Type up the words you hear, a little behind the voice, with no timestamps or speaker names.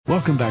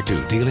Welcome back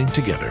to Dealing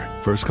Together.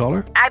 First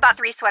caller? I bought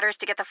 3 sweaters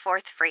to get the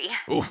 4th free.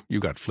 Oh, you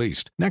got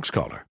fleeced. Next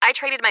caller? I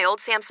traded my old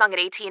Samsung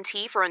at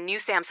AT&T for a new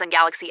Samsung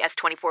Galaxy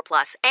S24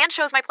 Plus and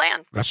chose my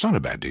plan. That's not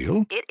a bad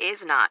deal. It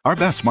is not. Our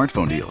best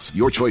smartphone deals.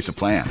 Your choice of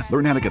plan.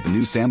 Learn how to get the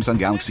new Samsung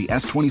Galaxy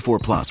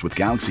S24 Plus with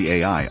Galaxy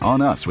AI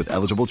on us with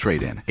eligible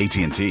trade-in.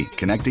 AT&T.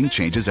 Connecting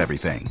changes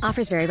everything.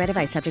 Offers vary by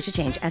device. Subject to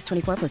change.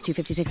 S24 plus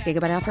 256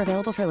 gigabyte offer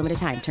available for a limited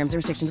time. Terms and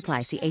restrictions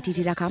apply. See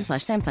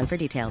att.com/Samsung for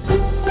details.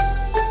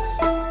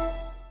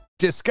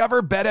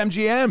 Discover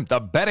BetMGM,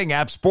 the betting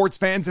app sports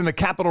fans in the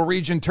capital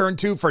region turn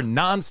to for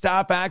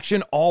nonstop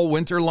action all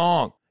winter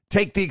long.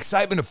 Take the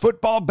excitement of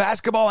football,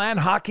 basketball, and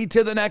hockey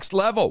to the next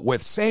level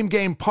with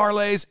same-game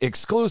parlays,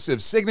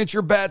 exclusive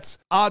signature bets,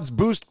 odds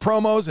boost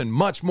promos, and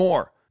much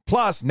more.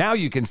 Plus, now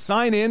you can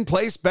sign in,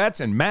 place bets,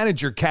 and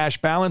manage your cash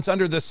balance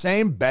under the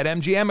same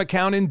BetMGM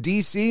account in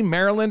D.C.,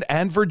 Maryland,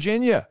 and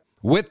Virginia.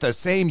 With the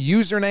same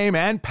username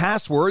and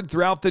password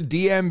throughout the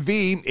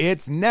DMV,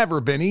 it's never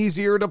been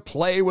easier to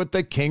play with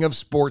the king of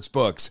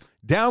sportsbooks.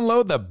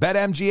 Download the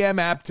BetMGM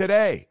app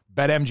today.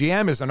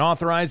 BetMGM is an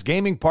authorized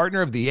gaming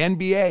partner of the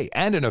NBA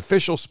and an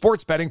official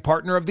sports betting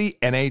partner of the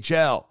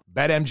NHL.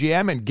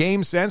 BetMGM and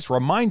GameSense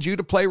remind you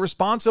to play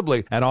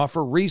responsibly and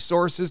offer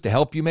resources to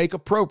help you make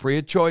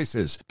appropriate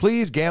choices.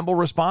 Please gamble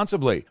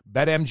responsibly.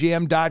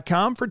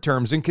 BetMGM.com for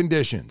terms and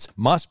conditions.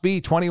 Must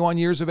be 21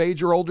 years of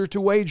age or older to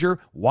wager.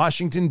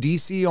 Washington,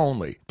 D.C.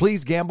 only.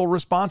 Please gamble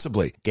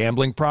responsibly.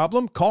 Gambling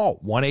problem? Call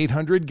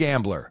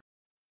 1-800-GAMBLER.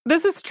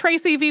 This is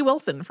Tracy V.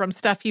 Wilson from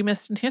Stuff You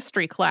Missed in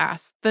History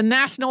class. The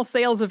national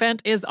sales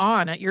event is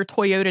on at your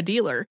Toyota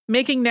dealer,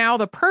 making now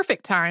the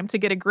perfect time to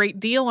get a great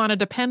deal on a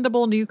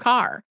dependable new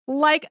car.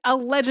 Like a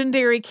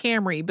legendary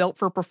Camry built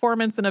for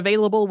performance and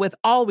available with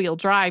all-wheel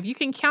drive, you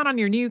can count on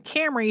your new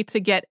Camry to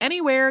get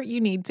anywhere you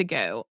need to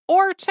go.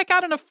 Or check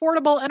out an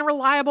affordable and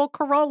reliable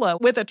Corolla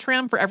with a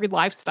trim for every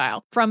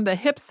lifestyle. From the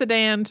hip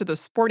sedan to the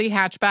sporty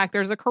hatchback,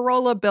 there's a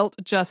Corolla built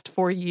just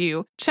for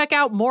you. Check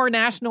out more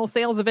national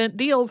sales event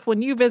deals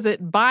when you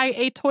visit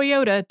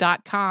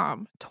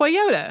buyatoyota.com.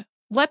 Toyota,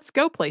 let's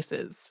go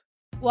places.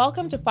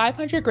 Welcome to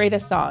 500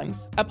 Greatest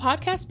Songs, a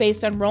podcast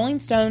based on Rolling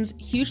Stone's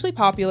hugely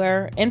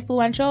popular,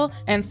 influential,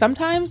 and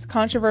sometimes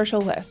controversial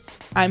list.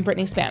 I'm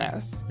Brittany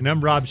Spanos. And I'm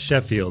Rob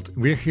Sheffield.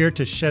 We're here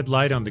to shed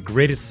light on the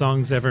greatest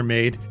songs ever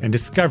made and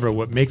discover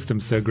what makes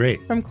them so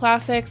great. From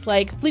classics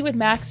like Fleetwood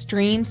Mac's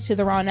Dreams to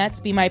the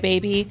Ronettes' Be My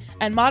Baby,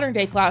 and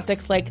modern-day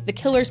classics like The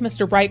Killers'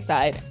 Mr.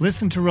 Brightside.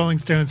 Listen to Rolling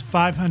Stone's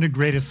 500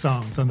 Greatest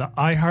Songs on the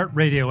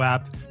iHeartRadio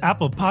app,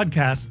 Apple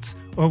Podcasts,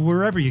 or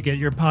wherever you get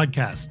your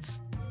podcasts.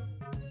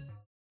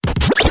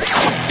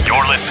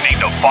 You're listening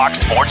to Fox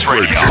Sports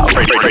Radio.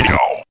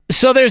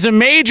 So there's a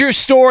major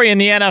story in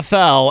the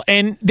NFL,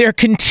 and there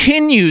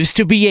continues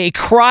to be a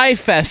cry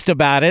fest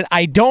about it.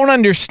 I don't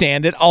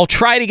understand it. I'll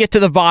try to get to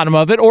the bottom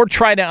of it, or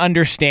try to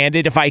understand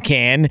it if I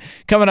can,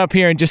 coming up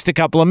here in just a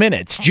couple of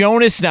minutes.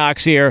 Jonas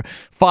Knox here,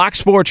 Fox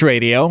Sports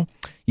Radio.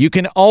 You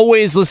can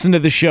always listen to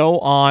the show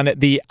on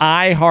the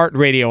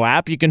iHeartRadio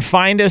app. You can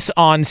find us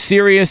on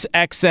Sirius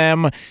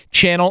XM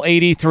Channel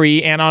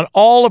 83 and on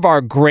all of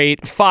our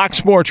great Fox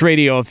Sports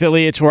Radio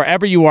affiliates,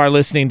 wherever you are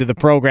listening to the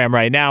program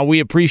right now. We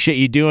appreciate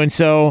you doing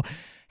so.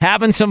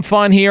 Having some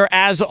fun here,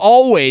 as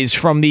always,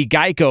 from the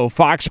Geico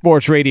Fox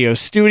Sports Radio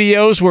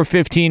studios, where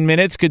 15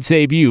 minutes could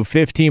save you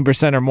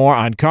 15% or more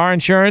on car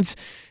insurance.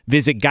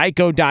 Visit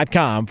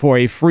geico.com for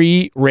a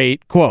free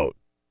rate quote.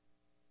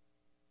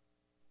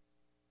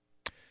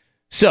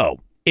 So,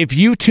 if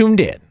you tuned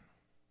in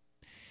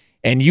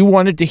and you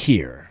wanted to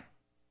hear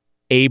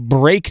a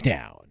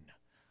breakdown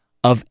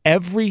of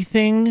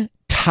everything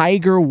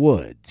Tiger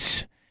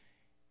Woods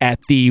at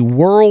the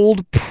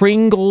World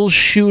Pringles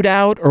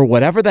Shootout or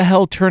whatever the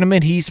hell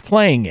tournament he's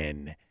playing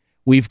in,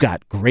 we've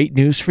got great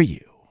news for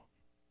you.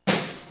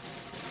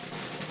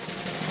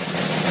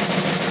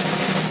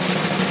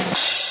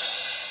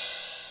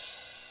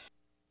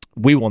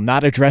 We will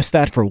not address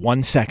that for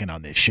 1 second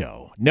on this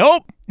show.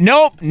 Nope,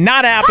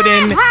 not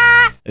happening.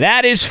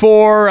 That is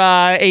for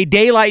a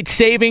daylight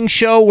saving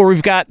show where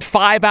we've got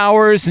 5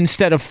 hours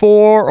instead of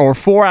 4 or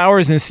 4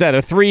 hours instead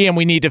of 3, and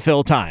we need to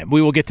fill time.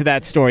 We will get to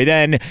that story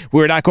then.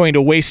 We're not going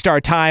to waste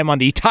our time on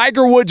the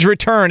Tiger Woods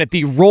return at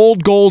the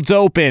Rolled Golds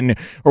Open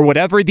or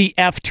whatever the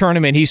F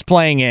tournament he's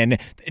playing in.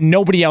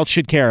 Nobody else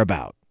should care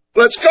about.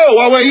 Let's go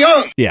while we're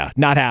young. Yeah,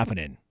 not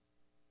happening.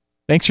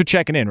 Thanks for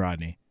checking in,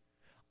 Rodney.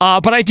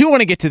 But I do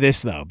want to get to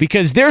this, though,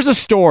 because there's a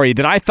story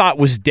that I thought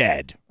was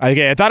dead.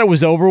 Okay, I thought it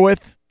was over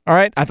with. All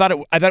right, I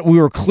thought we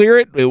were clear.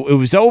 It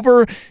was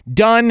over,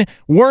 done.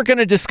 Weren't going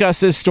to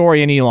discuss this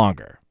story any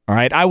longer. All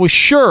right, I was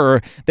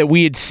sure that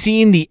we had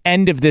seen the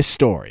end of this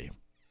story.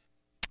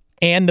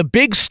 And the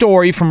big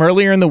story from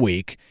earlier in the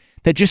week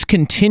that just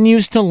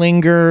continues to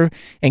linger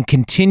and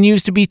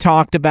continues to be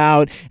talked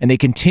about, and they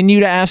continue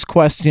to ask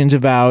questions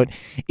about,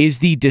 is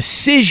the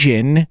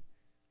decision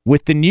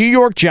with the New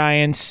York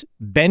Giants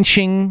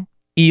benching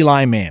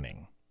Eli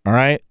Manning. All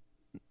right.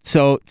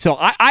 So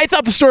I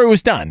thought the story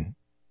was done.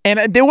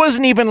 And there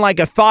wasn't even like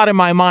a thought in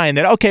my mind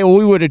that, okay, well,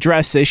 we would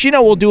address this.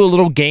 We'll do a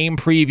little game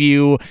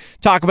preview,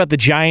 talk about the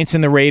Giants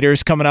and the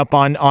Raiders coming up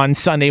on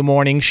Sunday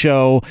morning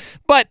show.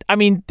 But, I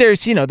mean,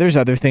 there's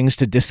other things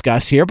to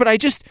discuss here. But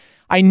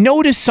I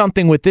noticed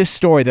something with this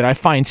story that I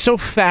find so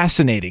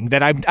fascinating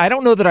that I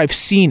don't know that I've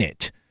seen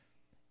it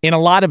in a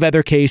lot of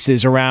other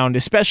cases around,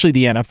 especially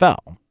the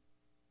NFL.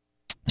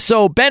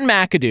 So Ben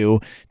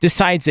McAdoo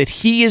decides that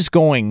he is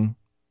going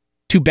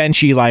to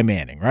bench Eli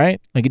Manning, right?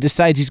 Like, he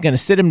decides he's going to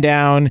sit him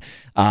down,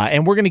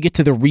 and we're going to get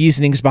to the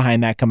reasonings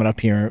behind that coming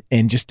up here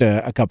in just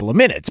a couple of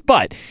minutes.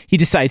 But he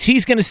decides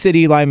he's going to sit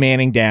Eli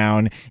Manning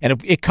down,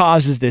 and it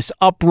causes this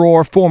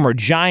uproar. Former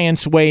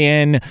Giants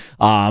weigh in,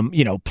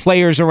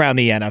 players around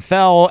the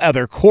NFL,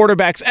 other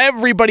quarterbacks.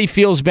 Everybody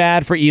feels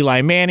bad for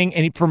Eli Manning,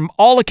 and from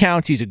all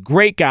accounts, he's a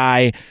great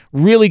guy,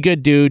 really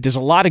good dude, does a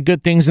lot of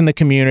good things in the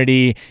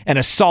community, and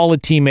a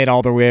solid teammate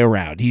all the way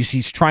around.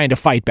 He's trying to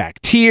fight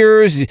back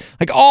tears,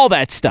 like all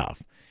that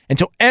stuff. And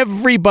so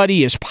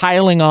everybody is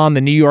piling on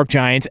the New York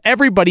Giants.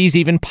 Everybody's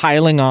even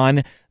piling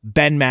on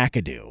Ben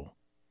McAdoo.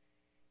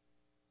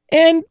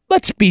 And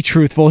let's be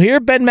truthful here.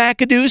 Ben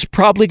McAdoo's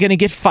probably going to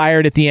get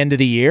fired at the end of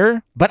the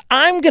year. But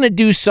I'm going to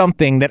do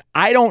something that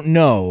I don't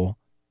know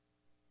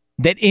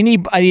that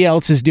anybody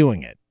else is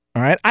doing it.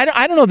 All right? I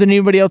don't know that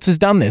anybody else has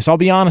done this. I'll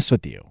be honest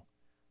with you.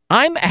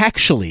 I'm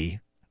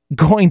actually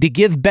going to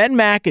give Ben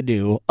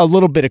McAdoo a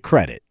little bit of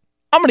credit.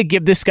 I'm going to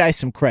give this guy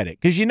some credit.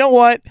 Because you know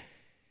what?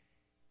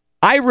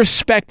 I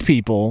respect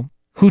people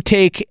who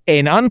take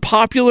an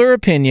unpopular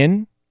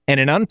opinion and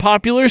an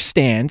unpopular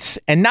stance,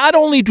 and not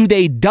only do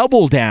they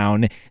double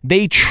down,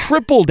 they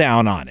triple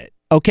down on it,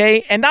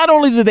 okay? And not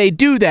only do they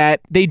do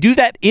that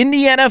in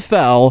the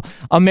NFL,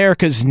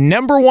 America's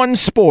number one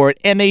sport,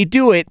 and they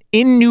do it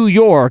in New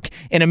York,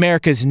 in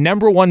America's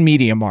number one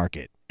media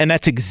market. And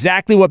that's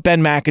exactly what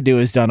Ben McAdoo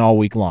has done all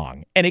week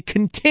long. And it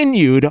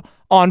continued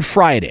on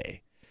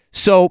Friday.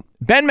 So,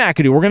 Ben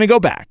McAdoo, we're going to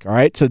go back, all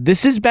right? So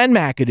this is Ben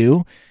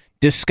McAdoo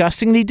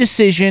discussing the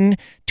decision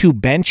to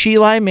bench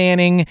Eli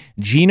Manning.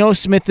 Geno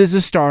Smith is a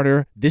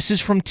starter. This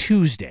is from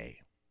Tuesday.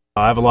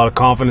 I have a lot of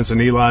confidence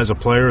in Eli as a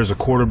player, as a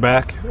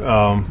quarterback,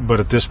 but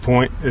at this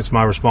point, it's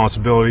my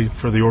responsibility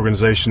for the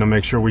organization to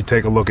make sure we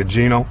take a look at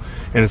Geno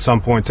and at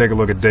some point take a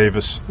look at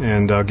Davis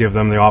and give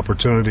them the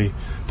opportunity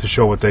to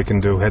show what they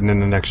can do heading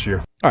into next year.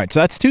 All right,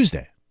 so that's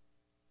Tuesday.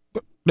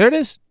 There it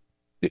is.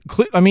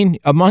 I mean,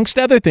 amongst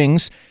other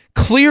things,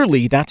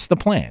 clearly that's the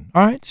plan.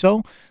 All right,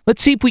 so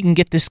let's see if we can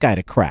get this guy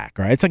to crack.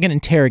 All right, it's like an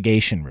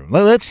interrogation room.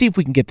 Let's see if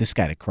we can get this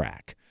guy to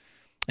crack.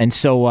 And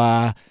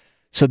so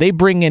they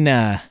bring in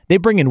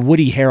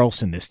Woody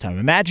Harrelson this time.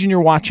 Imagine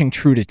you're watching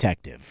True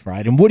Detective,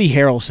 right? And Woody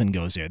Harrelson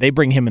goes there. They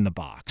bring him in the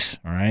box.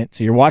 All right,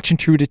 so you're watching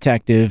True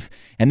Detective,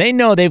 and they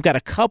know they've got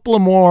a couple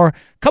of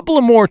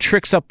more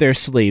tricks up their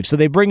sleeve. So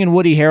they bring in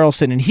Woody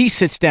Harrelson, and he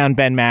sits down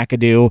Ben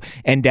McAdoo,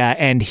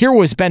 and here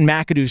was Ben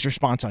McAdoo's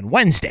response on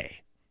Wednesday.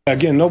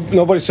 Again,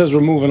 nobody says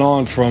we're moving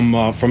on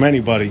from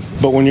anybody,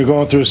 but when you're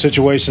going through a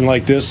situation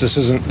like this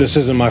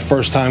isn't my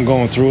first time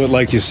going through it.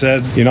 Like you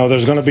said,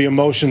 there's going to be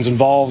emotions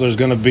involved. There's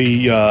going to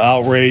be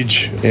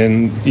outrage,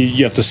 and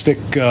you have to stick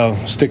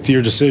to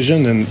your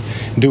decision and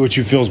do what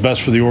you feel is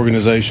best for the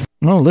organization.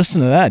 Oh, listen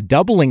to that.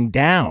 Doubling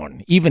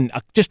down, even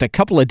just a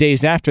couple of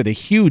days after the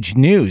huge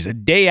news, a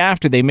day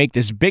after they make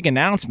this big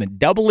announcement,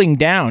 doubling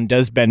down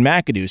does Ben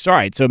McAdoo. So, all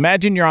right, so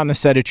imagine you're on the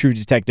set of True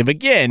Detective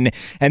again,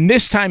 and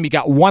this time you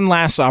got one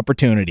last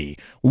opportunity,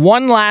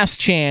 one last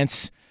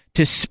chance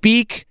to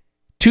speak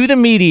to the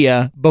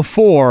media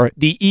before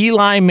the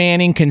Eli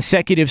Manning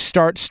consecutive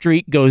start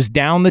streak goes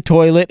down the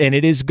toilet and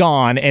it is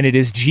gone, and it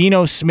is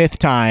Geno Smith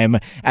time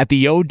at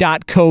the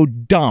O.co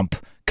dump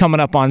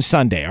coming up on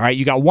Sunday. All right,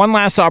 you got one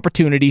last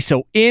opportunity.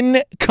 So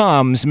in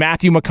comes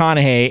Matthew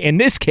McConaughey. In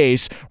this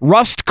case,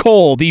 Rust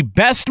Cole, the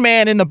best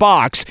man in the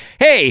box.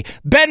 Hey,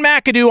 Ben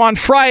McAdoo on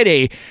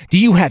Friday. Do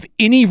you have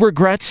any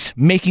regrets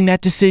making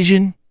that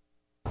decision?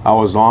 I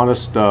was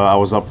honest. I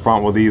was up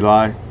front with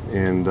Eli,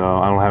 and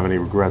I don't have any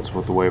regrets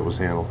with the way it was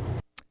handled.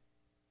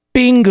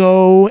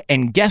 Bingo.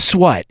 And guess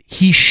what?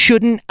 He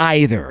shouldn't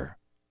either.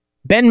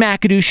 Ben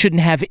McAdoo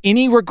shouldn't have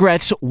any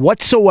regrets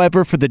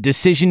whatsoever for the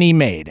decision he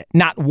made.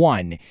 Not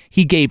one.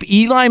 He gave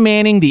Eli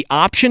Manning the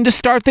option to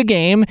start the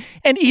game,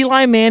 and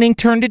Eli Manning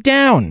turned it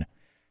down.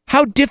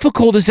 How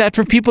difficult is that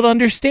for people to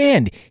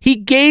understand? He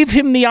gave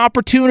him the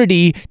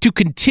opportunity to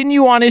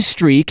continue on his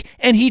streak,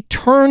 and he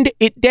turned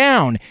it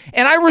down.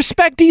 And I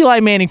respect Eli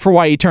Manning for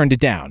why he turned it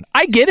down.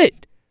 I get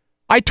it.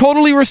 I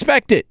totally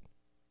respect it.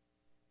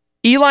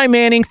 Eli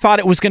Manning thought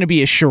it was going to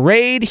be a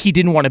charade. He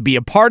didn't want to be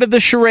a part of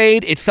the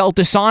charade. It felt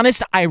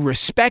dishonest. I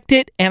respect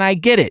it, and I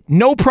get it.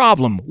 No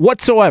problem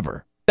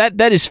whatsoever.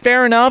 That is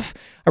fair enough.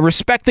 I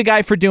respect the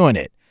guy for doing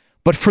it.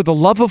 But for the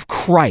love of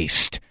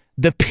Christ,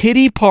 the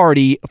pity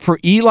party for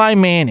Eli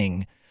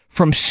Manning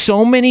from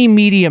so many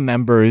media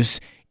members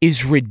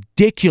is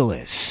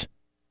ridiculous.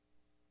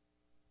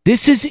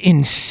 This is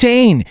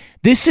insane.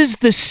 This is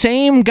the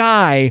same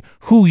guy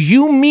who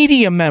you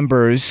media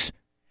members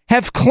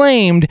have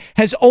claimed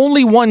has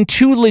only won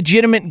 2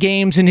 legitimate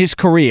games in his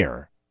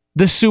career.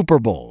 the Super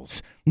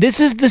Bowls. This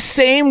is the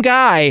same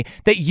guy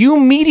that you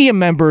media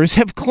members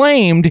have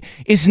claimed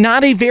is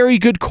not a very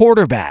good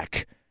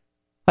quarterback.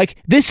 Like,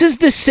 this is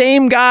the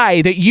same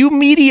guy that you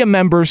media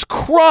members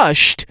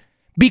crushed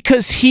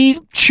because he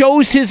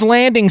chose his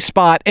landing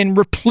spot and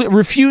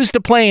refused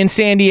to play in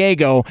San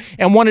Diego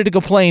and wanted to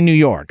go play in New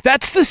York.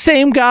 That's the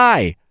same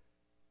guy.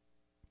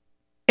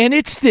 And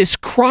it's this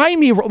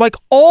crimey, like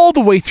all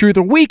the way through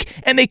the week,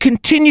 and they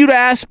continue to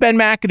ask Ben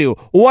McAdoo,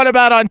 what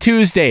about on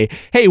Tuesday?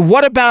 Hey,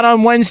 what about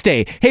on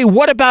Wednesday? Hey,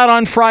 what about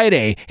on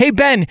Friday? Hey,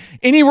 Ben,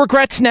 any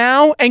regrets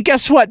now? And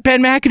guess what?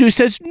 Ben McAdoo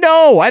says,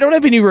 no, I don't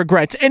have any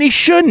regrets, and he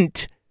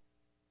shouldn't.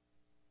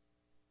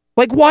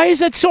 Like, why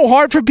is that so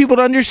hard for people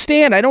to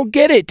understand? I don't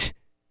get it.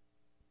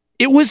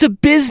 It was a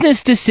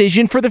business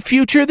decision for the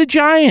future of the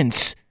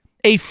Giants,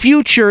 a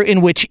future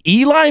in which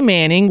Eli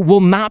Manning will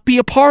not be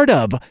a part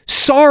of.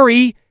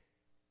 Sorry.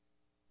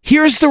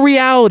 Here's the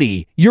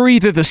reality. You're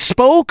either the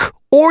spoke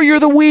or you're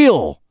the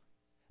wheel.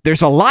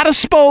 There's a lot of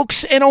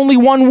spokes and only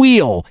one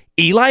wheel.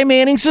 Eli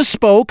Manning's the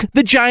spoke.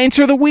 The Giants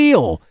are the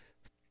wheel.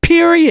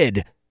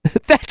 Period.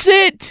 That's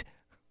it.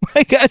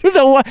 Like, I don't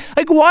know why.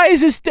 Like, why is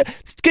this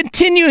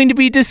continuing to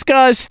be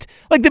discussed?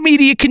 Like, the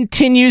media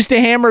continues to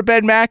hammer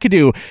Ben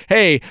McAdoo.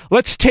 Hey,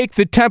 let's take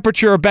the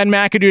temperature of Ben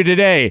McAdoo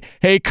today.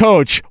 Hey,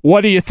 coach,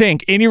 what do you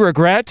think? Any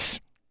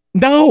regrets?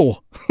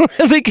 No.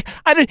 Like,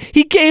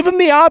 he gave him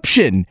the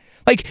option.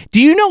 Like,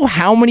 do you know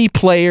how many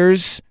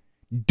players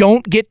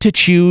don't get to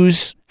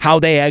choose how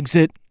they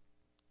exit?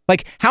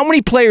 Like, how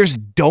many players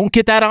don't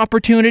get that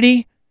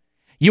opportunity?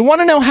 You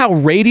want to know how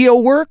radio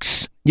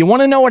works? You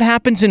want to know what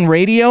happens in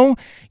radio?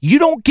 You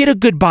don't get a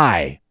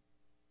goodbye.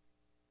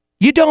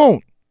 You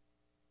don't.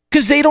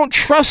 Because they don't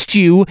trust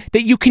you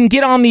that you can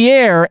get on the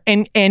air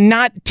and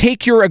not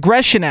take your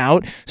aggression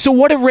out. So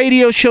what do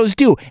radio shows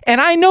do? And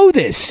I know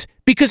this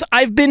because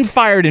I've been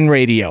fired in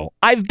radio.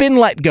 I've been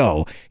let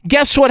go.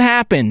 Guess what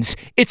happens?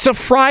 It's a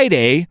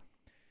Friday.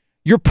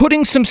 You're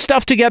putting some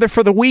stuff together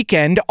for the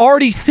weekend,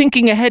 already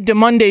thinking ahead to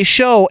Monday's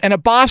show, and a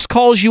boss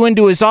calls you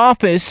into his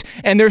office,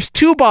 and there's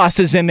two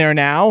bosses in there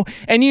now,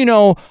 and you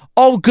know,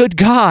 oh, good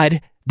God,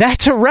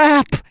 that's a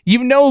wrap.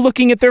 You know,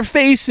 looking at their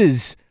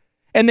faces.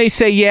 And they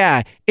say,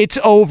 yeah, it's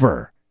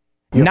over.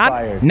 You're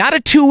fired. Not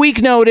a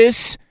 2-week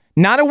notice,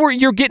 not a where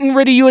you're getting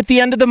rid of you at the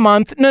end of the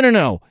month.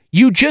 No.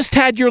 You just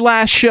had your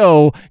last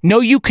show. No,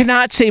 you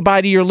cannot say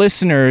bye to your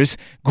listeners.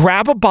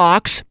 Grab a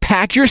box,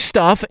 pack your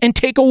stuff, and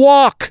take a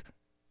walk.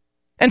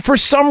 And for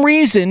some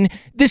reason,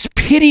 this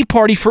pity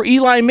party for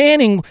Eli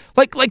Manning,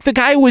 like the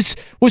guy was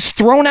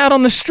thrown out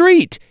on the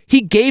street.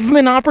 He gave him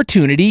an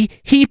opportunity.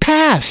 He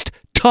passed.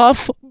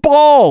 Tough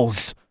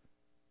balls.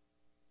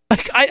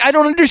 Like, I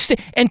don't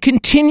understand. And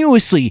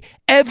continuously,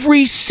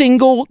 every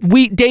single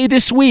day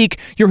this week,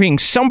 you're hearing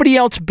somebody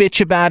else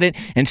bitch about it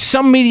and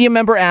some media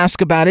member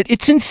ask about it.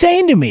 It's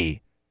insane to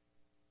me.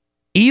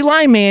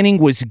 Eli Manning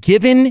was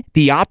given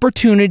the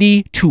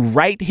opportunity to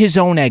write his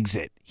own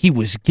exit. He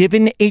was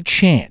given a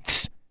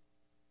chance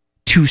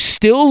to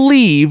still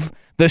leave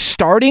the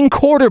starting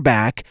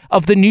quarterback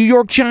of the New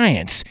York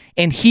Giants,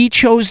 and he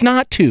chose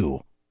not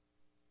to.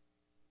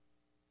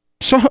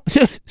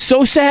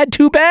 So sad,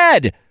 too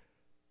bad.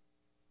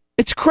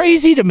 It's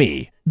crazy to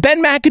me.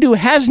 Ben McAdoo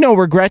has no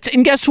regrets,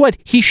 and guess what?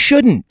 He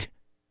shouldn't.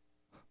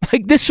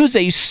 Like, this was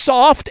a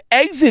soft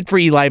exit for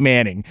Eli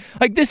Manning.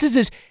 Like, this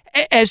is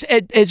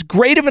as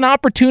great of an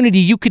opportunity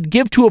you could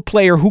give to a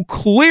player who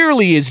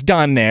clearly is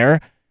done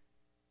there,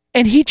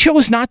 and he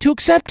chose not to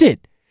accept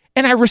it.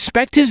 And I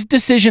respect his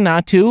decision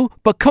not to,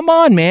 but come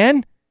on,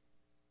 man.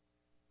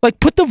 Like,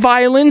 put the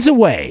violins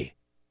away.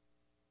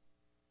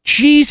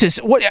 Jesus,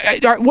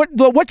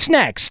 what's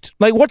next?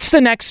 Like, what's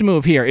the next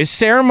move here? Is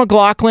Sarah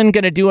McLachlan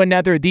going to do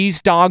another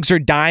These Dogs Are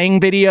Dying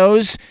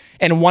videos,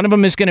 and one of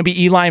them is going to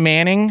be Eli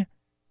Manning?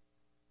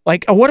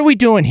 Like, what are we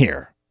doing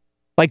here?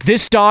 Like,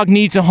 this dog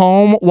needs a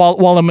home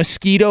while a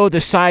mosquito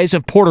the size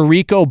of Puerto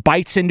Rico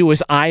bites into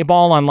his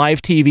eyeball on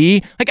live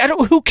TV? Like,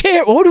 who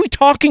cares? What are we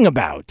talking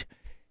about?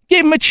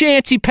 Gave him a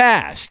chance, he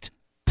passed.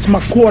 It's my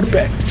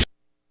quarterback.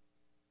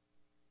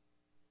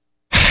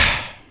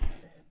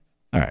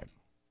 All right.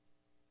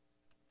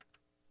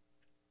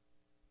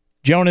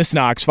 Jonas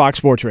Knox, Fox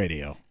Sports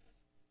Radio.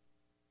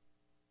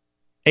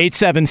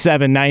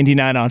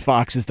 877-99 on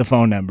Fox is the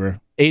phone number.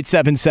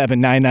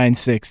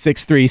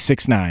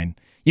 877-996-6369.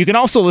 You can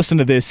also listen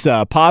to this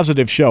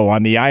positive show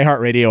on the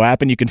iHeartRadio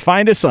app, and you can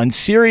find us on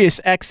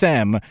Sirius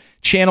XM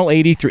Channel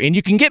 83. And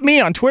you can get me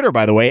on Twitter,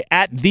 by the way,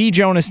 at the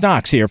Jonas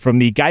Knox here from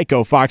the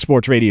Geico Fox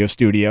Sports Radio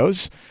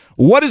studios.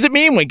 What does it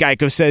mean when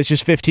Geico says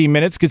just 15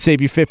 minutes could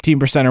save you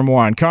 15% or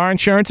more on car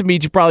insurance? It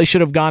means you probably should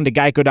have gone to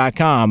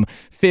geico.com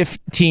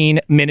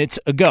 15 minutes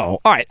ago.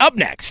 All right, up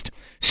next,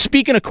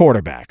 speaking of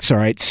quarterbacks,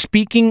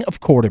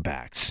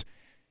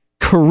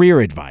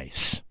 career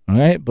advice, all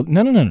right? But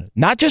no.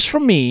 Not just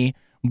from me,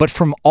 but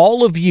from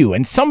all of you.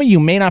 And some of you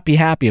may not be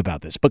happy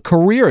about this, but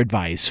career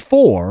advice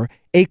for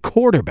a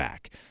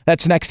quarterback.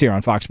 That's next here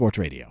on Fox Sports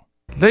Radio.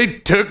 They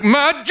took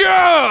my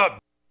job!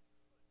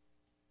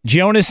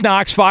 Jonas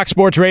Knox, Fox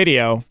Sports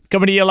Radio,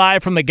 coming to you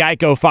live from the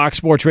Geico Fox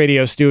Sports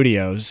Radio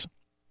studios.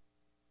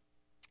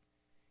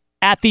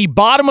 At the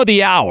bottom of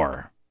the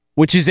hour,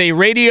 which is a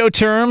radio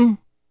term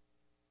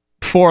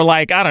for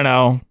 8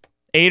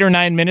 or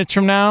 9 minutes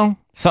from now,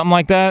 something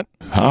like that.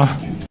 Huh?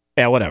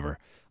 Yeah, whatever.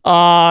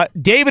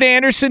 David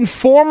Anderson,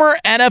 former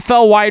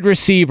NFL wide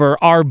receiver,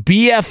 our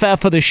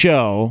BFF of the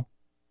show,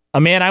 a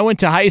man I went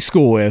to high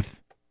school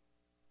with,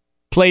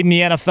 played in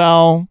the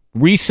NFL,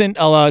 recent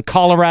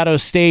Colorado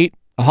State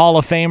Hall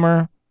of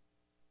Famer,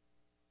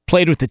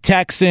 played with the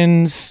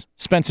Texans,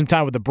 spent some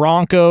time with the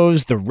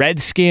Broncos, the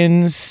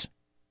Redskins.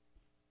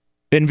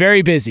 Been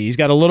very busy. He's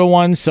got a little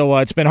one, so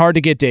it's been hard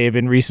to get Dave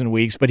in recent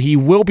weeks, but he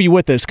will be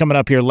with us coming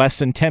up here less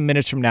than 10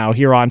 minutes from now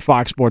here on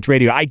Fox Sports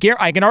Radio. I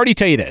can already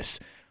tell you this.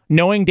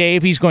 Knowing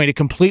Dave, he's going to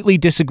completely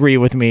disagree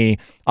with me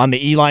on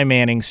the Eli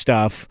Manning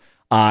stuff.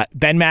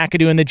 Ben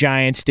McAdoo and the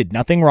Giants did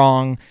nothing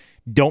wrong.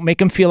 Don't make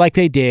them feel like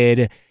they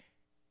did.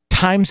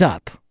 Time's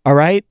up, all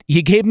right?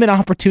 You gave him an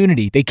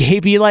opportunity. They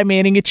gave Eli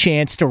Manning a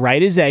chance to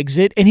write his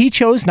exit, and he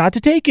chose not to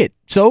take it.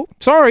 So,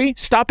 sorry.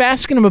 Stop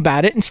asking him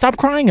about it and stop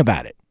crying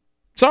about it.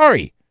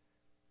 Sorry.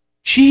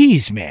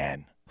 Jeez,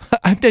 man.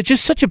 I've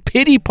just such a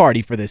pity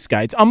party for this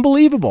guy. It's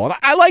unbelievable.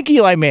 I like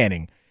Eli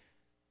Manning.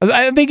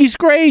 I think he's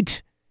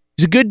great.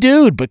 He's a good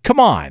dude, but come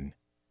on.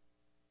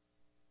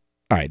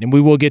 All right, and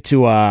we will get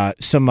to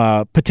some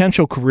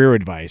potential career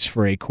advice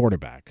for a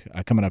quarterback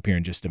coming up here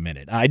in just a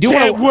minute. I do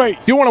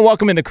want to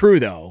welcome in the crew,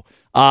 though,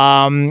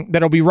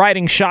 that'll be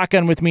riding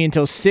shotgun with me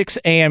until 6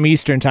 a.m.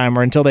 Eastern time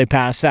or until they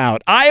pass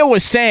out. Iowa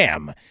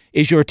Sam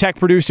is your tech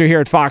producer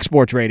here at Fox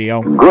Sports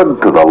Radio.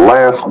 Good to the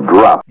last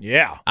drop.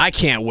 Yeah. I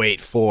can't wait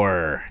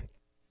for,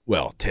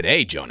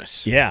 today,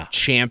 Jonas. Yeah.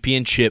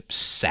 Championship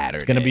Saturday.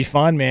 It's going to be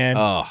fun, man.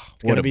 Oh,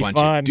 it's going to be bunch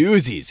fun. Of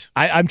doozies.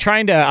 I'm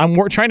trying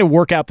to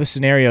work out the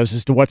scenarios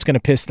as to what's going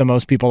to piss the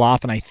most people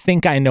off, and I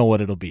think I know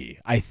what it'll be.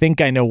 I think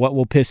I know what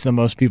will piss the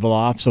most people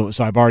off, so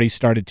I've already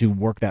started to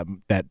work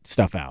that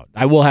stuff out.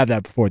 I will have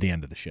that before the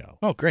end of the show.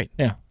 Oh, great.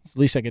 Yeah, it's the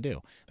least I could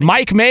do.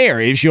 Mike Mayer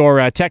is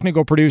your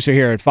technical producer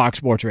here at Fox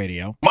Sports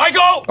Radio.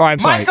 Michael! Oh, I'm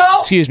sorry.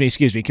 Michael!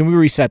 Excuse me. Can we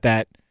reset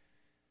that?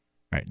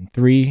 All right, in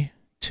 3,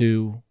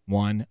 2,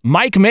 1.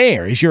 Mike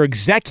Mayer is your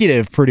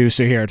executive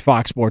producer here at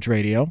Fox Sports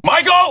Radio.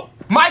 Michael!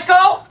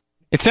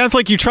 It sounds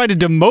like you tried to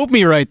demote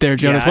me right there,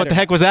 Jonas. What the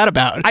heck was that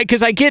about?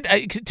 Because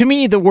to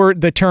me,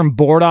 the term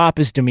board op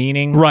is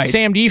demeaning. Right.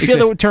 Sam, do you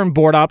feel the term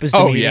board op is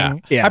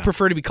demeaning? Oh, yeah. I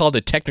prefer to be called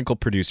a technical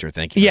producer,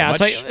 thank you very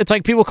much. It's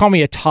like people call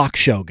me a talk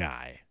show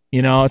guy.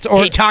 You know,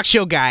 hey, talk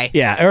show guy.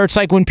 Yeah, or it's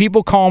like when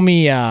people call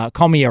me a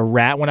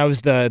rat when I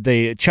was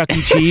the Chuck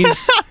E.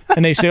 Cheese,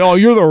 and they say, "Oh,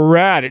 you're the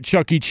rat at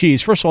Chuck E.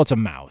 Cheese." First of all, it's a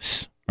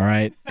mouse. All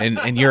right,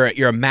 and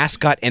you're a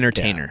mascot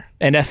entertainer.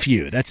 Yeah. And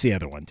FU, that's the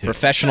other one too.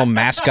 Professional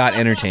mascot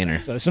entertainer.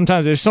 So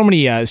sometimes there's so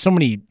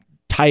many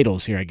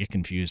titles here, I get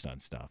confused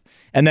on stuff.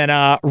 And then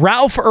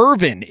Ralph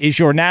Irvin is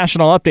your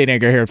national update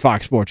anchor here at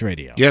Fox Sports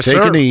Radio. Yes, Take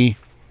sir. a knee,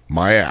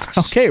 my ass.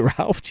 Okay,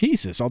 Ralph.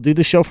 Jesus, I'll do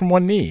the show from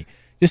one knee.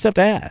 Just have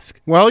to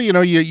ask. Well,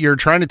 you're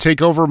trying to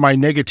take over my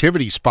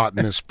negativity spot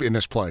in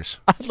this place.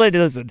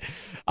 Listen,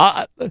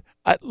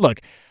 look,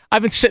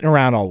 I've been sitting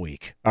around all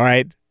week. All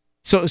right.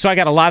 So I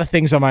got a lot of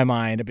things on my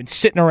mind. I've been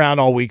sitting around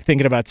all week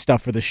thinking about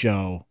stuff for the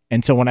show.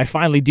 And so when I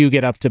finally do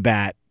get up to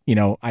bat,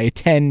 I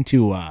tend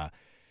to,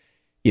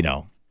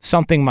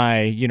 something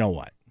my,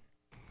 what.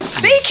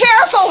 Be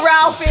careful,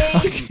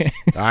 Ralphie. Okay.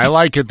 I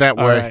like it that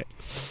way. All right.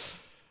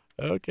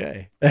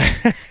 Okay.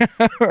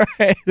 All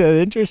right.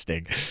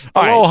 Interesting.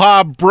 All Aloha,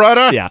 right.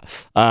 brother.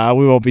 Yeah.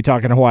 We won't be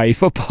talking Hawaii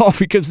football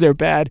because they're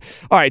bad.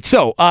 All right.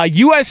 So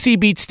USC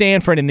beat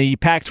Stanford in the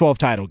Pac-12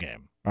 title game.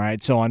 All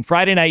right, so on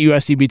Friday night,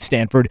 USC beat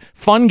Stanford.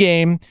 Fun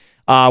game.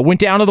 Went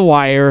down to the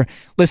wire.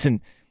 Listen,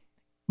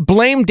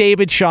 blame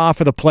David Shaw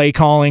for the play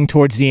calling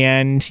towards the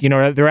end.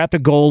 They're at the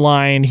goal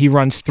line. He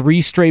runs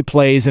 3 straight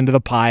plays into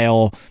the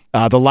pile.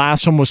 The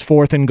last one was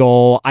 4th and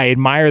goal. I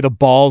admire the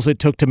balls it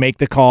took to make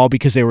the call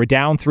because they were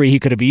down 3. He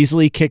could have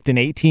easily kicked an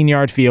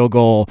 18-yard field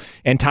goal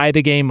and tied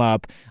the game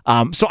up.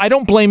 So I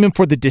don't blame him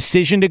for the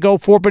decision to go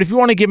for it, but if you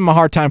want to give him a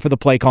hard time for the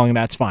play calling,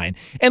 that's fine.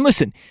 And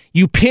listen,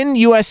 you pin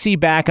USC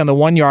back on the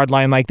 1-yard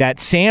line like that.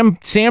 Sam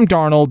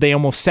Darnold, they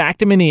almost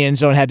sacked him in the end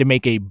zone, had to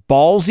make a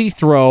ballsy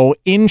throw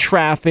in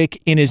traffic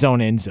in his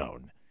own end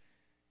zone.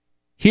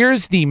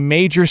 Here's the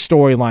major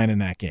storyline in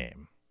that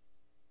game.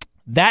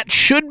 That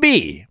should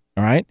be,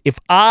 all right, if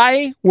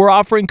I were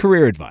offering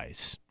career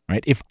advice,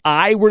 right, if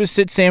I were to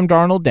sit Sam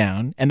Darnold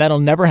down, and that'll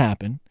never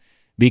happen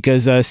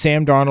because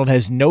Sam Darnold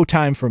has no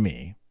time for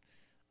me,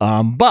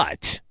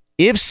 but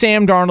if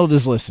Sam Darnold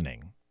is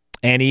listening,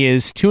 and he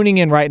is tuning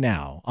in right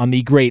now on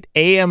the great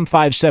AM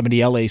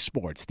 570 LA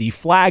Sports, the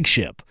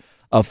flagship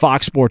of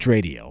Fox Sports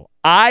Radio,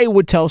 I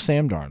would tell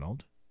Sam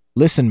Darnold,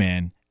 listen,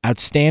 man,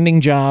 outstanding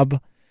job,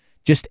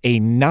 just a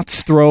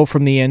nuts throw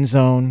from the end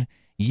zone.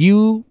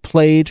 You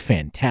played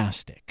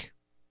fantastic.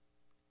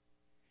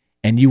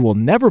 And you will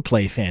never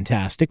play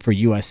fantastic for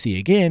USC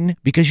again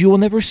because you will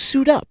never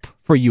suit up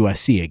for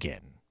USC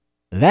again.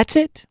 That's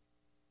it.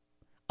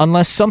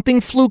 Unless something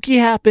fluky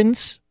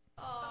happens.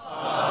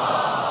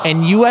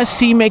 and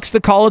USC makes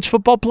the college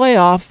football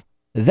playoff,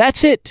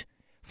 that's it.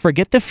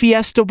 Forget the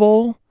Fiesta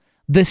Bowl,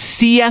 the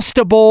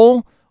Siesta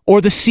Bowl,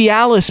 or the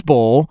Cialis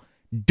Bowl.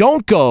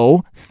 Don't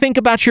go. Think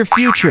about your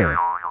future.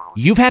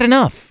 You've had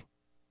enough.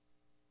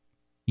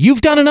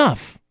 You've done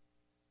enough.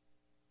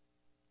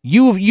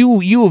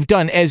 You have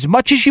done as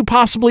much as you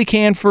possibly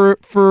can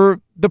for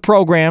the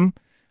program.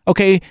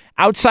 Okay,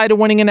 outside of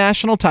winning a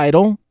national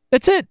title,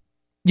 that's it.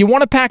 You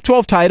won a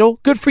Pac-12 title,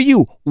 good for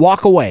you.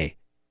 Walk away.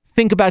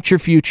 Think about your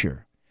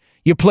future.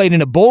 You played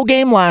in a bowl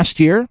game last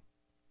year,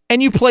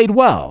 and you played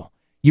well.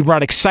 You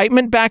brought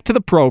excitement back to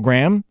the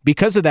program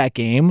because of that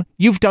game.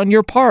 You've done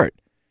your part.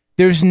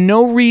 There's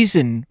no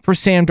reason for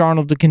Sam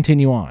Darnold to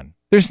continue on.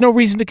 There's no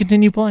reason to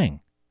continue playing.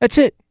 That's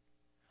it.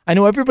 I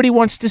know everybody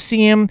wants to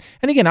see him.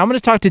 And again, I'm going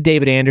to talk to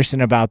David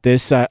Anderson about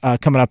this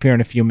coming up here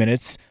in a few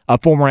minutes, a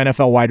former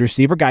NFL wide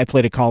receiver, guy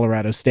played at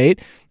Colorado State.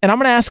 And I'm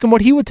going to ask him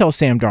what he would tell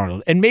Sam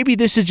Darnold. And maybe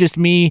this is just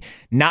me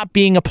not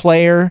being a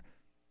player,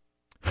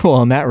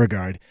 well, in that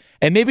regard.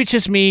 And maybe it's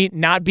just me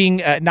not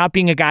being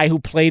a guy who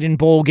played in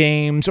bowl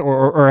games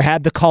or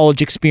had the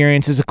college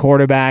experience as a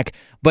quarterback,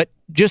 but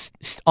just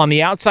on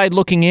the outside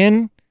looking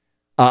in,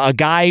 a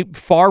guy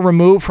far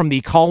removed from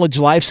the college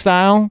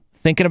lifestyle,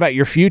 thinking about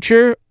your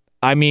future.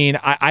 I mean,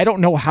 I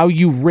don't know how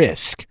you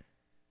risk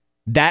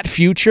that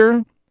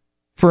future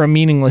for a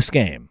meaningless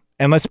game.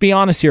 And let's be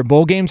honest here,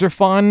 bowl games are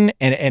fun,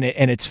 and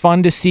it's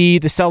fun to see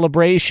the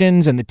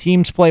celebrations and the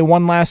teams play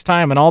one last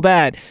time and all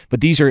that.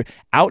 But these are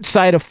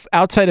outside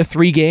of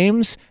 3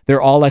 games,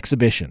 they're all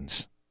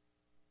exhibitions.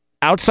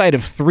 Outside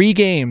of 3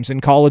 games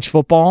in college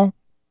football,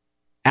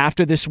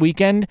 after this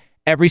weekend,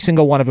 every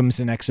single one of them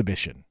is an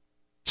exhibition.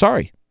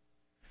 Sorry.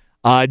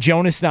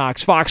 Jonas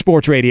Knox, Fox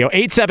Sports Radio,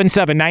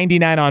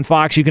 877-99 on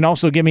Fox. You can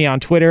also get me on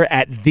Twitter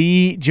at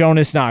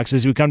 @TheJonasKnox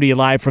as we come to you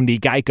live from the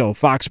Geico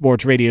Fox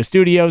Sports Radio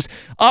studios.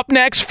 Up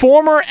next,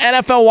 former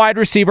NFL wide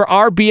receiver,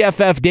 our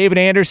BFF, David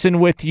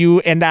Anderson with you,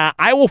 and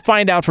I will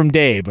find out from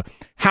Dave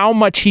how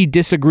much he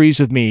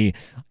disagrees with me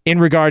in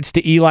regards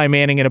to Eli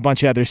Manning and a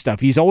bunch of other stuff.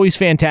 He's always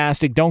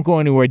fantastic. Don't go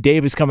anywhere.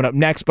 Dave is coming up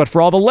next, but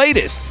for all the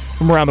latest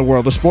from around the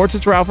world of sports,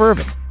 it's Ralph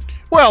Irvin.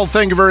 Well,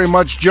 thank you very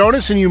much,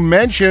 Jonas. And you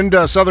mentioned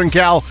Southern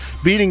Cal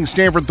beating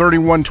Stanford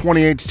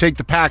 31-28 to take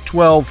the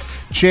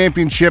Pac-12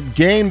 championship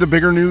game. The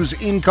bigger news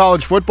in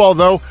college football,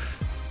 though,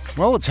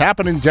 well, it's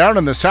happening down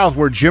in the South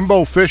where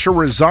Jimbo Fisher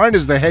resigned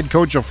as the head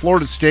coach of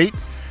Florida State,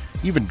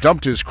 even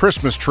dumped his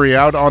Christmas tree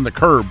out on the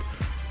curb,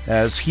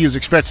 as he is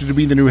expected to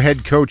be the new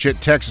head coach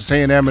at Texas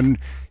A&M, and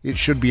it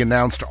should be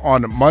announced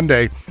on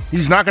Monday.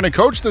 He's not going to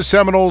coach the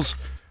Seminoles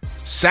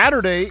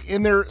Saturday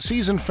in their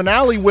season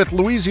finale with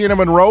Louisiana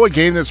Monroe, a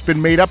game that's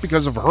been made up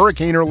because of a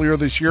hurricane earlier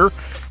this year.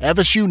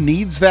 FSU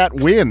needs that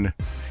win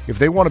if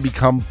they want to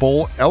become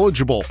bowl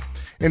eligible.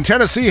 And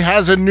Tennessee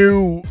has a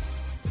new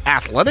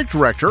athletic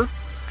director.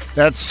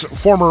 That's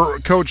former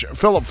coach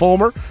Philip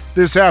Fulmer.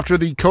 This after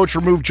the coach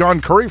removed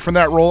John Currie from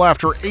that role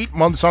after 8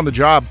 months on the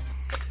job.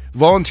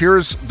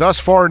 Volunteers thus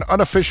far an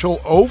unofficial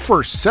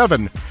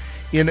 0-for-7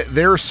 in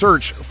their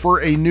search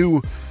for a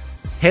new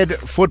head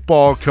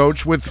football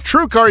coach. With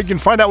TrueCar, you can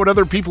find out what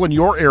other people in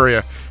your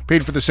area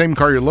paid for the same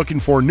car you're looking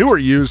for, new or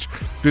used.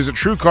 Visit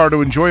TrueCar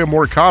to enjoy a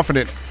more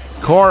confident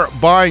car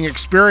buying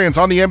experience.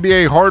 On the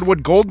NBA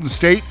hardwood, Golden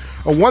State,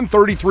 a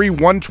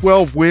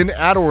 133-112 win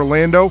at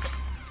Orlando.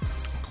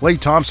 Klay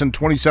Thompson,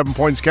 27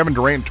 points. Kevin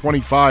Durant,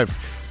 25.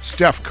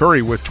 Steph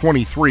Curry with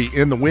 23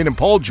 in the win. And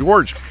Paul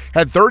George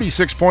had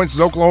 36 points as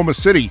Oklahoma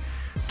City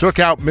took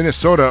out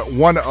Minnesota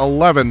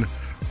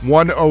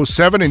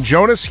 111-107. And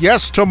Jonas,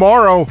 yes,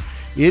 tomorrow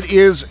it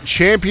is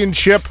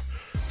Championship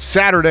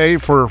Saturday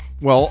for,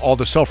 well, all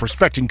the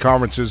self-respecting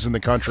conferences in the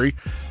country.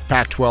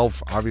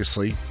 Pac-12,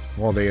 obviously,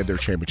 well, they had their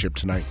championship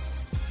tonight.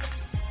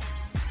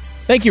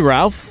 Thank you,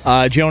 Ralph.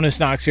 Jonas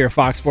Knox here,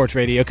 Fox Sports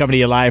Radio, coming to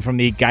you live from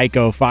the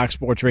Geico Fox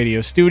Sports Radio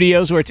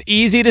studios, where it's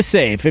easy to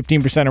save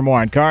 15% or more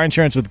on car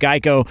insurance with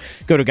Geico.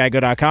 Go to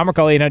geico.com or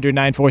call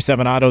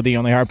 800-947-AUTO. The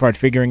only hard part,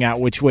 figuring out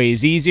which way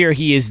is easier.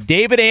 He is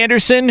David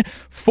Anderson,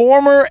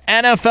 former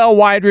NFL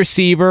wide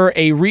receiver,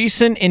 a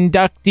recent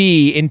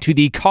inductee into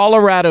the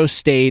Colorado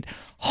State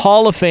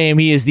Hall of Fame.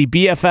 He is the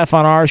BFF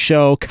on our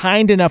show,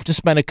 kind enough to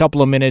spend a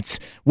couple of minutes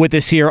with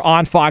us here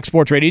on Fox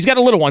Sports Radio. He's got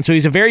a little one, so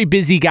he's a very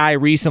busy guy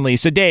recently.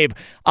 So, Dave,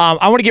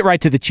 I want to get right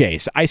to the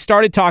chase. I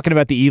started talking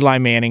about the Eli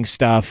Manning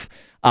stuff.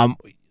 I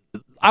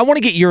want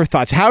to get your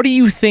thoughts. How do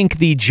you think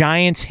the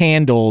Giants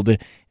handled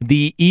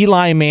the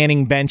Eli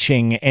Manning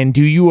benching, and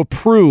do you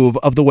approve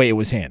of the way it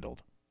was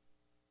handled?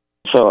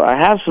 So I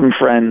have some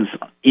friends,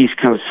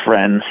 East Coast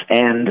friends,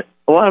 and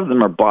a lot of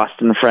them are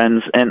Boston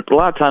friends, and a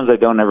lot of times I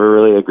don't ever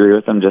really agree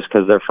with them just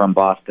because they're from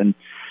Boston.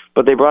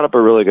 But they brought up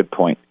a really good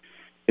point.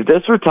 If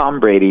this were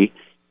Tom Brady,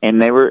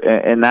 and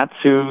that's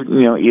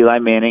who Eli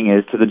Manning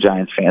is to the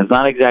Giants fans,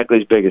 not exactly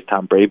as big as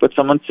Tom Brady, but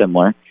someone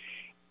similar.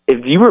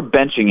 If you were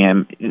benching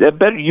him,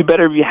 you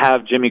better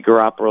have Jimmy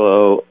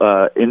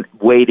Garoppolo in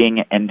waiting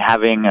and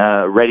having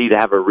ready to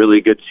have a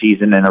really good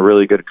season and a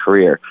really good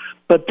career.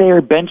 But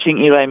they're benching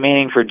Eli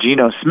Manning for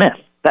Geno Smith.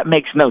 That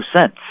makes no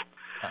sense.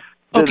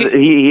 Okay.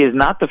 He is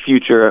not the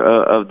future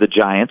of the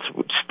Giants.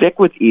 Stick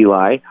with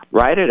Eli,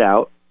 ride it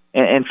out,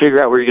 and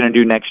figure out what you're going to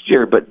do next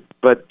year. But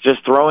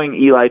just throwing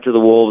Eli to the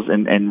Wolves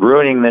and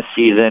ruining this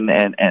season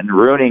and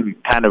ruining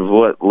kind of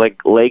what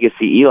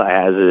legacy Eli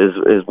has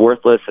is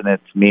worthless and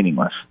it's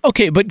meaningless.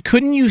 Okay, but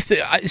couldn't you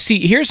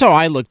see? Here's how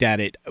I looked at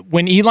it.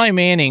 When Eli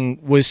Manning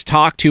was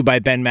talked to by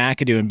Ben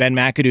McAdoo, and Ben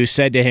McAdoo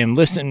said to him,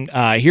 "Listen,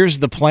 here's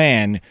the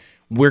plan.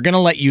 We're going to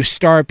let you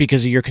start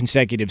because of your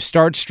consecutive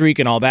start streak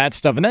and all that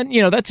stuff." And then,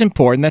 that's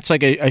important. That's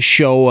like a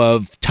show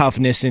of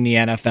toughness in the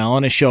NFL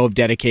and a show of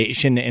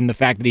dedication and the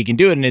fact that he can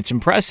do it, and it's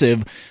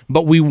impressive.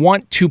 But we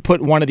want to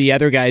put one of the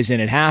other guys in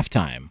at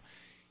halftime.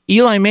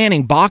 Eli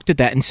Manning balked at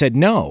that and said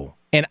no.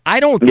 And I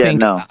don't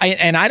think,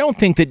 I don't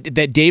think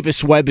that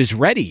Davis Webb is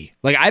ready.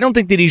 Like, I don't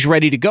think that he's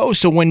ready to go.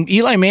 So when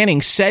Eli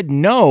Manning said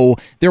no,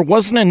 there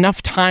wasn't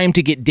enough time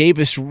to get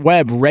Davis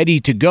Webb ready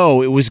to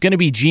go. It was going to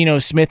be Geno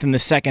Smith in the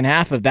second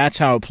half if that's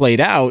how it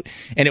played out,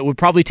 and it would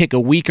probably take a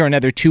week or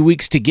another 2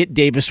 weeks to get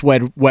Davis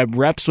Webb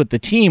reps with the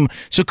team.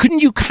 So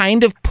couldn't you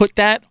kind of put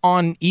that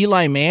on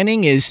Eli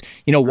Manning?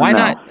 Why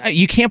not?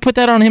 You can't put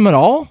that on him at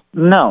all?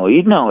 No,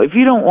 if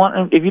you don't want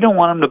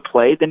him to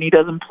play, then he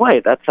doesn't play.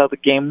 That's how the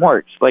game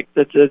works. Like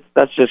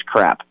that's just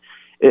crap.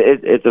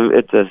 It's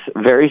a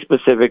very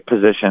specific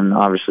position.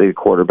 Obviously, the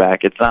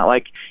quarterback. It's not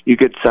like you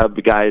could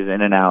sub guys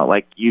in and out.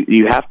 Like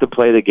you have to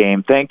play the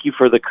game. Thank you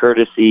for the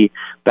courtesy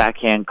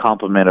backhand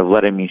compliment of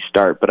letting me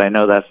start, but I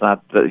know that's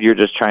not. You're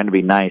just trying to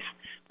be nice.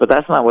 But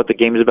that's not what the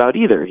game is about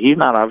either. He's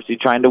not obviously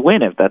trying to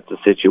win if that's the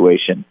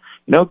situation.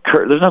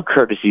 There's no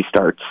courtesy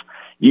starts.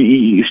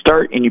 You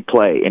start and you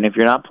play, and if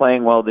you're not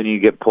playing well, then you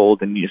get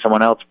pulled and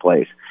someone else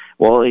plays.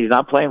 Well, he's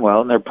not playing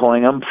well, and they're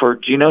pulling him for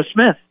Geno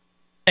Smith.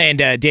 And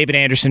David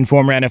Anderson,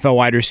 former NFL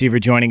wide receiver,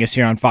 joining us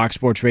here on Fox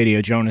Sports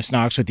Radio. Jonas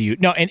Knox with you.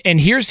 No, and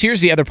here's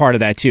the other part of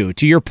that, too,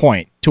 to your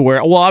point, to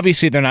where, well,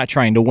 obviously they're not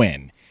trying to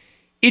win.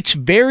 It's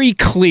very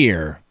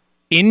clear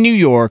in New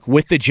York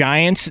with the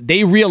Giants,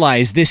 they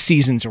realize this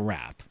season's a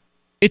wrap.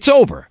 It's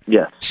over.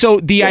 Yes. So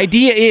the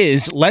idea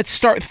is, let's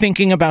start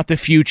thinking about the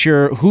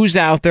future. Who's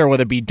out there,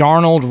 whether it be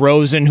Darnold,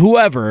 Rosen,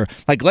 whoever.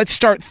 Like, let's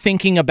start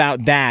thinking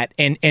about that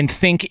and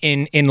think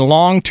in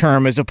long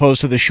term as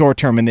opposed to the short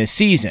term in this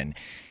season.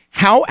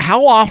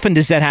 How often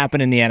does that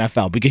happen in the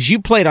NFL? Because you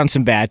played on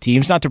some bad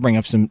teams, not to bring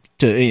up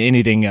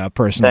anything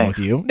personal with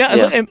you.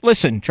 No,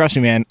 listen, trust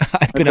me, man.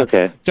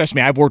 Trust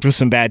me, I've worked with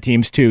some bad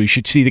teams too. You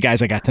should see the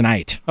guys I got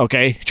tonight.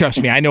 Okay, trust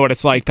me, I know what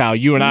it's like, pal.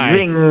 You and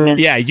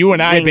I, you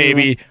and I,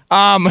 baby.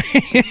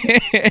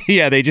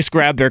 Yeah, they just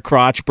grabbed their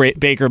crotch,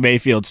 Baker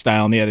Mayfield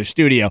style, in the other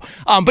studio.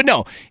 But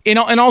no, in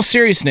all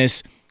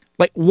seriousness.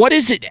 Like, what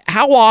is it?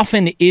 How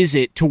often is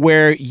it to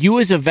where you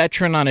as a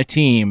veteran on a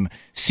team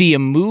see a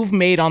move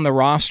made on the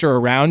roster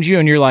around you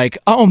and you're like,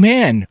 oh,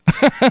 man,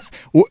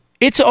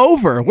 it's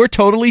over. We're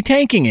totally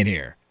tanking it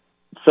here.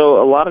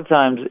 So a lot of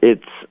times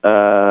it's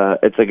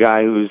a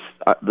guy who's,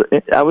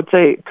 I would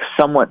say,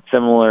 somewhat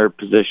similar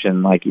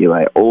position like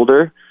Eli,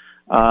 older,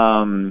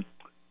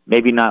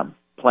 maybe not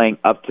playing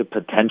up to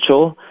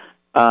potential,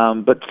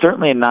 but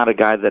certainly not a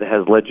guy that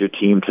has led your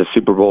team to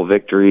Super Bowl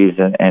victories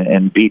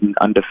and beaten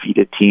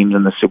undefeated teams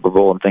in the Super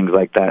Bowl and things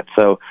like that.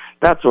 So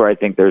that's where I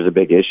think there's a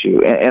big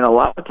issue. And a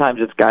lot of times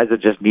it's guys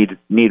that just need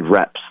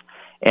reps,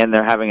 and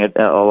they're having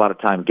a lot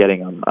of time getting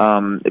them.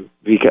 A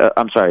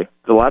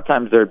lot of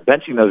times they're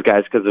benching those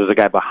guys because there's a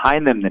guy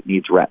behind them that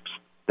needs reps.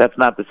 That's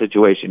not the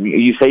situation.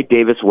 You say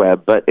Davis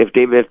Webb, but if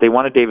they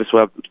wanted Davis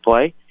Webb to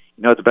play,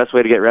 the best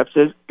way to get reps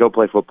is go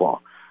play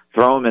football.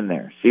 Throw him in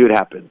there, see what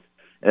happens.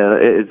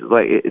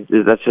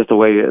 That's just the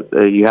way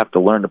you have to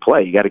learn to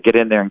play. You got to get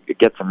in there and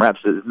get some reps.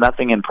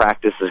 Nothing in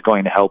practice is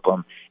going to help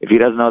him. If he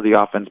doesn't know the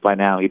offense by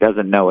now, he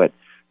doesn't know it.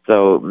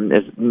 So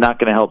it's not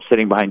going to help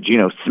sitting behind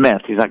Geno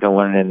Smith. He's not going to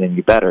learn anything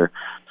any better.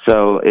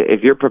 So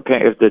if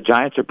the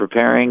Giants are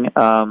preparing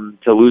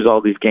to lose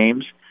all these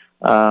games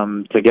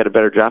to get a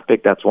better draft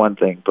pick, that's one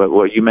thing. But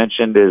what you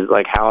mentioned is,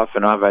 like, how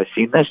often have I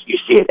seen this? You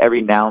see it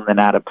every now and then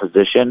out of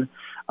position.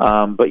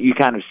 But you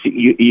kind of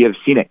you have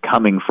seen it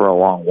coming for a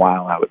long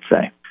while, I would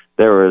say.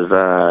 There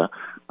was,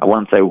 I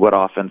won't say what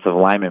offensive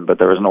lineman, but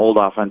there was an old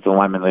offensive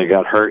lineman that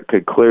got hurt,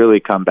 could clearly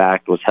come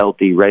back, was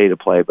healthy, ready to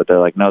play, but they're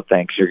like, no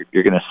thanks,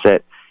 you're going to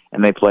sit.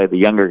 And they played the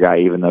younger guy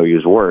even though he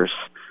was worse,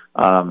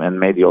 and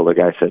made the older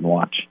guy sit and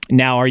watch.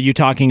 Now, are you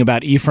talking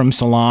about Ephraim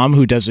Salaam,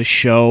 who does a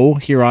show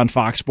here on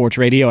Fox Sports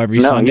Radio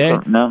every Sunday?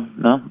 No,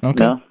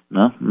 I'm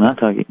not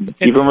talking.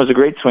 Ephraim was a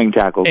great swing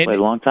tackle. Played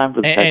a long time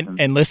for the Texans.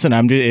 And listen,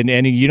 and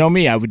you know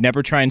me, I would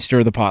never try and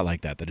stir the pot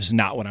like that. That is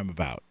not what I'm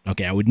about.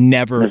 Okay, I would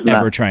never,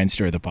 ever try and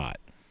stir the pot.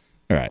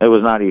 All right. It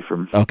was not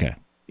Ephraim. Okay.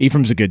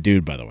 Ephraim's a good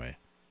dude, by the way.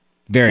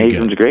 Very good.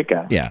 Ephraim's a great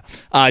guy. Yeah.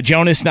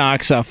 Jonas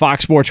Knox,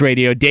 Fox Sports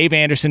Radio. Dave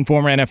Anderson,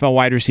 former NFL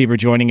wide receiver,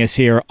 joining us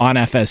here on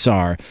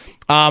FSR.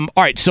 All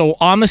right, so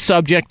on the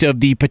subject of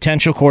the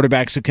potential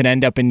quarterbacks who could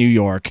end up in New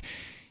York,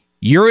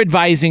 you're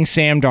advising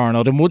Sam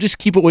Darnold, and we'll just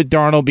keep it with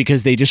Darnold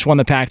because they just won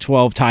the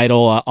Pac-12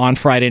 title on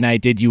Friday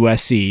night, did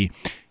USC.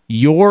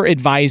 You're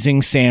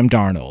advising Sam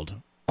Darnold.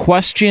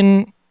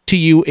 Question to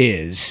you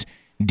is,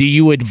 do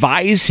you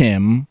advise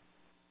him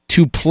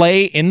to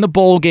play in the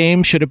bowl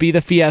game, should it be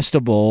the Fiesta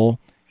Bowl?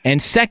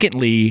 And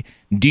secondly,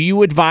 do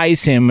you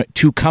advise him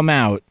to come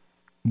out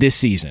this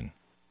season?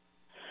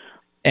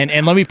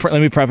 And let me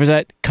preface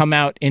that, come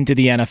out into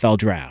the NFL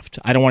draft.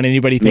 I don't want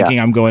anybody thinking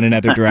I'm going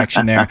another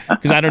direction there,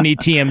 because I don't need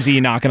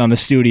TMZ knocking on the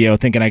studio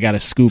thinking I got a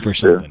scoop or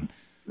something.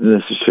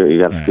 This is true.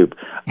 You got a scoop.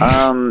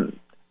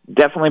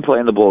 Definitely play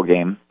in the bowl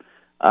game.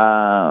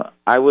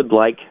 I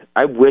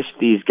wish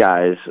these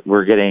guys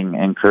were getting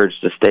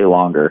encouraged to stay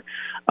longer.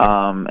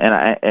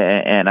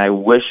 And I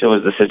wish it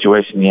was a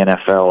situation in the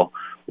NFL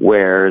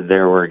where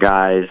there were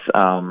guys,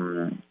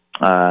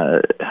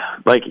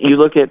 like you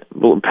look at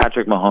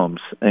Patrick Mahomes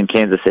in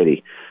Kansas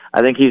City.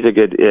 I think he's a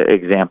good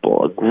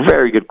example. A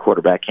very good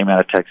quarterback, came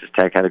out of Texas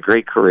Tech, had a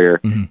great career,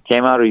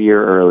 came out a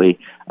year early,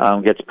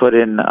 gets put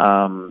in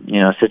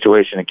a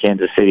situation in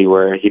Kansas City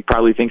where he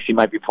probably thinks he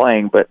might be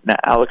playing, but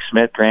Alex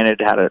Smith,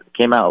 granted,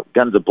 came out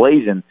guns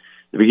a-blazing at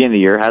the beginning of the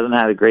year, hasn't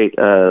had a great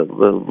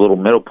little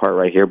middle part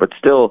right here, but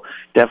still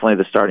definitely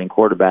the starting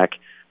quarterback.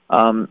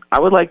 I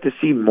would like to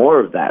see more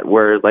of that,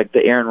 where like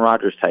the Aaron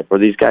Rodgers type, where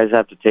these guys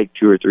have to take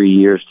 2 or 3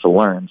 years to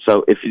learn.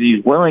 So if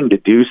he's willing to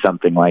do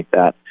something like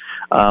that,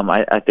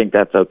 I think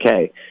that's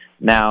okay.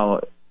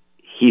 Now,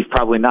 he's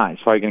probably not. He's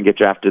probably going to get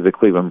drafted to the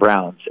Cleveland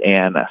Browns.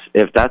 And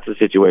if that's the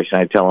situation,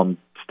 I'd tell him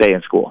stay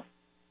in school.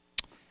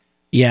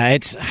 Yeah,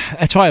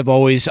 that's why I've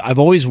always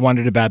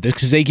wondered about this,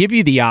 because they give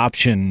you the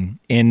option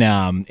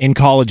in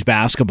college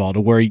basketball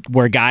to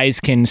where guys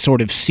can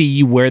sort of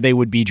see where they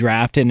would be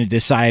drafted and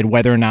decide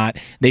whether or not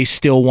they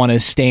still want to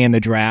stay in the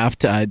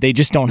draft. They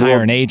just don't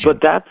hire an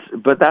agent.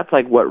 But that's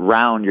like what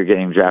round you're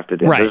getting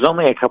drafted in. Right. There's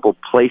only a couple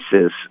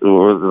places,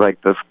 or like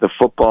the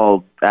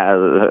football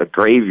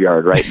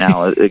graveyard right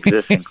now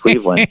exists in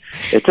Cleveland.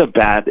 It's a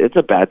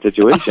bad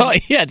situation. Oh,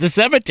 yeah, it's a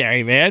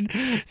cemetery, man.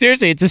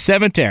 Seriously, it's a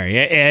cemetery,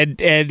 and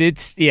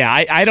it's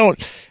I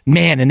don't,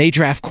 man. And they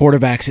draft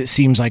quarterbacks, it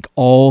seems like,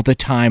 all the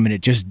time, and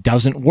it just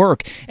doesn't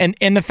work. And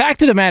the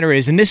fact of the matter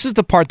is, and this is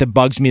the part that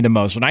bugs me the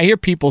most, when I hear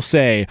people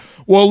say,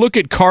 "Well, look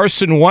at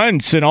Carson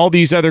Wentz and all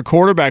these other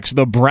quarterbacks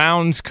the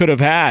Browns could have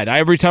had."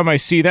 Every time I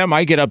see them,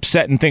 I get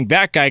upset and think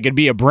that guy could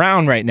be a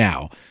Brown right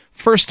now.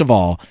 First of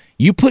all,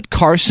 you put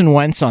Carson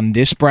Wentz on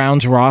this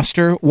Browns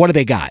roster, what do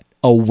they got?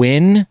 A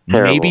win?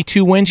 Terrible. Maybe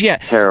 2 wins? Yeah.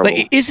 Terrible.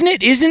 Like,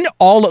 isn't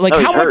all, like,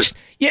 how much?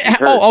 Yeah.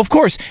 Oh, of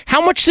course.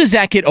 How much does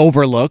that get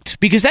overlooked?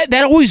 Because that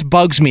always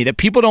bugs me, that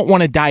people don't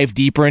want to dive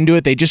deeper into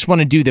it. They just want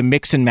to do the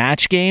mix and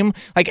match game.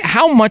 Like,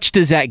 how much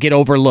does that get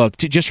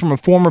overlooked, just from a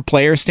former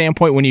player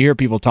standpoint, when you hear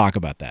people talk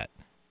about that?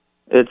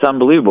 It's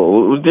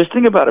unbelievable. Just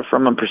think about it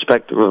from a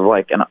perspective of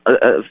like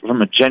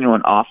from a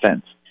genuine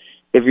offense.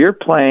 If you're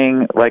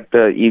playing like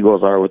the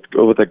Eagles are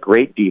with a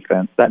great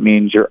defense, that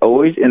means you're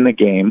always in the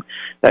game.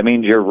 That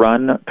means your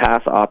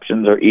run-pass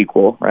options are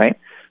equal, right?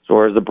 So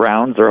whereas the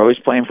Browns, they're always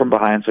playing from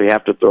behind, so you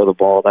have to throw the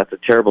ball. That's a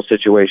terrible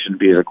situation to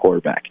be as a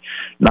quarterback.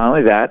 Not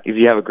only that, if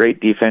you have a great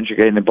defense, you're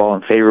getting the ball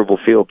in favorable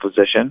field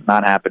position.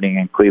 Not happening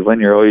in Cleveland.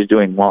 You're always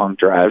doing long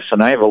drives. So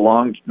now you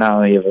have not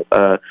only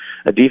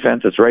a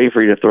defense that's ready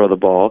for you to throw the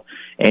ball,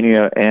 and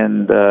you're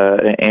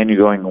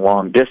going a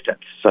long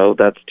distance. So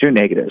that's 2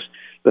 negatives.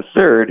 The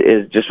third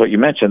is just what you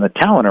mentioned, the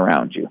talent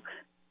around you.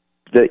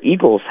 The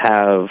Eagles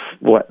have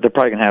they're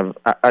probably going to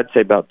have, I'd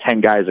say about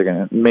 10 guys are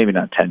going to, maybe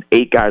not 10,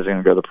 8 guys are going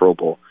to go to the Pro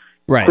Bowl.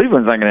 Right.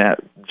 Cleveland's not going to have,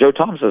 Joe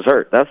Thomas is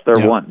hurt. That's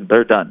their one.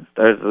 They're done.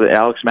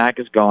 Alex Mack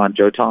is gone.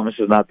 Joe Thomas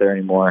is not there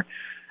anymore.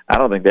 I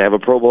don't think they have a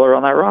Pro Bowler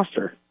on that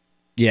roster.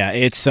 Yeah,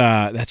 it's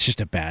that's just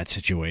a bad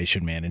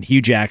situation, man. And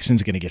Hugh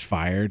Jackson's going to get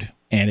fired,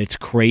 and it's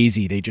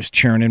crazy. They just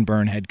churn and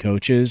burn head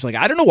coaches. Like,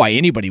 I don't know why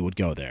anybody would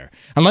go there.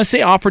 Unless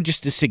they offer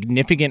just a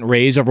significant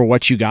raise over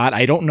what you got,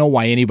 I don't know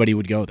why anybody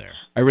would go there.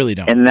 I really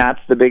don't. And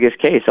that's the biggest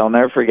case. I'll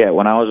never forget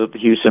when I was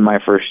with Houston my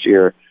first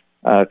year,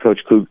 Coach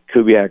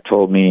Kubiak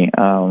told me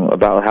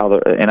about how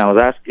and I was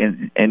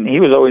asking, and he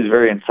was always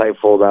very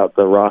insightful about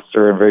the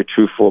roster and very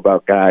truthful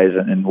about guys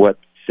and what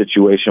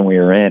situation we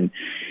were in.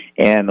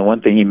 And the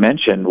one thing he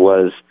mentioned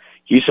was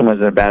Houston was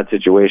in a bad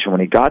situation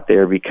when he got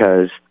there,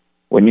 because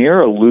when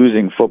you're a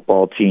losing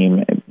football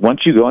team,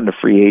 once you go into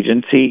free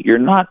agency, you're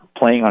not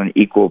playing on an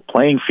equal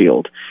playing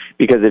field.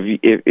 Because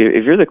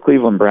if you're the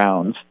Cleveland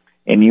Browns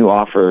and you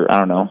offer, I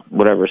don't know,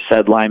 whatever,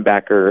 said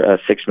linebacker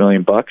 $6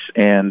 million,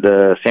 and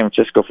San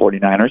Francisco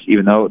 49ers,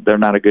 even though they're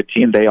not a good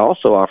team, they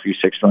also offer you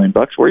 $6 million,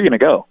 where are you going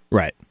to go?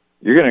 Right.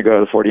 You're going to go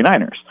to the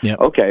 49ers. Yep.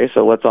 Okay,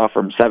 so let's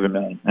offer them $7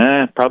 million.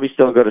 Probably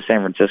still go to San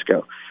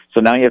Francisco. So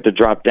now you have to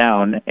drop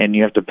down, and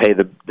you have to pay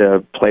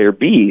the player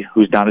B,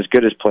 who's not as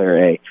good as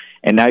player A.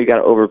 And now you got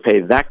to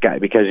overpay that guy,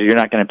 because you're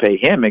not going to pay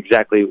him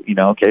exactly.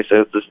 Okay,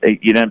 so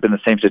you end up in the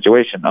same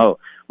situation. Oh,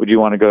 would you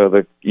want to go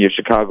to the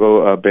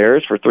Chicago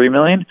Bears for $3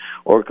 million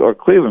or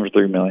Cleveland for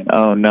 $3 million?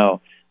 Oh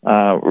no,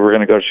 we're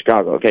going to go to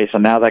Chicago. Okay, so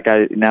now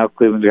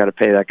Cleveland's got to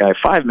pay that guy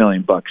 $5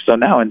 million. So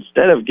now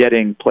instead of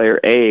getting player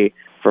A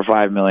for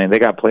 $5 million. They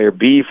got player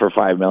B for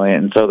 $5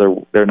 million, and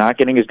so they're not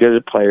getting as good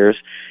as players,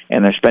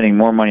 and they're spending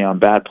more money on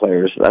bad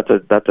players. That's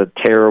a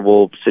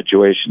terrible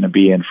situation to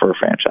be in for a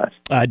franchise.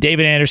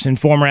 David Anderson,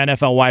 former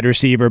NFL wide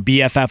receiver,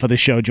 BFF of the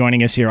show,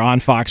 joining us here on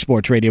Fox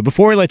Sports Radio.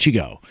 Before we let you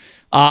go,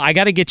 I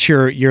got to get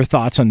your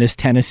thoughts on this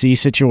Tennessee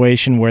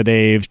situation where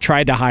they've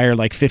tried to hire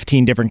like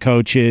 15 different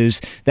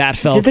coaches. That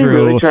fell Did they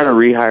through. really try to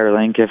rehire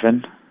Lane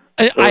Kiffin?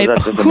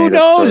 Who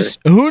knows?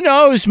 Who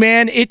knows,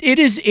 man? It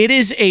is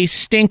a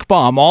stink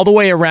bomb all the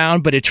way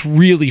around, but it's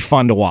really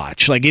fun to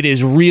watch. Like, it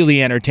is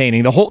really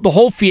entertaining. The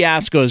whole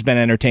fiasco has been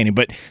entertaining.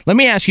 But let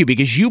me ask you,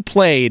 because you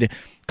played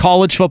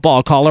college football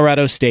at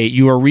Colorado State,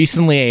 you were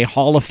recently a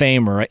Hall of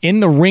Famer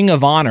in the Ring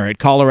of Honor at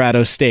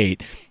Colorado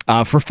State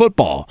for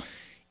football.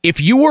 If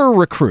you were a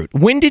recruit,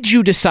 when did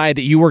you decide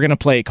that you were going to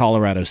play at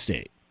Colorado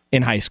State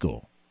in high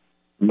school?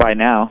 By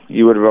now,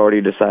 you would have already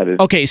decided.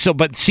 Okay, so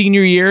but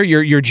senior year,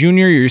 your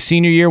junior, your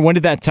senior year, when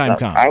did that time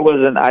come? I was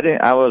a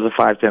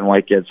 5'10"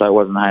 white kid, so I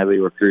wasn't highly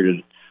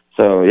recruited.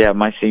 So yeah,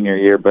 my senior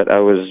year, but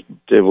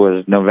it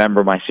was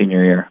November my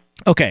senior year.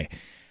 Okay.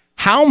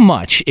 How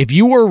much, if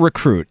you were a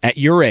recruit at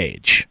your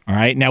age, all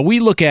right, now we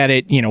look at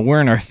it,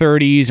 we're in our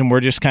 30s and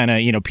we're just kind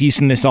of,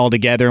 piecing this all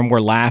together and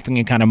we're laughing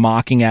and kind of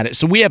mocking at it.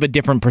 So we have a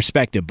different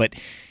perspective, but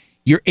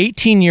you're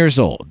 18 years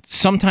old,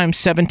 sometimes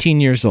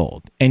 17 years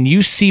old, and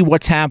you see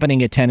what's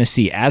happening at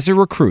Tennessee as a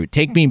recruit.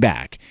 Take me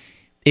back.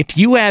 If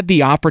you had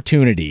the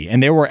opportunity,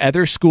 and there were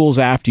other schools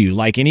after you,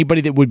 like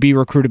anybody that would be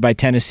recruited by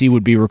Tennessee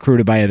would be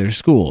recruited by other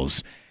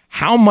schools,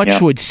 how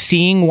much would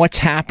seeing what's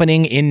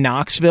happening in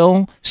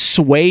Knoxville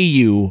sway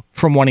you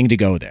from wanting to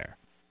go there?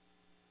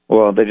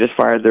 Well, they just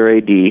fired their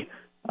AD.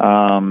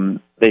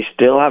 They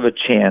still have a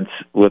chance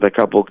with a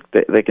couple.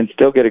 They can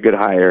still get a good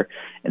hire.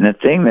 And the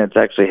thing that's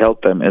actually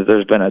helped them is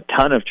there's been a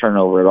ton of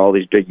turnover at all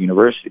these big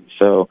universities.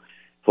 So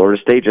Florida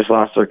State just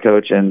lost their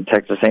coach, and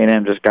Texas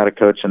A&M just got a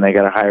coach, and they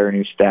got to hire a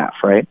new staff,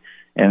 right?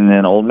 And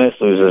then Ole Miss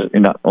loses,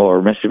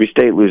 or Mississippi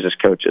State loses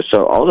coaches.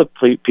 So all the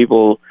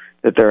people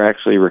that they're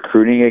actually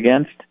recruiting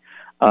against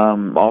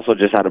also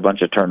just had a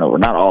bunch of turnover.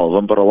 Not all of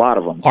them, but a lot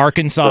of them.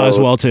 Arkansas as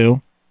well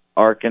too.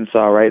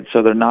 Arkansas, right?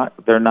 So they're not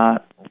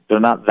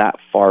that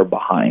far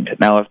behind.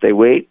 Now, if they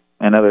wait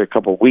another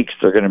couple of weeks,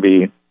 they're going to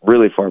be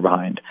really far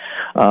behind,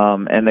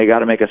 and they got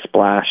to make a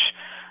splash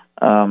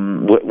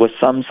with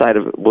some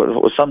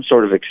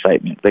sort of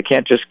excitement. They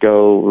can't just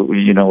go,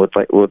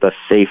 with a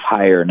safe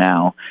hire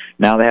now.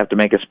 Now they have to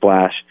make a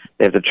splash.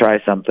 They have to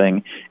try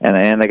something,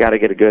 and they got to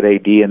get a good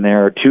AD in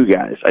there or two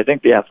guys. I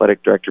think the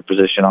athletic director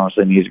position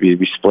honestly needs to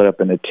be split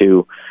up into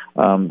two.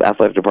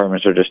 Athletic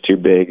departments are just too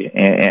big,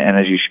 and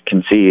as you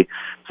can see,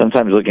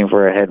 sometimes looking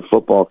for a head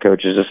football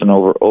coach is just an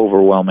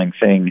overwhelming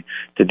thing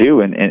to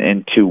do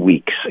in 2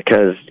 weeks,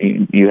 because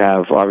you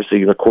have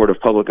obviously the Court of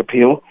Public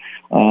Appeal,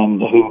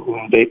 who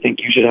they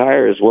think you should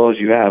hire, as well as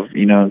you have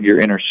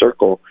your inner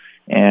circle,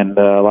 and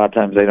a lot of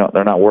times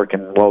they're not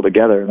working well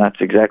together, and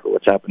that's exactly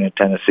what's happening in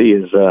Tennessee.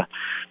 Is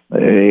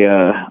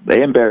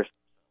they embarrass.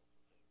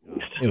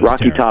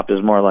 Rocky terrible. Top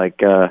is more like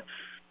Rocky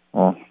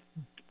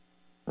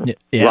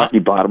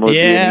Bottom.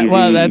 Yeah,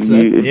 but that's not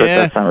really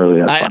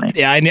that funny.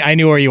 Yeah, I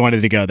knew where you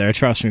wanted to go there.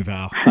 Trust me,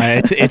 pal.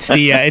 It's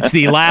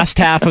the last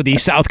half of the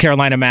South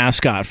Carolina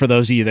mascot. For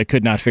those of you that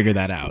could not figure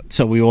that out,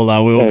 so we will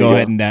go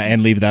ahead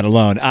and leave that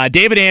alone.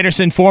 David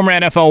Anderson, former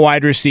NFL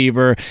wide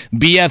receiver,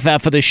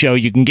 BFF of the show.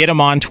 You can get him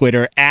on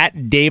Twitter at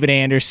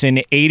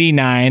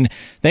DavidAnderson89.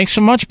 Thanks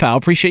so much, pal.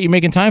 Appreciate you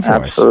making time for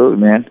us. Absolutely,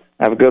 man.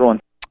 Have a good one.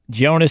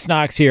 Jonas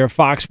Knox here,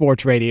 Fox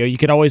Sports Radio. You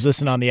can always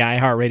listen on the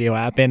iHeartRadio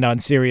app and on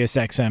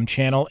SiriusXM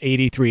Channel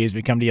 83 as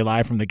we come to you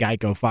live from the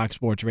Geico Fox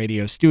Sports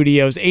Radio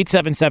studios.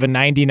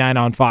 877-99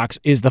 on Fox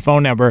is the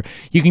phone number.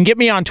 You can get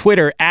me on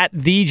Twitter at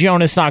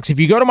 @TheJonasKnox. If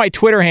you go to my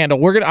Twitter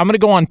handle, I'm going to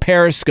go on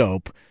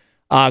Periscope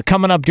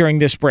coming up during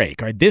this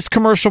break. All right, this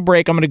commercial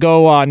break, I'm going to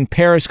go on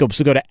Periscope.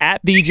 So go to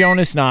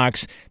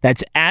 @TheJonasKnox.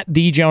 That's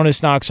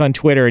 @TheJonasKnox on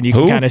Twitter, and you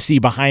can kind of see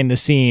behind the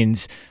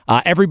scenes.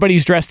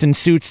 Everybody's dressed in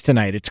suits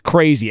tonight. It's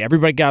crazy.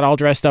 Everybody got all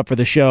dressed up for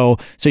the show,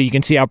 so you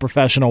can see how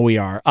professional we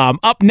are.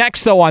 Up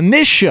next, though, on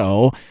this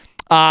show,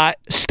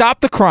 stop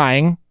the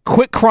crying.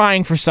 Quit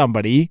crying for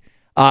somebody.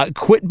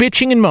 Quit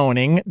bitching and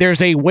moaning.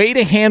 There's a way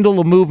to handle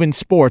a move in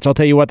sports. I'll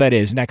tell you what that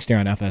is next year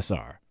on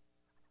FSR.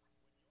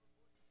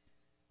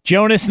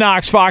 Jonas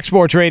Knox, Fox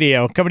Sports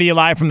Radio, coming to you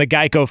live from the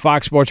Geico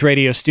Fox Sports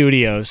Radio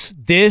studios.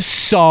 This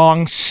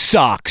song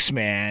sucks,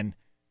 man.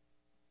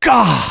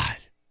 God.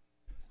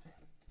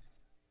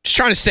 Just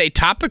trying to stay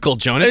topical,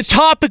 Jonas.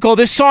 Topical.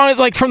 This song is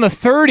like from the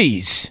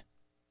 30s.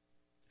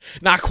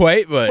 Not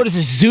quite, but... What is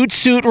this, Zoot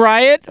Suit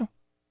Riot?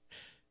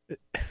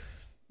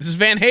 This is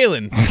Van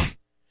Halen.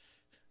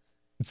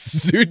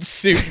 Zoot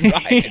Suit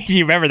Riot.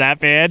 You remember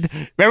that band?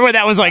 Remember when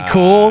that was like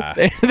cool?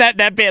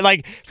 that band,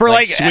 like for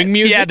like swing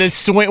music. Yeah, the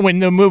swing when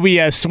the movie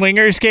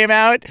Swingers came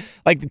out,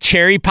 like the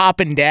Cherry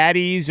Poppin'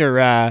 Daddies or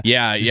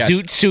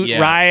Zoot Suit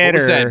Riot. What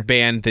was or that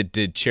band that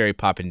did Cherry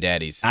Poppin'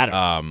 Daddies? I don't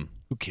know.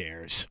 Who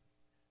cares?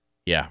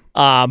 Yeah.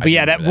 But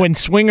yeah, that when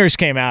Swingers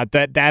came out,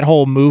 that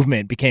whole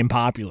movement became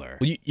popular.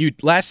 Well, you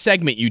last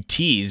segment you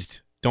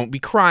teased. Don't be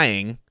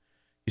crying.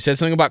 You said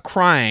something about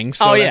crying,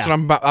 so that's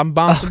what I'm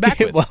bouncing back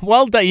with.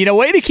 Well done.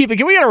 Way to keep it.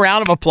 Can we get a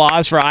round of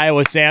applause for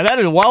Iowa Sam? That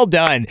is well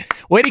done.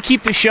 Way to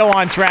keep the show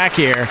on track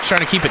here. Just trying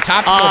to keep it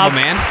topical,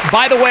 man.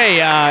 By the way,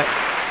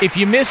 if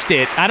you missed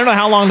it, I don't know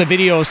how long the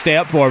video will stay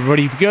up for, but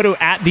if you go to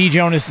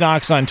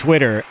 @TheJonasKnox on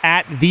Twitter,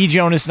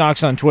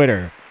 @TheJonasKnox on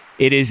Twitter,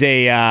 it is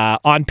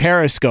on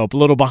Periscope, a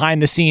little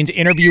behind-the-scenes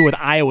interview with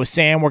Iowa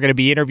Sam. We're going to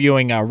be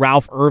interviewing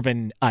Ralph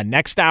Irvin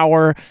next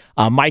hour,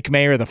 Mike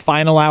Mayer the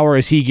final hour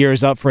as he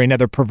gears up for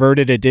another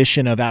perverted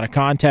edition of Out of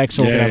Context.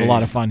 So we're going to have a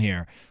lot of fun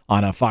here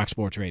on Fox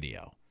Sports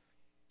Radio.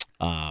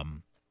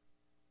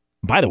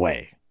 By the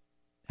way,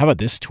 how about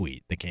this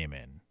tweet that came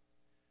in?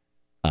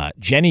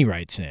 Jenny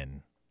writes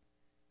in,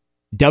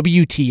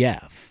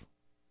 WTF.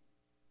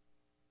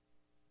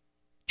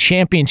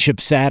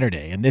 Championship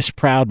Saturday, and this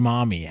proud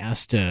mommy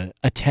has to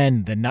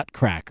attend the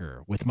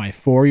Nutcracker with my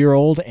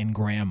 4-year-old and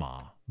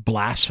grandma.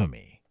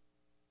 Blasphemy.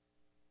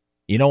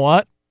 You know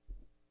what?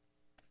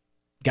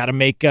 Got to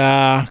make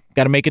a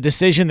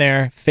decision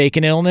there. Fake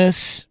an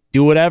illness,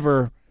 do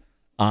whatever.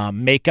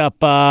 Make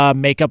up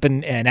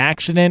an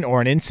accident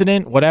or an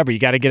incident, whatever. You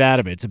got to get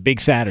out of it. It's a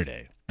big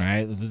Saturday,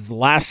 right? This is the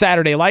last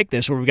Saturday like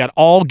this where we've got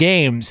all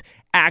games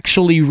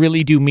actually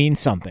really do mean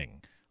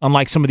something,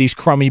 unlike some of these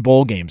crummy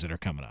bowl games that are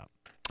coming up.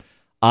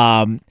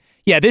 So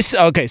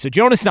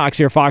Jonas Knox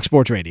here, Fox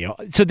Sports Radio.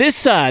 So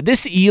this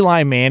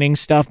Eli Manning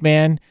stuff,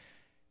 man,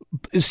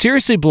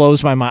 seriously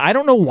blows my mind. I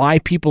don't know why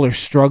people are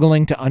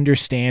struggling to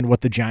understand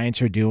what the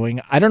Giants are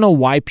doing. I don't know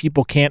why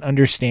people can't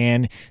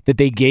understand that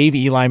they gave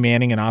Eli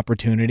Manning an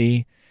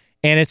opportunity.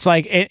 And it's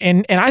like,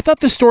 and I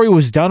thought the story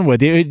was done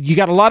with. You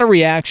got a lot of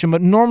reaction,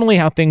 but normally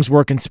how things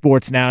work in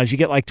sports now is you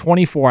get like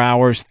 24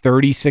 hours,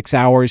 36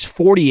 hours,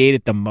 48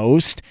 at the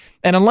most.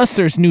 And unless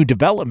there's new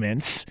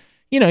developments,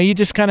 you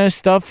just kind of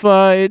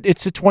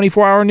it's a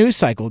 24-hour news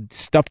cycle.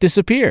 Stuff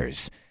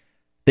disappears.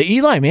 The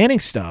Eli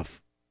Manning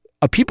stuff,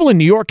 people in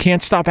New York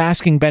can't stop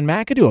asking Ben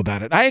McAdoo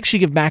about it. I actually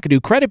give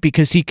McAdoo credit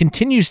because he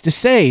continues to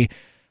say,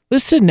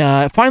 listen,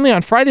 finally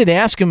on Friday they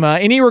ask him,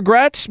 any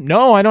regrets?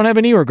 No, I don't have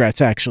any regrets,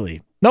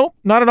 actually. Nope,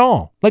 not at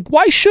all. Like,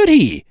 why should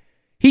he?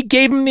 He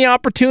gave him the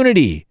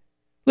opportunity.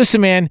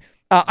 Listen, man,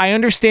 I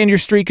understand your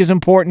streak is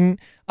important.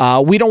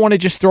 We don't want to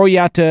just throw you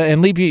out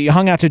and leave you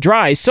hung out to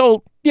dry.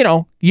 So,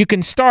 you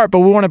can start, but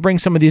we want to bring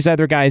some of these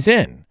other guys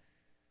in.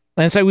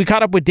 And so we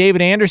caught up with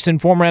David Anderson,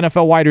 former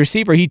NFL wide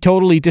receiver. He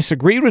totally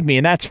disagreed with me,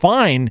 and that's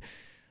fine.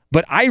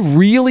 But I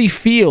really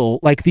feel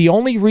like the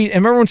only reason,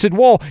 and everyone said,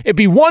 well, it'd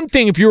be one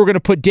thing if you were going to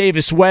put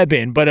Davis Webb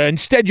in, but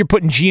instead you're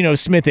putting Geno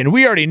Smith in.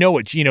 We already know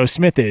what Geno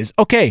Smith is.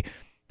 Okay,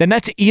 then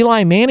that's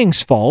Eli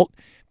Manning's fault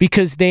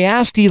because they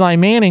asked Eli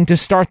Manning to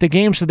start the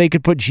game so they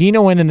could put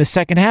Geno in the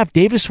second half.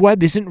 Davis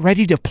Webb isn't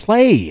ready to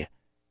play.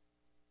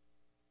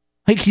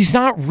 Like, he's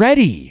not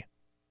ready.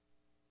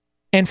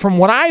 And from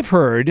what I've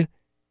heard,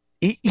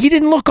 he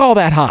didn't look all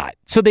that hot.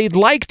 So they'd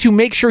like to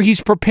make sure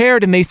he's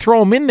prepared and they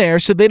throw him in there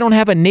so they don't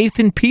have a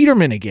Nathan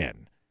Peterman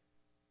again.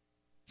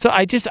 So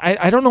I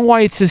don't know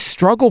why it's a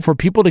struggle for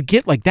people to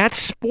get, like, that's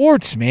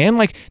sports, man.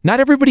 Like, not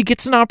everybody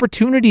gets an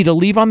opportunity to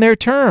leave on their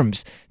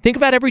terms. Think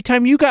about every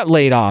time you got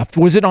laid off.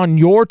 Was it on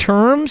your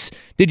terms?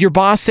 Did your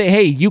boss say,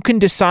 hey, you can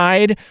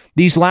decide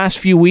these last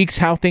few weeks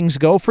how things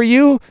go for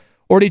you?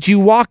 Or did you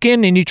walk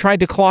in and you tried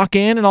to clock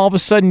in and all of a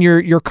sudden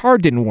your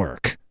card didn't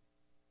work?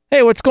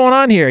 Hey, what's going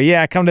on here?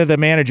 Yeah, come to the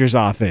manager's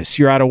office.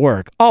 You're out of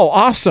work. Oh,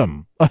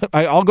 awesome.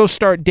 I'll go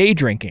start day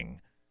drinking.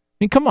 I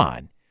mean, come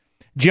on.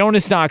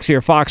 Jonas Knox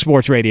here, Fox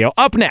Sports Radio.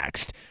 Up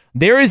next,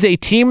 there is a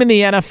team in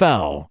the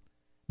NFL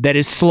that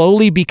is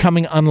slowly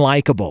becoming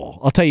unlikable.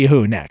 I'll tell you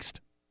who next.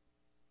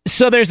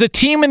 So there's a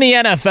team in the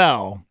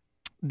NFL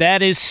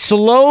that is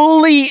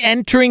slowly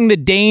entering the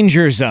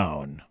danger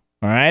zone.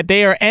 All right,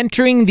 they are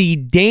entering the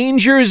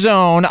danger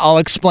zone. I'll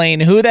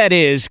explain who that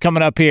is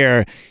coming up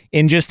here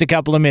in just a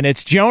couple of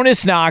minutes.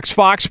 Jonas Knox,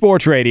 Fox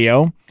Sports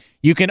Radio.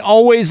 You can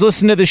always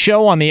listen to the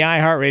show on the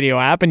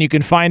iHeartRadio app, and you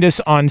can find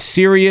us on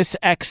Sirius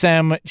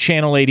XM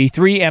Channel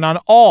 83 and on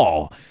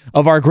all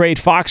of our great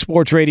Fox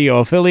Sports Radio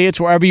affiliates.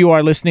 Wherever you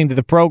are listening to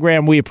the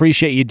program, we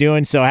appreciate you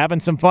doing so. Having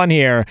some fun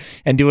here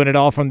and doing it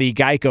all from the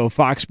Geico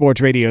Fox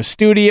Sports Radio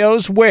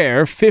studios,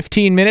 where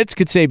 15 minutes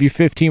could save you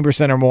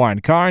 15% or more on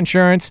car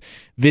insurance.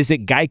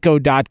 Visit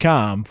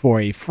geico.com for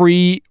a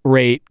free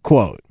rate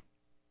quote.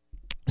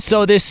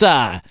 So this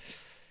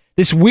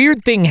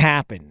weird thing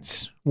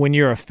happens when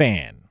you're a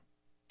fan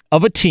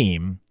of a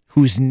team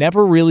who's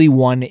never really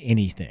won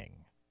anything,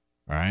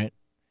 all right?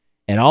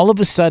 And all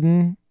of a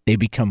sudden, they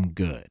become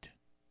good.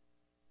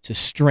 It's the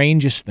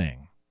strangest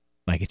thing.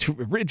 Like, it's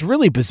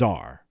really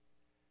bizarre.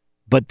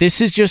 But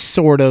this is just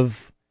sort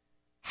of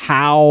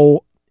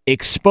how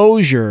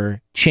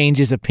exposure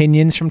changes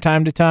opinions from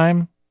time to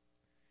time.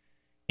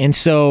 And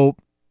so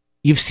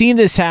you've seen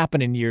this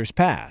happen in years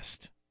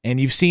past, and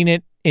you've seen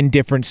it in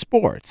different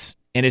sports,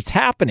 and it's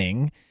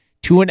happening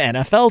to an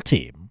NFL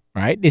team,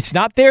 right? It's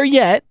not there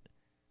yet,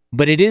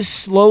 but it is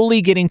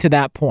slowly getting to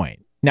that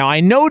point. Now, I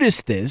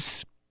noticed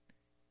this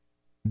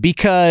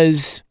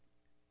because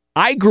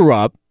I grew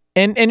up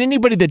and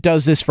anybody that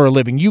does this for a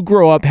living, you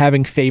grow up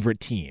having favorite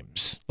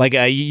teams. Like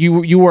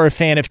you were a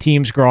fan of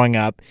teams growing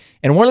up.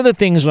 And one of the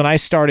things when I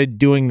started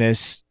doing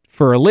this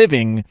for a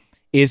living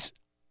is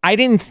I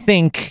didn't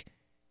think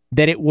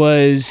that it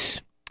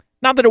was,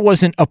 not that it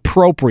wasn't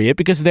appropriate,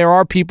 because there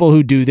are people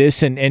who do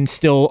this and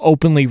still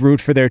openly root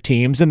for their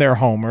teams and they're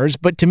homers.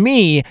 But to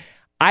me,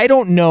 I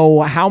don't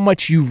know how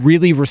much you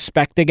really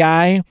respect a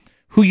guy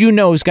who you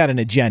know has got an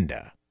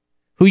agenda,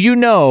 who you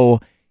know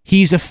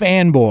he's a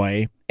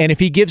fanboy, and if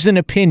he gives an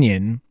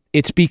opinion,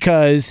 it's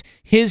because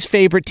his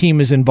favorite team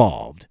is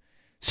involved.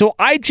 So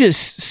I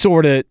just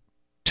sort of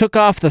took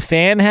off the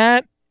fan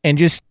hat and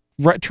just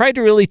tried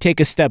to really take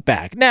a step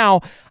back.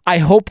 Now, I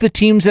hope the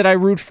teams that I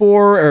root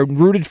for or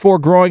rooted for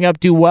growing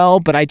up do well,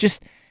 but I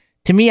just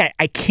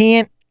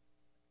can't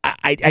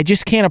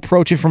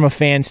approach it from a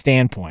fan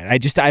standpoint. I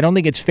don't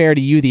think it's fair to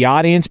you, the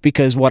audience,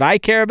 because what I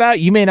care about,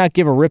 you may not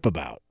give a rip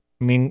about.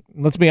 I mean,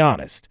 let's be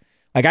honest.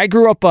 Like, I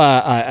grew up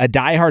a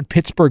diehard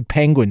Pittsburgh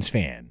Penguins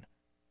fan.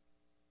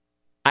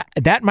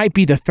 That might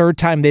be the third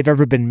time they've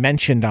ever been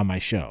mentioned on my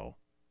show.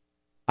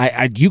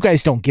 You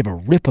guys don't give a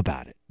rip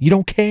about it. You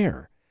don't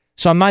care.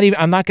 So I'm not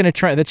going to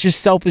try. That's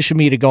just selfish of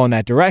me to go in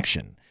that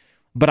direction.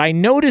 But I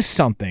noticed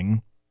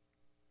something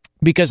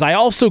because I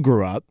also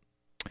grew up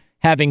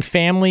having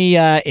family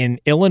in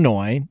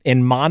Illinois,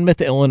 in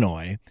Monmouth,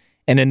 Illinois,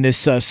 and in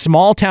this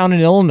small town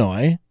in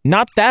Illinois,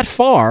 not that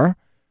far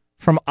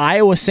from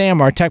Iowa Sam,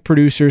 our tech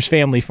producer's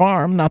family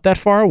farm, not that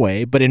far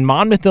away, but in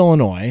Monmouth,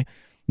 Illinois,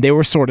 they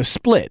were sort of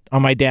split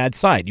on my dad's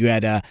side. You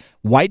had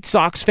White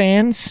Sox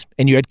fans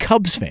and you had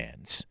Cubs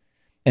fans.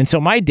 And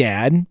so my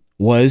dad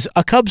was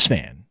a Cubs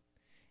fan.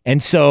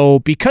 And so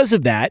because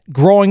of that,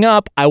 growing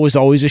up, I was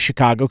always a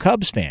Chicago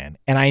Cubs fan.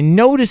 And I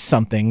noticed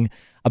something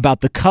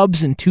about the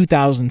Cubs in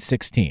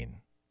 2016.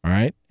 All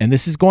right? And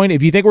this is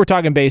if you think we're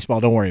talking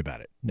baseball, don't worry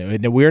about it.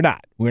 No, we're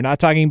not. We're not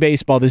talking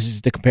baseball. This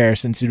is the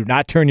comparison. So do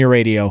not turn your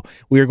radio.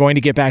 We are going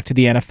to get back to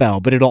the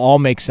NFL, but it'll all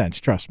make sense.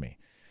 Trust me.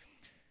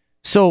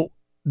 So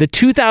the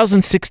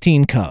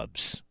 2016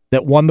 Cubs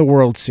that won the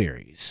World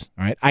Series,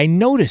 all right, I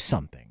noticed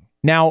something.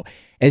 Now,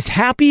 as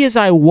happy as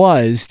I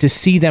was to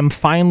see them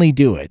finally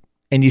do it,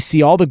 and you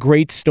see all the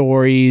great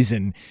stories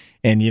and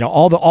you know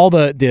all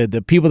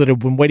the people that have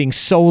been waiting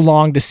so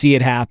long to see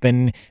it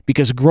happen,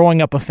 because growing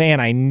up a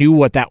fan, I knew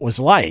what that was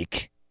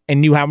like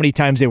and knew how many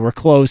times they were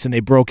close and they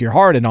broke your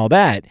heart and all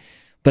that.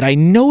 But I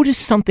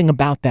noticed something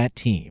about that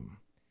team.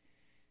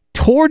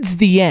 Towards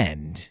the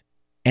end,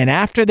 and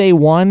after they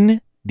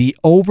won, the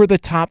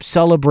over-the-top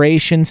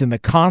celebrations and the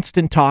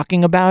constant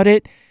talking about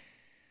it,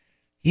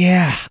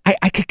 yeah,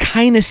 I could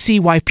kind of see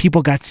why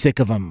people got sick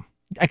of them.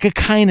 I could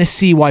kind of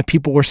see why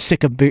people were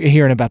sick of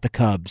hearing about the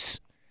Cubs.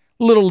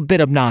 A little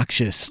bit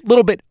obnoxious, a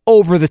little bit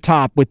over the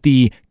top with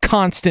the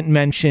constant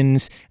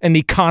mentions and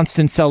the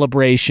constant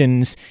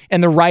celebrations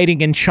and the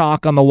writing in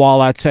chalk on the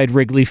wall outside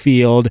Wrigley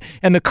Field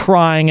and the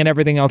crying and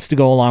everything else to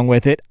go along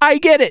with it. I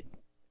get it.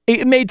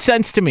 It made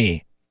sense to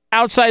me.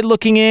 Outside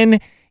looking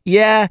in,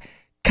 yeah,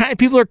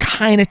 people are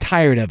kind of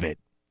tired of it.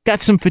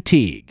 Got some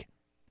fatigue.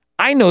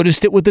 I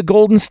noticed it with the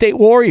Golden State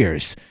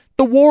Warriors.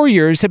 The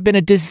Warriors have been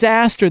a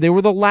disaster. They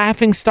were the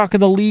laughingstock of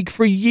the league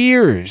for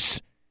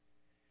years.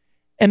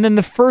 And then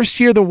the first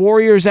year the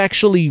Warriors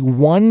actually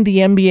won the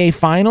NBA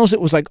Finals,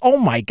 it was like, oh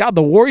my God,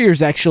 the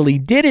Warriors actually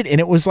did it. And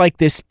it was like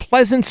this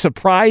pleasant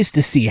surprise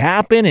to see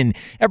happen, and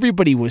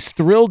everybody was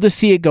thrilled to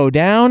see it go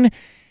down.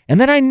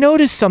 And then I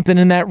noticed something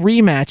in that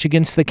rematch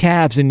against the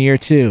Cavs in year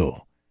 2.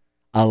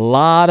 A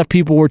lot of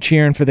people were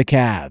cheering for the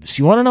Cavs.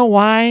 You want to know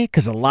why?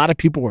 Because a lot of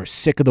people were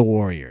sick of the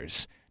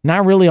Warriors.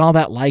 Not really all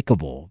that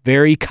likable.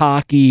 Very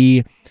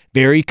cocky,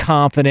 very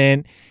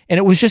confident. And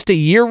it was just a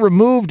year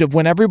removed of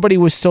when everybody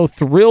was so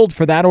thrilled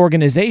for that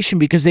organization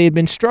because they had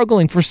been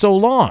struggling for so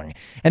long.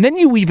 And then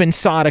you even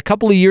saw it a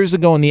couple of years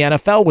ago in the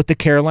NFL with the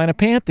Carolina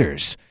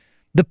Panthers.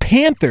 The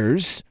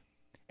Panthers,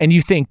 and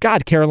you think,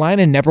 God,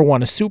 Carolina never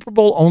won a Super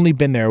Bowl, only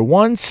been there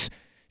once.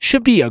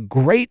 Should be a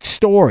great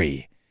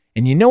story.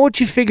 And you know what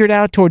you figured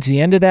out towards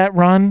the end of that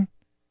run?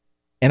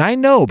 And I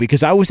know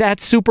because I was at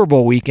Super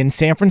Bowl week in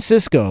San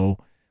Francisco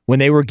when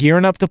they were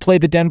gearing up to play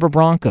the Denver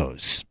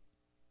Broncos.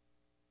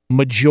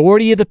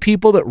 Majority of the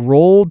people that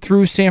rolled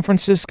through San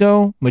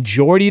Francisco,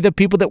 majority of the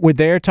people that were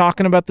there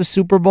talking about the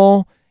Super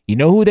Bowl, you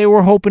know who they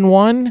were hoping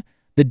won?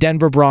 The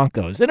Denver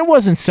Broncos. And it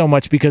wasn't so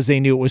much because they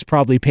knew it was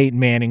probably Peyton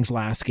Manning's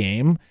last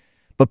game,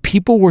 but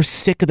people were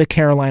sick of the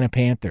Carolina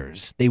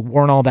Panthers. They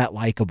weren't all that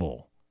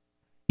likable.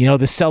 You know,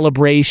 the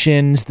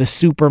celebrations, the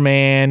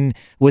Superman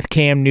with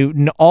Cam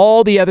Newton,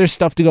 all the other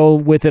stuff to go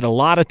with it, a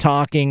lot of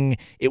talking.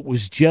 It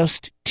was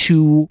just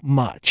too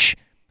much,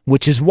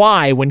 which is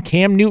why when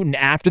Cam Newton,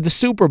 after the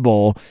Super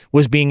Bowl,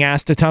 was being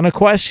asked a ton of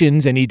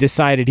questions and he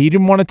decided he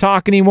didn't want to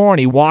talk anymore and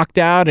he walked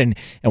out and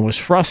was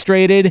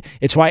frustrated,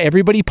 it's why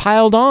everybody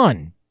piled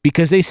on.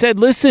 Because they said,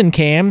 listen,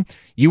 Cam,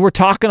 you were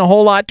talking a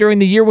whole lot during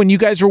the year when you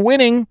guys were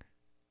winning,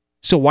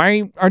 so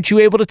why aren't you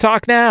able to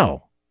talk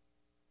now?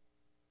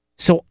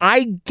 So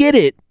I get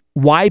it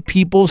why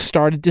people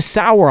started to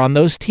sour on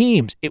those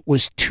teams. It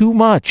was too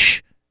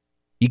much.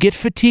 You get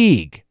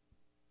fatigue.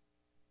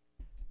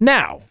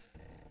 Now,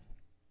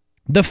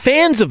 the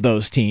fans of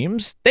those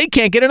teams, they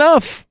can't get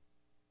enough.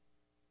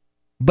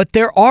 But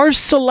there are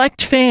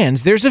select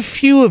fans, there's a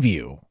few of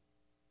you,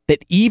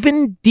 that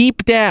even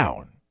deep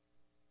down,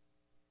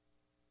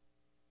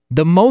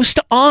 the most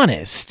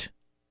honest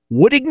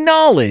would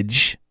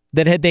acknowledge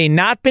that had they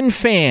not been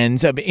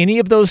fans of any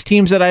of those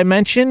teams that I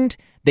mentioned,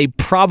 they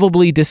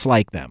probably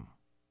dislike them.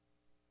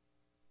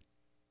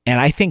 And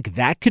I think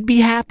that could be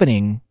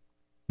happening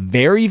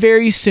very,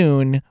 very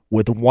soon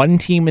with one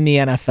team in the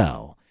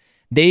NFL.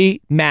 They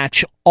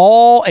match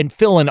all and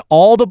fill in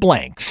all the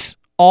blanks,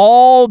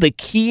 all the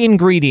key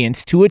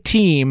ingredients to a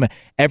team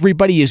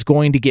everybody is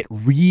going to get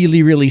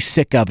really, really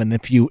sick of in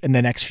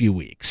the next few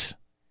weeks.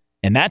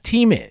 And that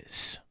team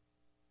is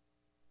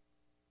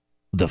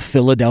the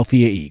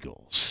Philadelphia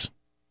Eagles.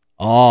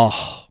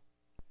 Oh,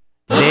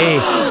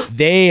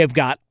 they have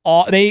got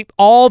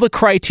all the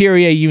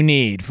criteria you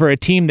need for a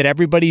team that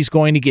everybody's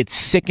going to get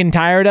sick and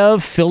tired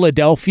of.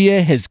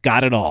 Philadelphia has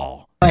got it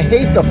all. I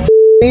hate the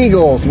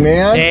Eagles,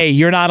 man. Hey,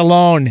 you're not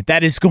alone.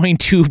 That is going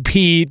to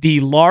be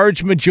the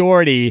large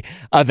majority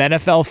of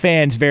NFL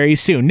fans very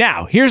soon.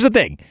 Now, here's the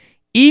thing.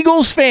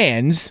 Eagles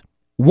fans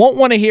won't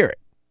want to hear it.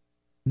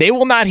 They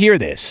will not hear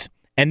this.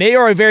 And they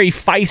are a very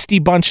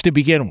feisty bunch to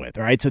begin with,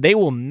 all right? So they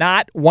will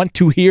not want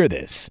to hear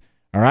this,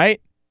 all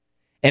right?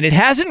 And it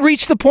hasn't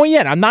reached the point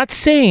yet. I'm not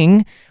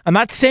saying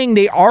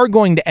they are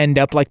going to end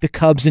up like the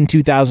Cubs in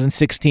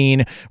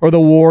 2016 or the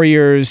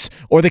Warriors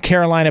or the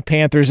Carolina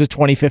Panthers of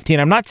 2015.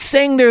 I'm not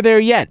saying they're there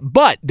yet,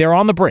 but they're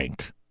on the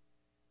brink.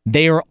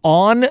 They are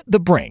on the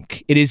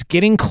brink. It is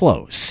getting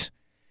close.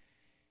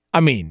 I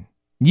mean,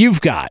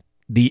 you've got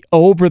the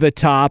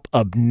over-the-top,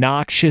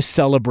 obnoxious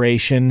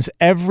celebrations.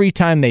 Every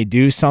time they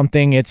do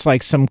something, it's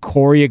like some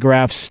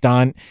choreographed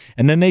stunt,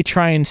 and then they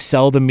try and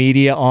sell the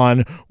media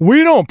on,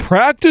 we don't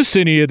practice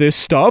any of this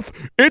stuff.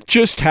 It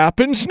just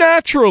happens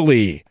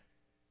naturally.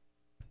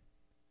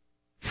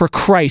 For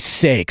Christ's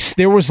sakes,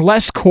 there was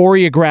less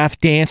choreographed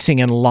dancing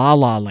in La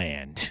La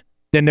Land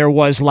than there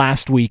was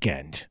last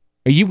weekend.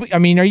 Are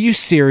you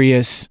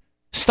serious?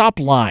 Stop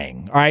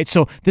lying, all right?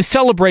 So the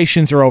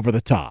celebrations are over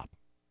the top.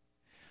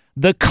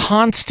 The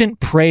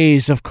constant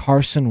praise of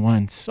Carson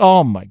Wentz.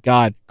 Oh, my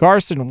God.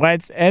 Carson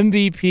Wentz,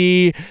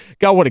 MVP.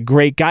 God, what a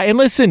great guy. And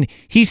listen,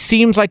 he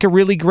seems like a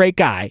really great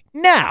guy.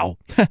 Now,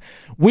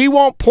 we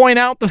won't point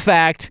out the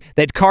fact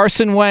that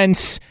Carson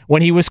Wentz,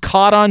 when he was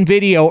caught on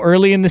video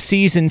early in the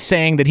season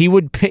saying that he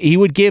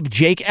would give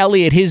Jake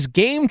Elliott his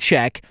game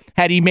check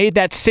had he made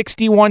that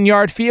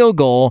 61-yard field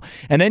goal,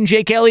 and then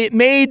Jake Elliott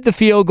made the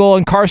field goal,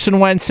 and Carson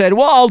Wentz said,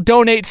 well, I'll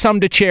donate some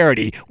to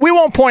charity. We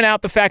won't point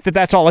out the fact that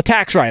that's all a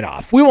tax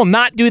write-off. We will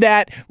not do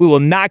that. We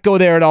will not go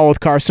there at all with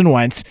Carson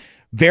Wentz.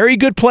 Very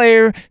good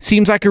player.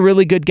 Seems like a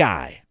really good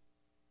guy.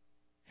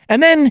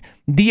 And then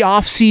the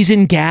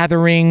off-season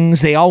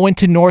gatherings, they all went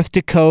to North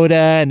Dakota,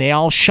 and they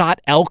all shot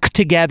elk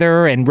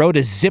together and rode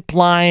a zip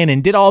line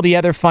and did all the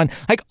other fun,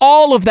 like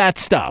all of that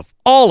stuff,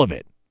 all of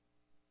it.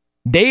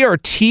 They are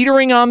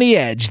teetering on the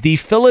edge. The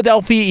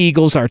Philadelphia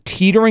Eagles are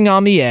teetering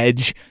on the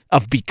edge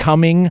of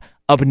becoming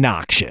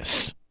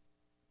obnoxious.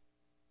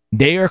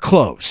 They are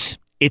close.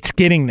 It's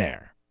getting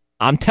there.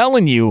 I'm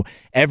telling you,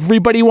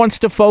 everybody wants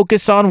to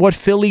focus on what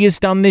Philly has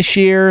done this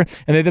year,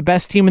 and they're the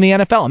best team in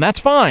the NFL, and that's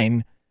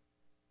fine.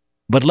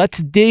 But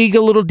let's dig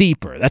a little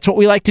deeper. That's what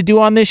we like to do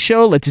on this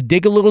show. Let's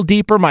dig a little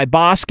deeper. My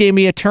boss gave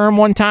me a term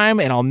one time,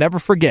 and I'll never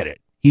forget it.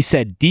 He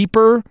said,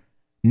 deeper,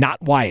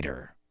 not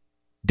wider.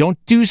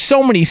 Don't do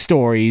so many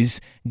stories.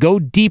 Go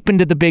deep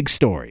into the big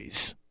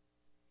stories.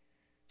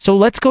 So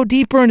let's go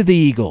deeper into the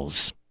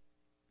Eagles.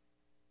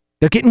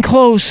 They're getting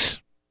close.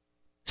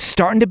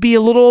 Starting to be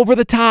a little over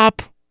the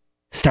top.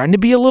 Starting to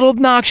be a little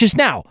obnoxious.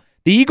 Now,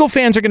 the Eagle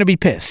fans are going to be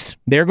pissed.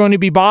 They're going to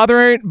be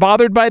bothered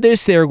by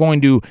this. They're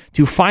going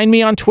to find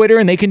me on Twitter,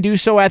 and they can do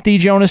so at the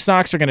Jonas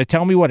Knox. They're going to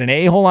tell me what an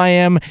a-hole I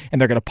am, and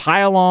they're going to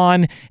pile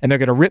on, and they're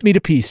going to rip me to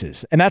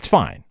pieces. And that's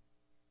fine.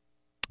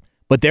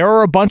 But there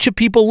are a bunch of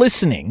people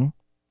listening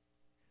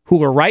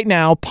who are right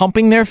now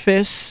pumping their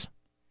fists.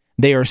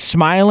 They are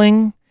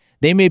smiling.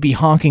 They may be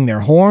honking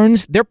their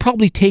horns. They're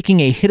probably taking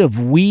a hit of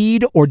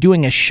weed or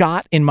doing a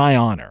shot in my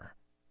honor.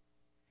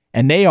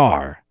 And they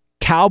are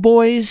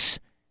Cowboys,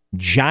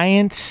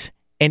 Giants,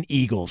 and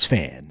Eagles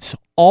fans.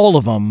 All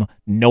of them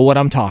know what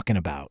I'm talking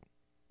about.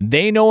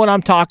 They know what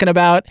I'm talking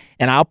about,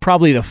 and I'll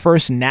probably the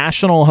first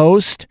national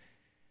host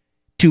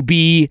to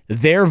be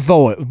their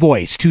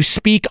voice, to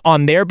speak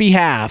on their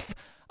behalf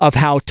of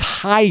how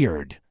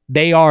tired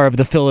they are of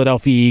the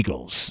Philadelphia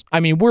Eagles. I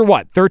mean,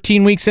 we're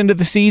 13 weeks into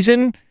the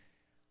season?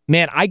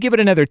 Man, I give it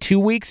another 2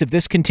 weeks if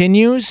this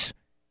continues,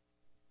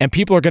 and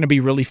people are going to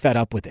be really fed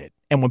up with it.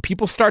 And when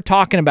people start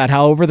talking about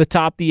how over the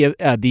top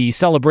the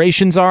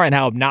celebrations are and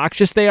how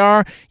obnoxious they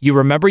are, you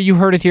remember you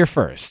heard it here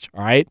first,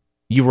 all right?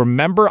 You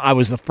remember I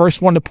was the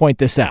first one to point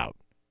this out.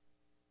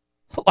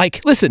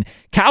 Like, listen,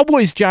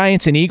 Cowboys,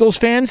 Giants, and Eagles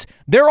fans,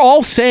 they're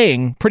all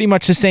saying pretty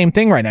much the same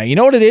thing right now. You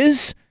know what it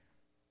is?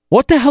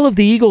 What the hell have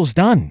the Eagles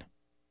done?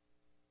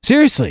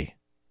 Seriously.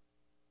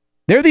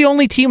 They're the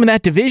only team in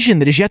that division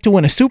that is yet to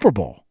win a Super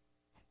Bowl.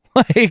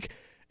 Like,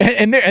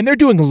 And they're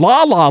doing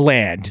La La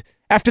Land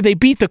after they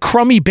beat the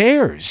crummy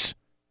Bears.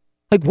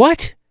 Like,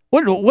 what?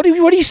 What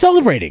are you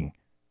celebrating?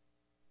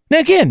 Now,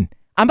 again,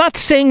 I'm not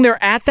saying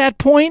they're at that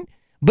point,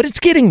 but it's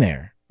getting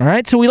there. All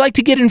right, so we like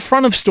to get in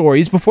front of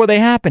stories before they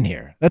happen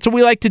here. That's what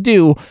we like to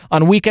do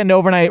on Weekend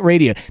Overnight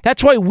Radio.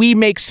 That's why we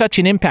make such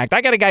an impact.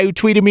 I got a guy who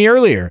tweeted me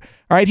earlier.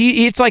 All right,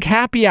 it's like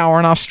happy hour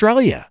in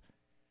Australia.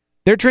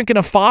 They're drinking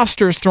a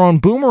Foster's, throwing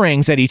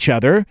boomerangs at each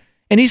other,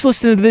 and he's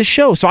listening to this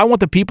show. So I want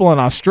the people in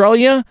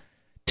Australia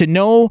to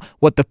know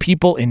what the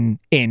people in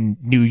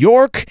New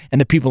York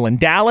and the people in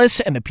Dallas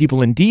and the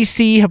people in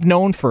D.C. have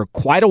known for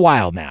quite a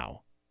while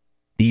now.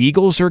 The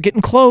Eagles are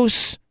getting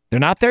close. They're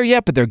not there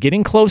yet, but they're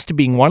getting close to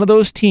being one of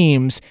those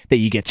teams that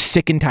you get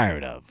sick and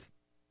tired of.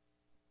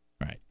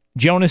 All right.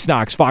 Jonas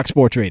Knox, Fox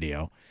Sports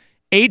Radio.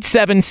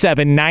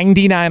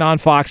 877-99 on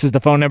Fox is the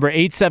phone number,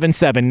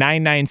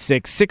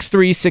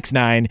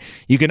 877-996-6369.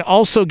 You can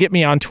also get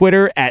me on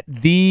Twitter at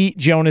the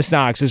Jonas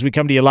Knox as we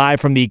come to you live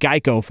from the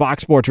Geico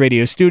Fox Sports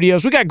Radio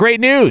studios. We got great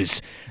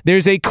news.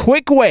 There's a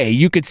quick way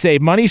you could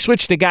save money.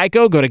 Switch to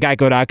Geico. Go to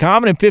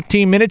geico.com, and in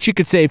 15 minutes, you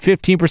could save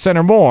 15%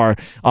 or more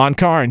on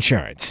car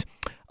insurance.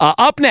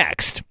 Up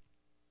next,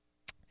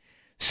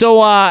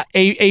 so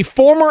a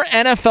former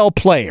NFL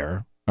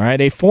player, all right,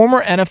 a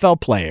former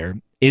NFL player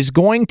is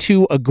going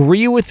to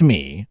agree with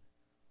me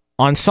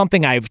on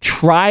something I've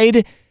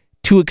tried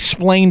to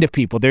explain to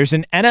people. There's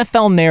an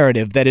NFL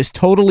narrative that is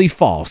totally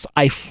false.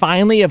 I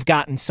finally have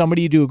gotten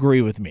somebody to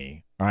agree with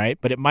me, all right,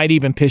 but it might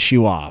even piss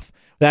you off.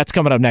 That's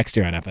coming up next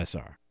year on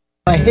FSR.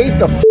 I hate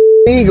the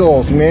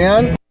Eagles,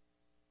 man.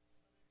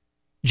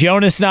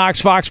 Jonas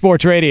Knox, Fox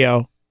Sports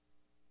Radio.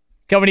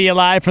 Coming to you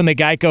live from the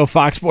Geico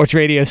Fox Sports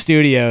Radio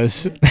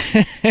studios.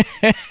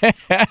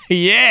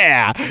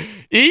 Yeah.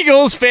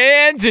 Eagles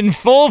fans in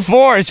full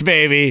force,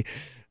 baby.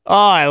 Oh,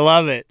 I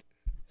love it.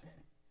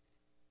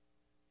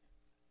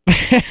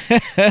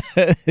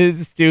 This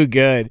is too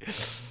good.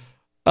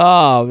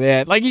 Oh,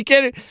 man. Like, you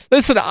can't...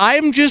 Listen,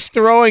 I'm just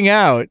throwing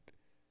out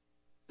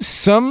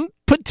some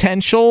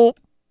potential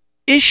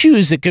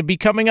issues that could be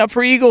coming up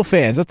for Eagle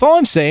fans. That's all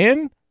I'm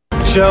saying.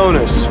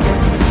 Jonas.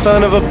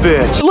 Son of a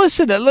bitch.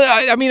 Listen,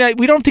 I mean,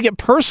 we don't have to get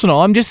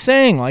personal. I'm just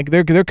saying, like,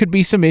 there could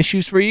be some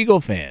issues for Eagle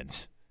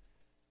fans.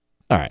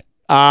 All right.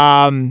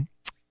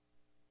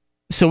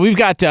 So we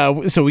got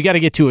to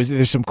get to,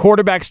 there's some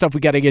quarterback stuff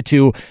we got to get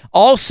to.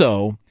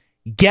 Also,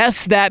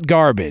 Guess That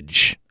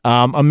Garbage,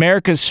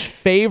 America's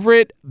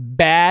favorite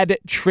bad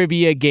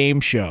trivia game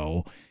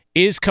show,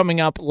 is coming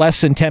up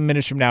less than 10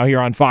 minutes from now here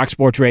on Fox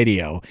Sports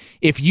Radio.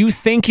 If you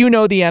think you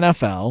know the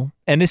NFL,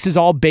 and this is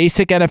all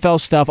basic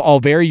NFL stuff, all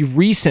very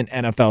recent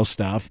NFL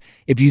stuff,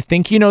 if you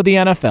think you know the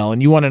NFL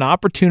and you want an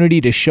opportunity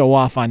to show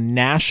off on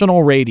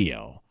national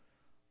radio,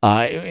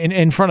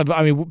 in front of,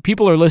 I mean,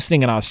 people are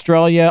listening in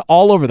Australia,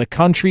 all over the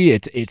country.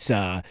 It's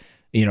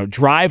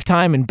drive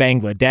time in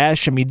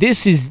Bangladesh. I mean,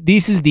 this is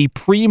the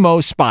primo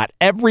spot.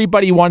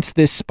 Everybody wants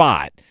this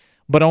spot,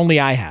 but only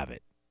I have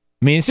it.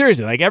 I mean,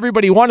 seriously, like,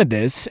 everybody wanted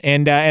this,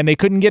 and they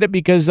couldn't get it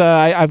because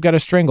I've got a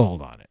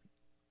stranglehold on it,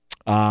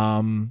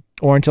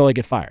 or until I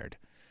get fired.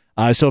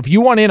 So if you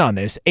want in on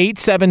this,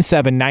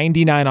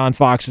 877-99 on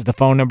Fox is the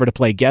phone number to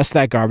play Guess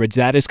That Garbage.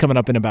 That is coming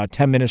up in about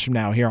 10 minutes from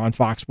now here on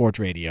Fox Sports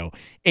Radio.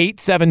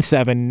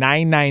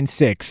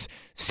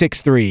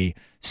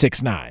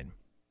 877-996-6369.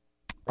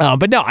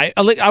 But no,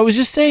 I was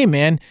just saying,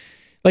 man,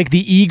 like,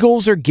 the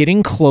Eagles are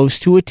getting close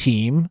to a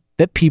team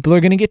that people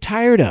are going to get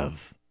tired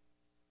of.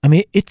 I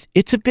mean,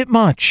 it's a bit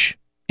much.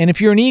 And if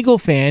you're an Eagle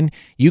fan,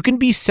 you can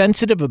be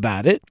sensitive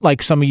about it,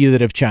 like some of you that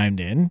have chimed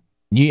in.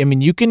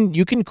 You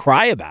can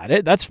cry about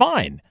it. That's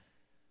fine.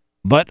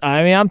 But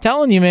I mean, I'm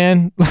telling you,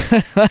 man,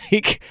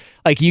 like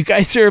you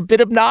guys are a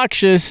bit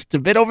obnoxious, it's a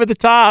bit over the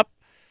top.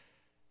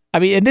 I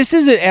mean, and this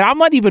isn't, and I'm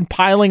not even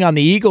piling on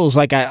the Eagles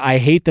like I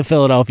hate the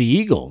Philadelphia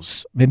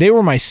Eagles. I mean, they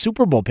were my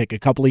Super Bowl pick a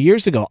couple of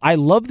years ago. I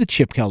love the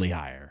Chip Kelly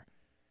hire.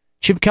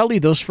 Chip Kelly,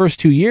 those first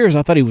 2 years,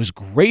 I thought he was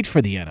great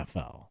for the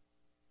NFL.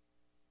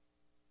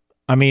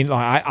 I mean,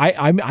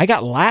 I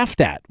got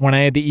laughed at when I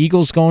had the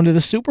Eagles going to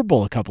the Super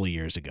Bowl a couple of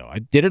years ago. I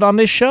did it on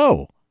this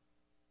show.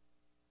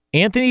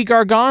 Anthony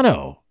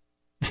Gargano,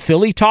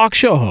 Philly talk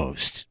show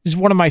host, is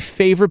one of my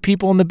favorite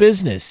people in the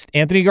business.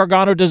 Anthony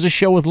Gargano does a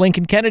show with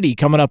Lincoln Kennedy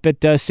coming up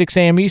at 6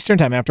 a.m. Eastern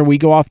time after we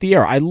go off the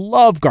air. I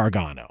love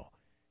Gargano.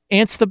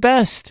 Ant's the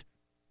best.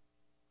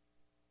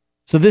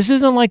 So this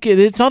isn't like,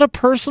 it's not a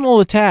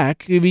personal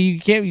attack. You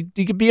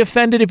can be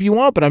offended if you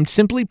want, but I'm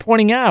simply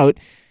pointing out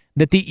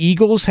that the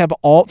Eagles have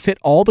fit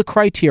all the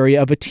criteria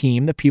of a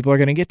team that people are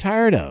going to get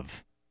tired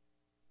of.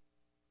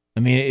 I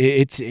mean,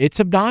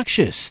 it's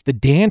obnoxious. The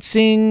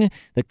dancing,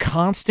 the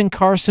constant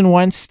Carson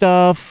Wentz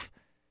stuff.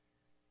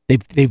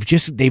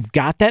 They've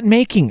got that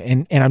making,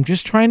 and I'm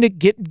just trying to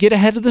get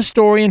ahead of the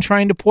story and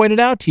trying to point it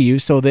out to you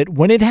so that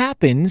when it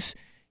happens,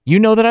 you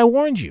know that I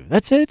warned you.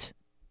 That's it.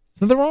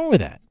 There's nothing wrong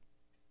with that.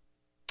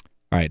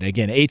 All right,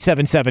 again,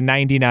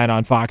 877-99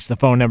 on Fox, the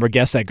phone number.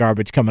 Guess That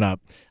Garbage coming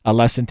up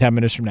less than 10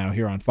 minutes from now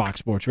here on Fox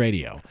Sports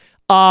Radio.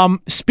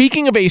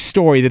 Speaking of a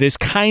story that is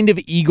kind of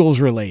Eagles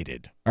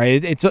related,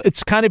 right?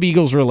 It's kind of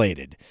Eagles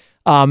related,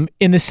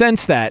 in the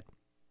sense that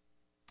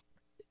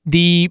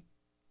the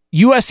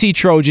USC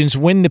Trojans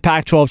win the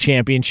Pac-12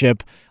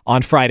 championship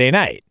on Friday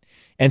night.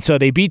 And so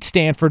they beat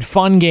Stanford.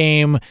 Fun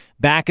game,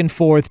 back and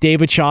forth.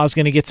 David Shaw's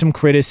going to get some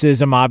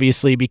criticism,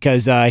 obviously,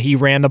 because he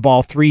ran the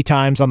ball 3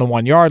 times on the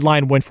 1-yard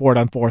line, went for it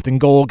on 4th and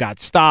goal, got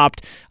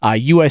stopped.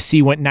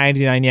 USC went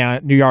 99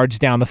 yards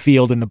down the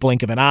field in the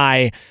blink of an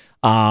eye.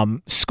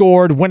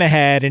 Scored, went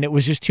ahead, and it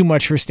was just too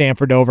much for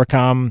Stanford to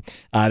overcome.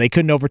 They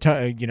couldn't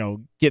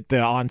get the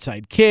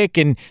onside kick,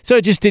 and so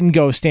it just didn't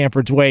go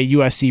Stanford's way.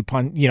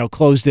 USC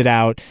closed it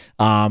out,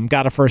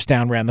 got a first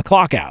down, ran the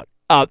clock out.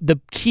 The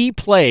key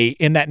play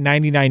in that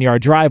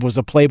 99-yard drive was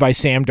a play by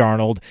Sam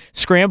Darnold,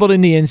 scrambled in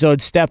the end zone,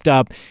 stepped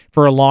up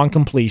for a long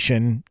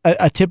completion,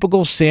 a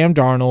typical Sam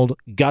Darnold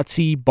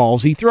gutsy,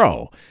 ballsy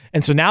throw.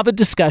 And so now the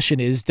discussion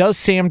is, does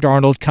Sam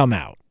Darnold come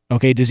out?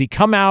 Okay, does he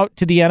come out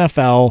to the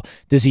NFL?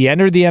 Does he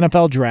enter the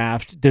NFL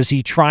draft? Does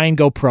he try and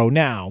go pro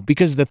now?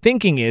 Because the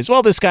thinking is,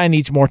 well, this guy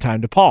needs more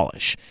time to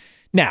polish.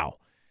 Now,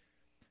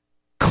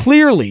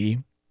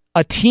 clearly,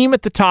 a team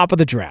at the top of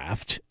the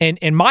draft, and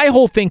my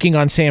whole thinking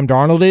on Sam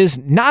Darnold is,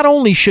 not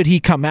only should he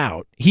come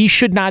out, he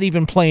should not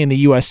even play in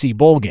the USC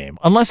bowl game,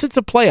 unless it's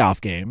a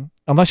playoff game,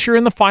 unless you're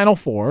in the Final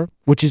Four,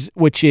 which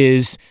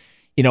is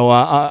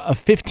a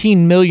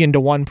 15 million to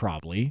 1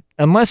 probably,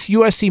 unless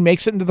USC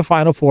makes it into the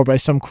Final Four by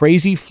some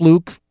crazy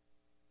fluke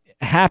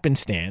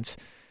happenstance.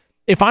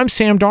 If I'm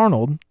Sam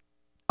Darnold,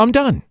 I'm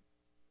done.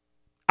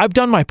 I've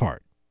done my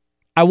part.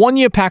 I won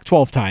you a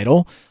Pac-12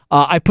 title.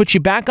 I put you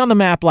back on the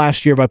map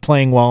last year by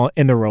playing well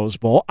in the Rose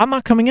Bowl. I'm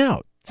not coming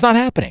out. It's not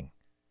happening.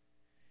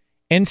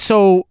 And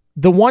so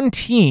the one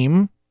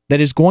team that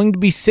is going to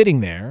be sitting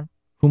there,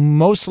 who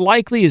most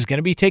likely is going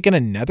to be taking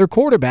another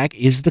quarterback,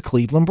 is the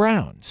Cleveland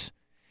Browns.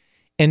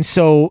 And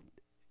so,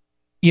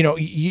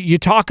 you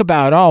talk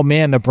about, oh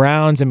man, the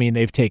Browns, I mean,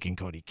 they've taken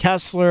Cody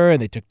Kessler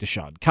and they took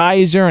Deshaun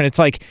Kaiser, and it's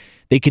like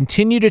they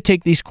continue to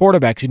take these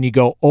quarterbacks, and you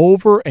go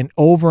over and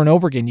over and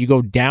over again. You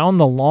go down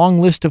the long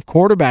list of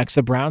quarterbacks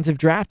the Browns have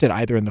drafted,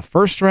 either in the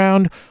first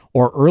round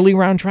or early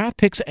round draft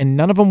picks, and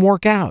none of them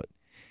work out.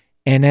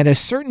 And at a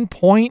certain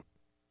point,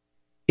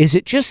 is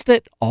it just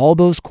that all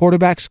those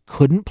quarterbacks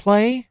couldn't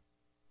play?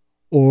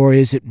 Or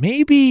is it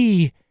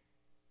maybe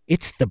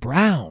it's the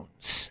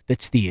Browns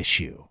that's the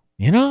issue?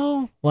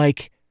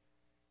 Like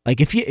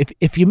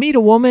if you meet a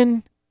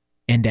woman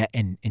and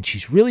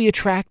she's really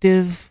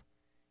attractive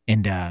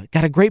and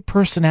got a great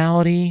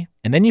personality,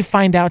 and then you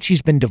find out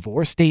she's been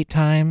divorced 8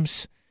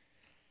 times,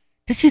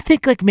 did you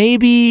think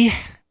maybe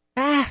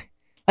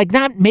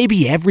not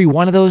maybe every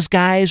one of those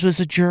guys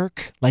was a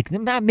jerk?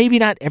 Maybe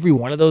not every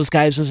one of those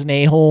guys was an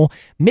a-hole.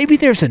 Maybe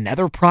there's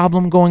another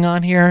problem going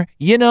on here.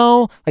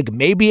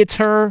 Maybe it's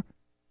her.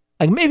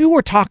 Maybe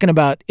we're talking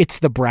about it's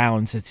the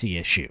Browns that's the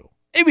issue.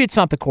 Maybe it's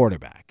not the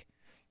quarterback.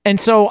 And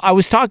so I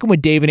was talking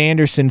with David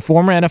Anderson,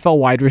 former NFL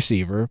wide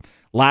receiver,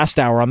 last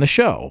hour on the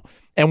show.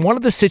 And one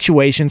of the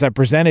situations I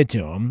presented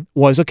to him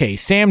was, okay,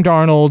 Sam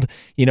Darnold,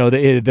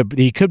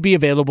 he could be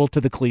available to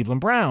the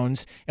Cleveland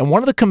Browns. And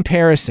one of the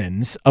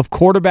comparisons of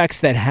quarterbacks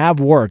that have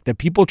worked, that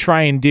people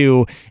try and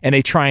do, and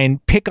they try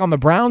and pick on the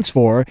Browns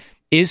for,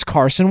 is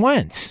Carson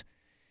Wentz.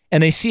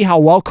 And they see how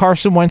well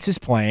Carson Wentz is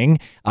playing.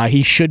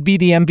 He should be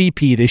the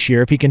MVP this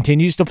year if he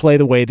continues to play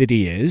the way that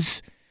he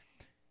is.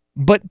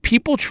 But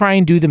people try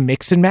and do the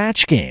mix and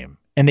match game.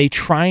 And they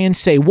try and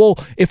say, well,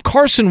 if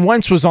Carson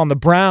Wentz was on the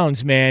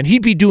Browns, man,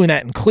 he'd be doing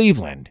that in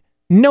Cleveland.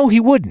 No, he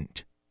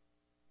wouldn't.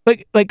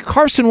 Like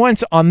Carson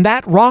Wentz on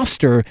that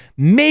roster,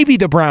 maybe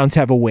the Browns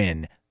have a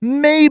win.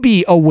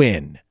 Maybe a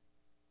win.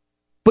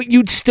 But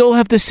you'd still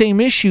have the same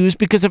issues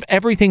because of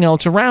everything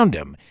else around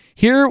him.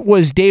 Here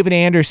was David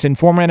Anderson,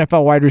 former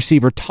NFL wide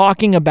receiver,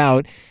 talking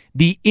about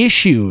the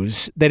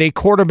issues that a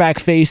quarterback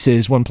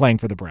faces when playing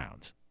for the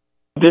Browns.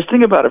 Just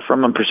think about it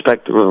from a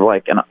perspective of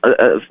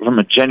from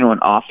a genuine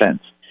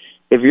offense.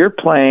 If you're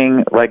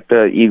playing like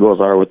the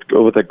Eagles are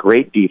with a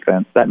great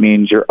defense, that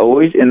means you're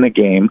always in the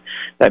game.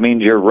 That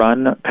means your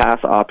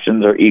run-pass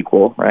options are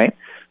equal, right?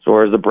 So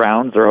whereas the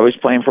Browns, they're always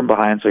playing from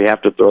behind, so you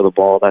have to throw the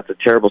ball. That's a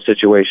terrible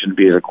situation to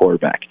be as a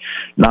quarterback.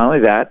 Not only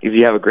that, if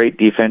you have a great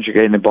defense, you're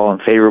getting the ball in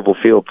favorable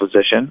field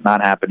position.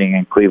 Not happening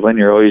in Cleveland.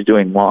 You're always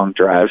doing long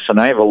drives. So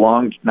now you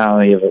have not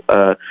only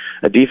have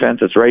a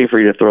defense that's ready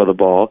for you to throw the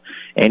ball,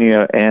 and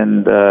you're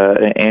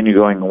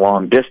going a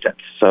long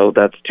distance. So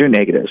that's 2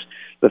 negatives.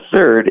 The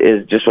third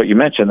is just what you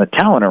mentioned, the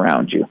talent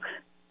around you.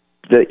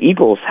 The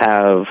Eagles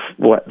have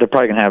they're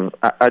probably going to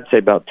have, I'd say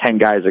about 10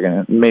 guys are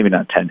going to, maybe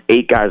not 10,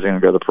 8 guys are going to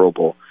go to the Pro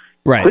Bowl.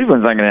 Right.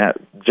 Cleveland's not going to have,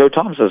 Joe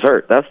Thomas is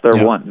hurt. That's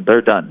their one.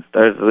 They're done.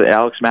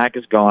 Alex Mack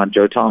is gone.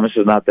 Joe Thomas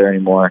is not there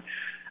anymore.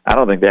 I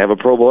don't think they have a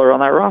Pro Bowler on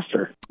that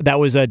roster. That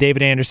was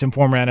David Anderson,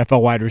 former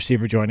NFL wide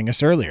receiver, joining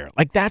us earlier.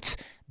 That's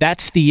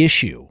the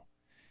issue.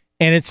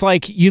 And it's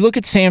like you look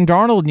at Sam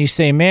Darnold and you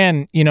say,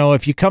 man,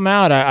 if you come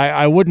out,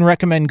 I wouldn't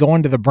recommend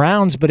going to the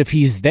Browns, but if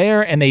he's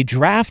there and they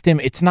draft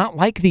him, it's not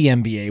like the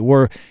NBA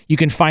where you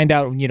can find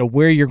out,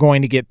 where you're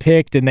going to get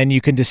picked and then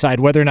you can decide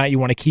whether or not you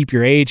want to keep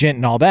your agent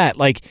and all that.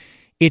 Like,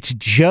 it's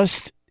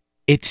just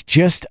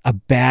a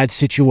bad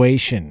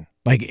situation.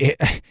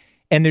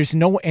 And there's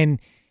no, and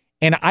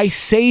I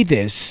say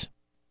this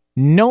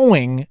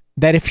knowing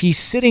that if he's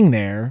sitting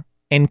there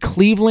and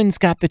Cleveland's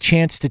got the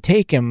chance to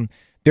take him,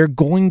 they're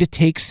going to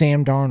take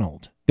Sam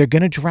Darnold. They're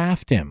going to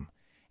draft him.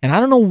 And I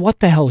don't know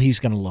what the hell he's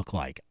going to look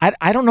like.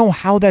 I don't know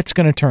how that's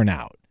going to turn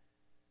out.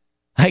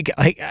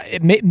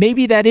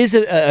 Maybe that is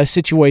a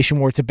situation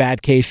where it's a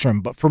bad case for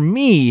him. But for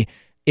me,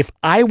 if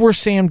I were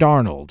Sam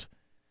Darnold,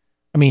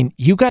 I mean,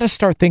 you got to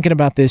start thinking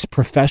about this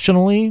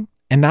professionally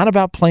and not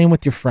about playing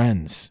with your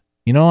friends.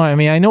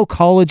 I know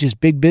college is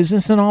big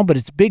business and all, but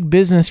it's big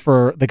business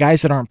for the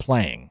guys that aren't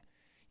playing.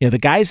 The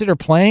guys that are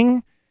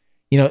playing,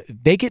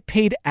 they get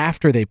paid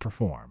after they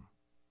perform.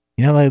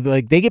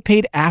 Like they get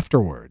paid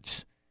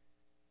afterwards.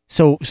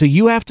 So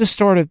you have to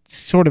sort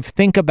of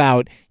think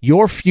about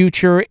your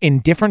future in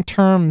different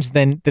terms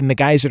than the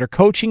guys that are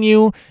coaching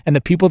you and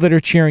the people that are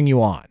cheering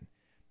you on.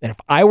 And if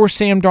I were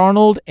Sam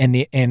Darnold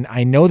and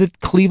I know that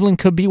Cleveland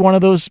could be one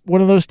of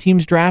those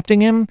teams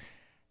drafting him,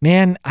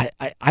 man,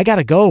 I got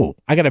to go.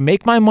 I got to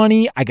make my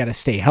money. I got to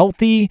stay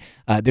healthy.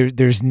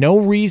 There's no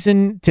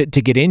reason to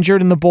get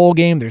injured in the bowl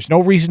game. There's no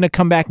reason to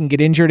come back and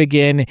get injured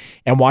again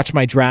and watch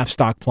my draft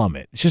stock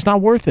plummet. It's just not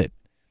worth it.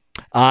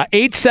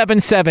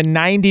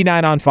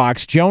 877-99 on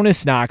Fox.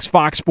 Jonas Knox,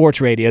 Fox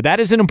Sports Radio. That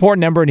is an important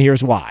number, and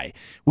here's why.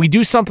 We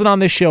do something on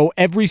this show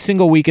every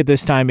single week at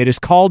this time. It is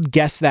called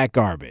Guess That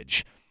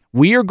Garbage.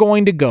 We are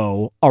going to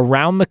go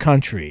around the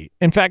country.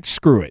 In fact,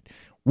 screw it.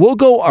 We'll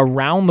go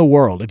around the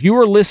world. If you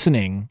are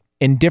listening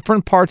in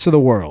different parts of the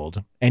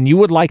world and you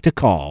would like to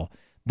call,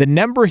 the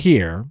number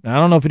here, I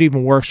don't know if it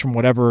even works from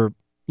whatever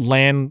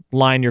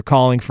landline you're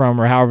calling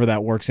from or however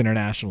that works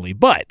internationally,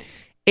 but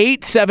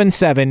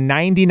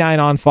 877-99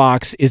 on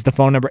Fox is the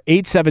phone number,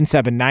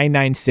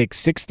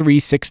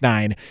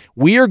 877-996-6369.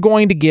 We are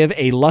going to give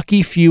a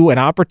lucky few an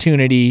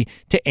opportunity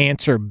to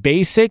answer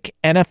basic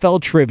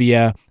NFL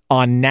trivia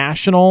on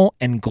national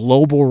and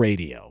global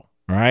radio.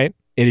 All right?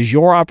 It is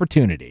your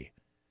opportunity.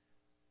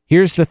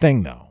 Here's the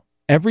thing, though.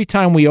 Every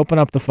time we open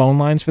up the phone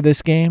lines for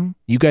this game,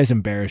 you guys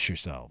embarrass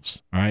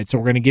yourselves. All right? So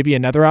we're going to give you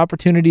another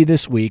opportunity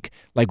this week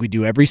like we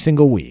do every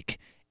single week.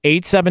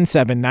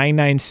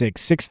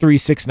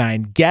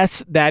 877-996-6369.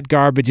 Guess That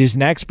Garbage is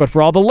next. But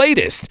for all the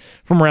latest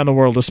from around the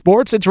world of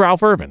sports, it's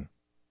Ralph Irvin.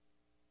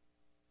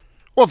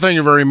 Well, thank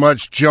you very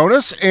much,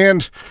 Jonas.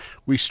 And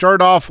we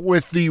start off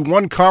with the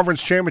one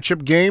conference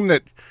championship game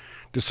that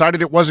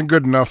decided it wasn't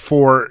good enough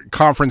for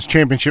Conference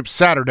Championship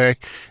Saturday.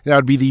 That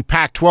would be the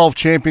Pac-12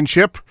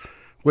 Championship,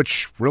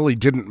 which really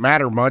didn't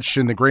matter much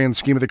in the grand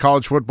scheme of the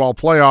college football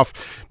playoff.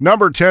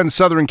 Number 10,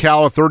 Southern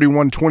Cal, a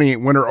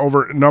 31-28 winner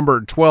over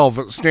number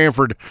 12,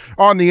 Stanford.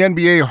 On the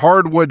NBA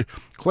hardwood,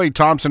 Klay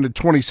Thompson had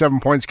 27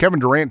 points, Kevin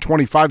Durant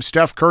 25,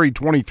 Steph Curry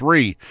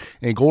 23.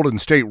 And Golden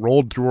State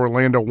rolled through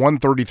Orlando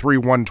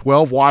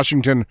 133-112.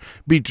 Washington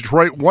beat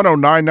Detroit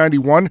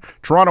 109-91.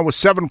 Toronto with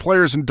 7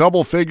 players in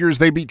double figures.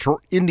 They beat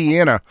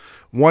Indiana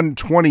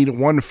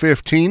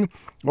 120-115.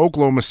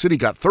 Oklahoma City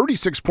got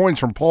 36 points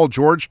from Paul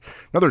George,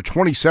 another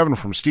 27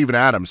 from Steven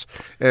Adams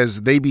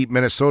as they beat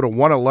Minnesota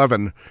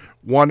 111-107.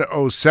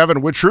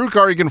 With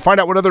TrueCar, you can find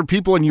out what other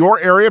people in your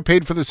area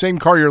paid for the same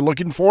car you're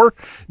looking for,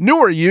 new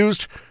or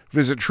used.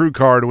 Visit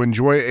TrueCar to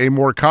enjoy a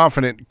more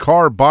confident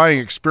car buying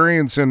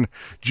experience. And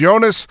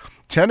Jonas,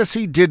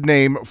 Tennessee did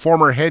name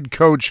former head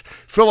coach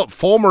Philip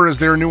Fulmer as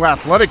their new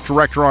athletic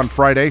director on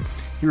Friday.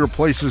 He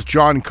replaces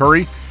John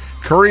Curry.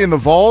 Curry and the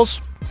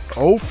Vols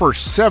 0 for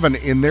 7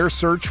 in their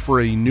search for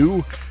a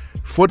new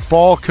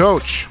football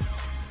coach.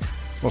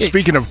 Well,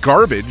 speaking of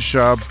garbage,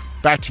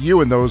 back to you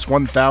in those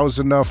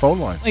 1,000 phone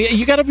lines.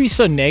 You got to be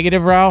so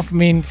negative, Ralph. I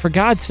mean, for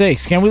God's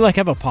sakes, can't we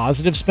have a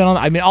positive spin on it?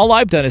 I mean, all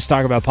I've done is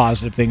talk about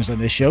positive things on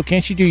this show.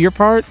 Can't you do your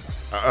part?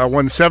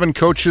 When 7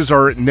 coaches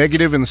are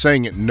negative and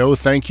saying no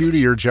thank you to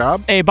your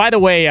job? Hey, by the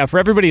way, for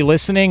everybody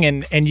listening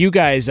and you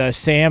guys,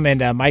 Sam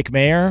and Mike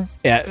Mayer,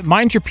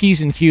 mind your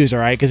P's and Q's, all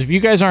right? Because if you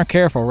guys aren't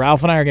careful,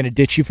 Ralph and I are going to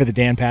ditch you for the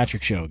Dan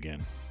Patrick Show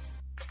again.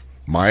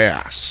 My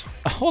ass.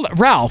 Hold on,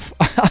 Ralph.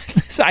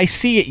 I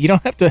see it. You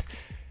don't have to...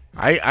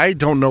 I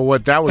don't know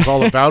what that was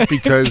all about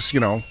because,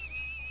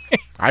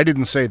 I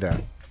didn't say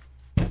that.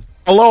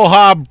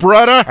 Aloha,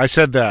 brother. I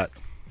said that.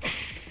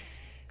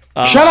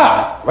 Shut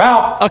up,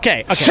 Ralph.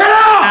 Okay. Shut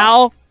up!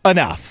 Al,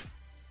 enough.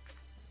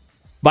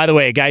 By the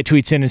way, a guy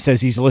tweets in and says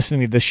he's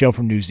listening to the show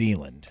from New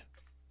Zealand.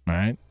 All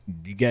right?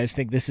 You guys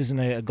think this isn't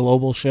a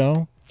global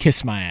show?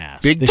 Kiss my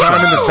ass. Big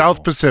time in the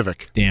South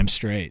Pacific. Damn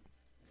straight.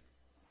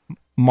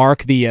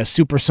 Mark the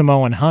Super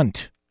Samoan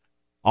Hunt.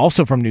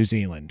 Also from New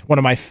Zealand, one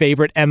of my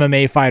favorite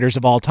MMA fighters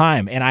of all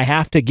time. And I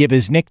have to give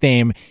his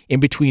nickname in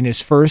between his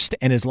first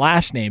and his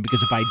last name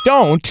because if I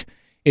don't,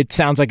 it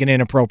sounds like an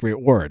inappropriate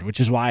word,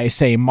 which is why I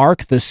say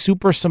Mark the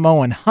Super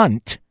Samoan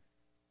Hunt.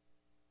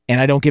 and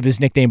I don't give his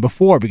nickname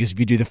before because if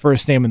you do the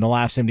first name and the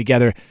last name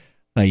together,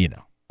 you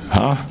know.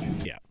 Huh?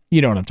 Yeah.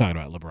 You know what I'm talking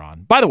about,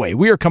 LeBron. By the way,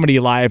 we are coming to you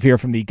live here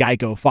from the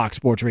Geico Fox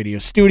Sports Radio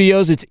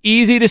studios. It's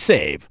easy to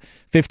save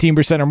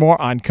 15% or more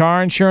on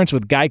car insurance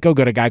with Geico.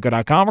 Go to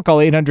geico.com or call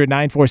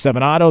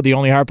 800-947-AUTO. The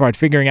only hard part,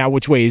 figuring out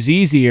which way is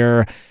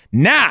easier.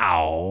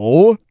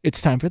 Now,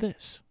 it's time for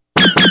this.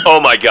 Oh,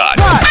 my God.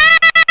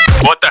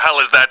 What the hell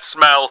is that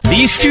smell?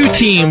 These two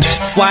teams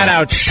flat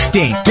out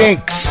stink.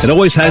 Stinks. It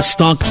always has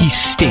stunk. He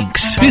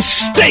stinks. This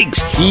stinks.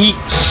 He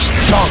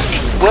stunk.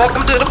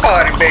 Welcome to the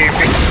party, baby.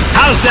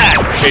 How's that?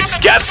 It's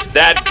Guess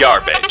That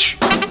Garbage.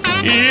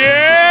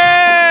 Yeah!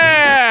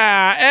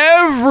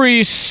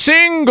 Every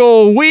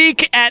single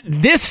week at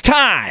this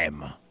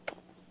time,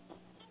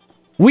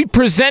 we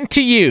present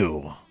to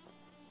you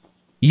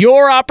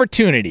your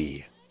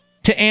opportunity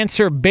to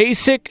answer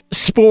basic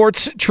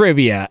sports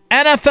trivia,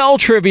 NFL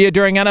trivia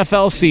during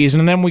NFL season,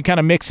 and then we kind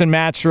of mix and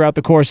match throughout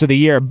the course of the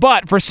year.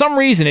 But for some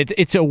reason,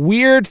 it's a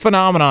weird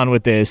phenomenon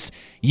with this.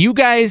 You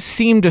guys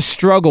seem to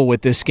struggle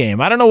with this game.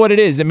 I don't know what it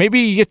is. And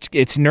maybe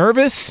it's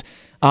nervous.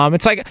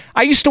 It's like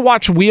I used to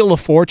watch Wheel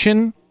of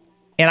Fortune,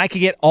 and I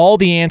could get all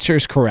the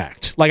answers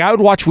correct. Like I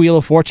would watch Wheel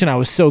of Fortune. I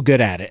was so good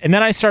at it. And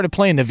then I started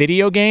playing the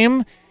video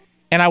game,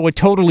 and I would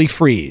totally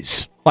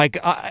freeze. Like,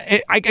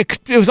 it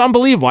was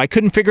unbelievable. I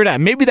couldn't figure it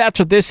out. Maybe that's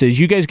what this is.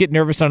 You guys get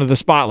nervous under the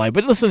spotlight.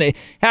 But listen, it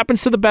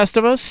happens to the best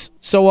of us.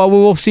 So we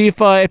will see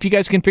if you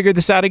guys can figure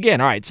this out again.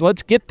 All right, so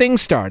let's get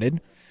things started.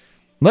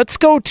 Let's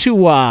go to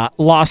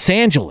Los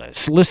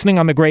Angeles, listening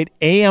on the great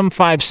AM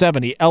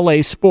 570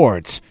 LA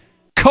Sports.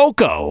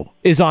 Coco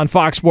is on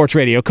Fox Sports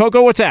Radio.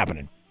 Coco, what's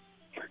happening?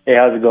 Hey,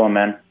 how's it going,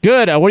 man?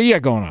 Good. What do you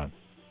got going on?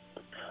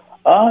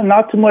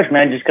 Not too much,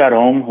 man. Just got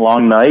home.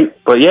 Long night.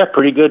 But, yeah,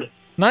 pretty good.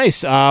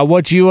 Nice.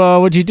 What'd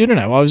you do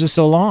tonight? Why was it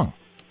so long?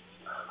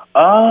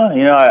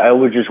 I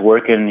was just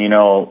working,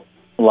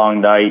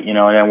 long night, and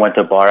then went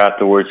to a bar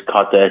afterwards,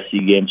 caught the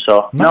SC game.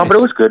 So, nice. No, but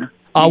it was good.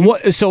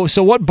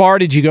 So what bar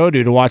did you go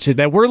to watch it?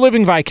 That we're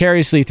living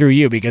vicariously through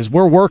you because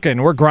we're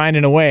working, we're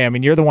grinding away. I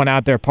mean, you're the one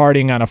out there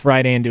partying on a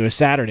Friday into a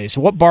Saturday. So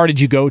what bar did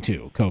you go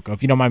to, Coco,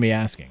 if you don't mind me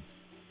asking?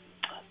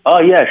 Oh,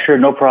 yeah, sure,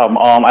 no problem.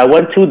 I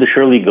went to the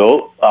Shirley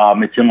Goat.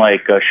 It's in,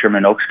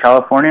 Sherman Oaks,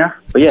 California.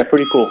 But, yeah,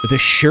 pretty cool. The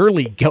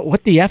Shirley Goat?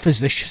 What the F is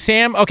this?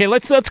 Sam? Okay,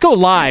 let's go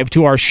live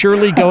to our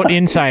Shirley Goat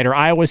insider,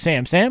 Iowa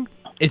Sam. Sam?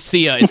 It's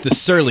the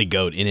Surly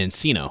Goat in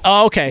Encino.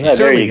 Oh, okay. Yeah,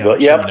 there you go.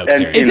 Yep.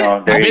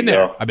 I've been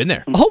there. I've been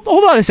there. Hold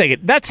on a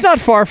second. That's not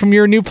far from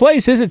your new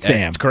place, is it,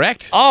 Sam? That's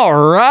correct. All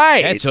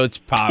right. Yeah, so it's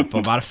about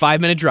a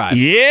 5-minute drive.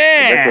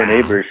 Yeah. We're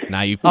neighbors.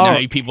 Now you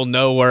people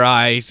know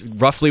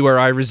roughly where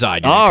I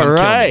reside. All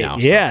right. Now,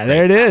 yeah,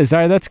 there it is. All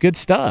right, that's good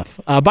stuff.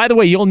 By the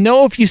way, you'll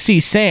know if you see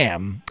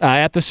Sam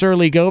at the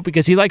Surly Goat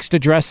because he likes to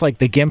dress like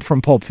the Gimp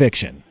from Pulp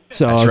Fiction.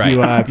 So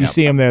if you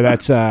see him there,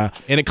 that's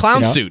in a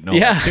clown suit, no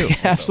less, too. Yeah,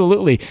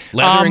 absolutely.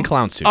 Leather and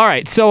clown suit. All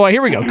right, so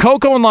here we go.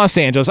 Coco in Los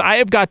Angeles. I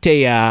have got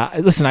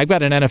listen, I've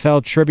got an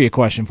NFL trivia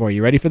question for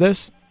you. Ready for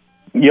this?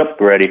 Yep,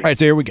 ready. All right,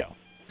 so here we go.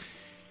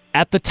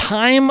 At the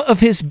time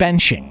of his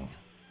benching,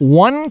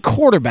 one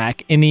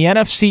quarterback in the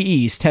NFC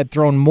East had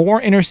thrown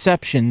more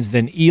interceptions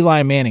than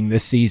Eli Manning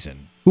this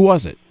season. Who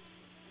was it?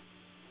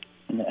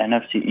 In the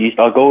NFC East,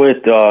 I'll go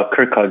with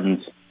Kirk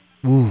Cousins.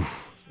 Ooh.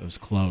 It was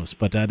close,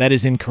 but that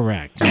is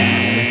incorrect.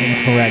 That is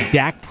incorrect.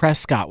 Dak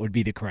Prescott would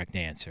be the correct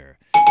answer.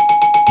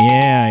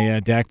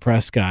 Yeah, Dak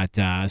Prescott.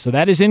 So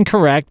that is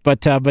incorrect,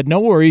 but no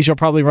worries. You'll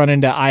probably run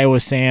into Iowa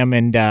Sam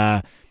and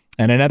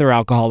another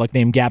alcoholic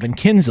named Gavin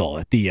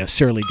Kinzel at the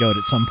Surly Goat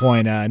at some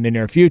point in the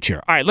near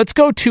future. All right, let's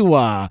go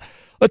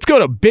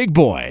to Big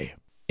Boy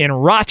in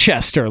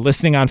Rochester,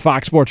 listening on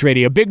Fox Sports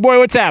Radio. Big Boy,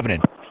 what's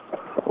happening?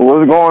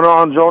 What's going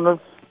on, Jonas?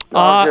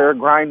 Here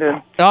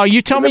grinding. Oh,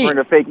 you tell me. Delivering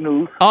the fake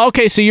news. Oh,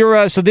 okay, so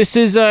you're this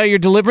is you're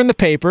delivering the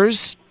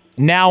papers.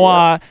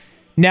 Now,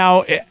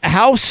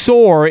 how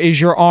sore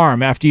is your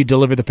arm after you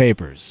deliver the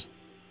papers?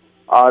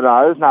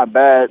 No, it's not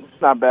bad.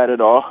 It's not bad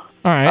at all. All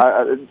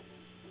right.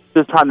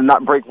 Just trying to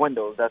not break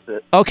windows. That's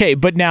it. Okay,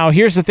 but now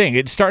here's the thing.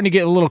 It's starting to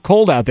get a little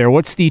cold out there.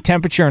 What's the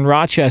temperature in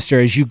Rochester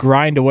as you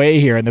grind away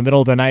here in the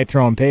middle of the night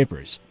throwing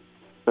papers?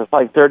 It's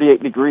like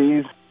 38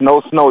 degrees.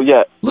 No snow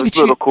yet. Look it's at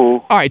a little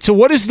cool. All right, so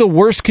what is the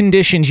worst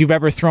conditions you've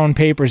ever thrown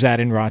papers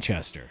at in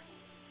Rochester?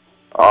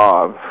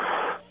 5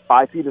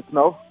 feet of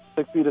snow,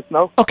 6 feet of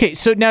snow. Okay,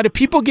 so now do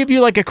people give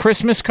you like a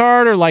Christmas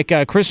card or like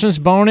a Christmas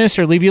bonus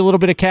or leave you a little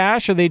bit of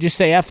cash, or they just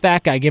say, F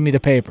that guy, give me the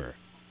paper?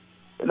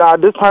 Nah,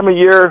 this time of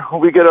year,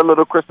 we get a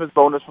little Christmas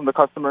bonus from the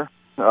customer.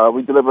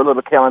 We deliver a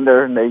little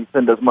calendar, and they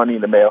send us money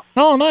in the mail.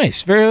 Oh,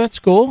 nice. That's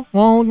cool.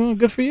 Well,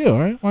 good for you. All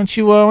right. Why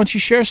don't you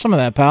share some of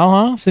that, pal,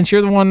 huh? Since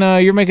you're the one,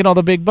 you're making all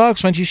the big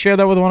bucks, why don't you share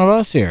that with one of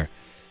us here?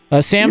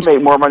 Sam's... You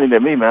make more money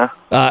than me, man.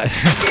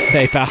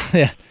 Hey, pal.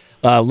 Yeah.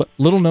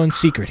 Little-known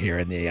secret here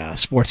in the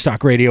sports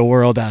talk radio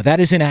world.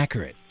 That is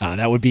inaccurate.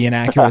 That would be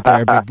inaccurate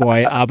there, big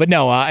boy. But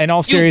no, in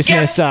all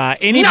seriousness,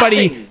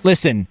 anybody...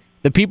 Listen,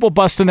 The people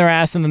busting their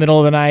ass in the middle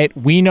of the night,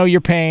 we know your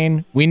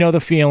pain, we know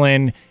the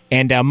feeling,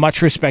 and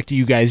much respect to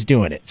you guys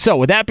doing it. So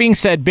with that being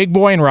said, Big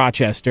Boy in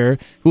Rochester,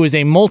 who is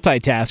a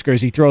multitasker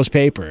as he throws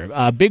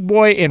paper, Big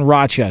Boy in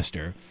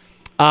Rochester,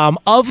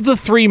 of the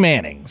three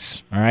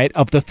Mannings, all right,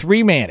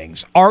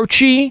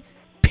 Archie,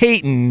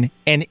 Peyton,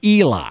 and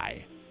Eli,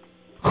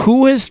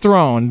 who has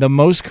thrown the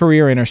most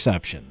career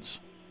interceptions?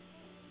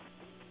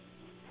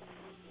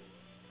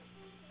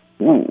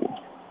 Ooh.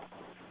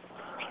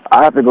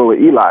 I have to go with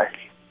Eli.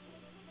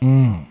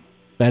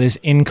 That is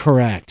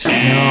incorrect. No,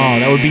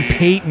 that would be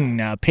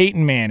Peyton.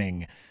 Peyton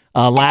Manning.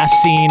 Last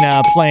seen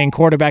playing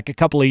quarterback a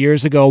couple of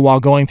years ago while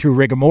going through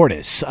rigor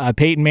mortis.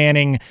 Peyton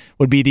Manning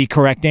would be the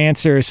correct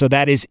answer, so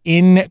that is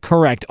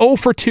incorrect. 0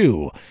 for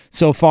 2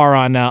 so far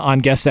on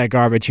Guess That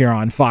Garbage here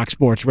on Fox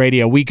Sports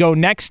Radio. We go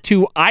next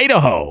to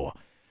Idaho,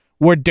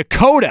 where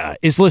Dakota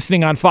is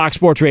listening on Fox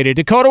Sports Radio.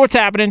 Dakota, what's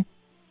happening?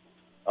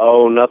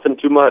 Oh, nothing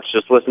too much.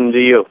 Just listening to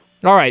you.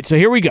 All right, so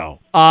here we go.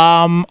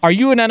 Are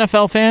you an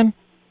NFL fan?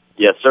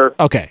 Yes, sir.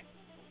 Okay.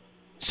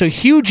 So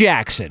Hugh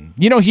Jackson,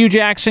 you know Hugh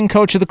Jackson,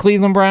 coach of the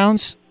Cleveland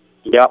Browns?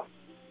 Yep.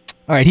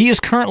 All right, he is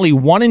currently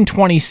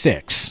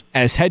 1-26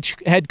 as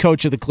head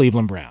coach of the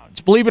Cleveland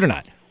Browns. Believe it or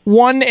not,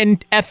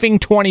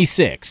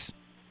 1-26.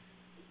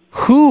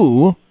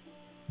 Who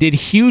did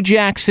Hugh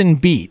Jackson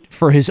beat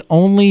for his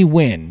only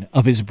win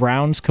of his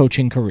Browns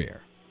coaching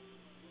career?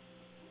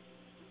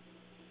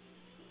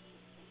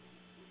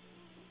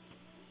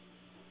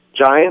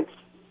 Giants?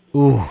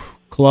 Ooh,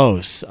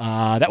 close.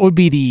 That would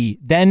be the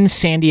then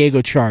San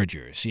Diego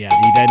Chargers. Yeah,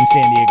 the then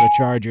San Diego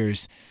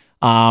Chargers,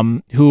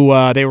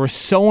 who they were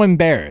so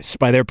embarrassed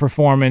by their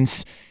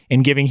performance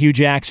in giving Hugh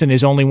Jackson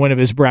his only win of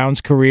his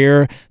Browns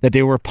career that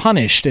they were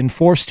punished and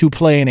forced to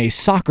play in a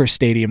soccer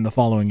stadium the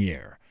following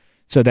year.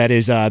 So that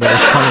is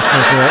punishment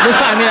for it.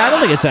 Listen, I mean, I don't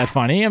think it's that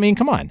funny. I mean,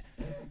 come on.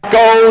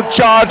 Go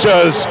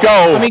Chargers,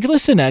 go! I mean,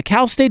 listen,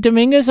 Cal State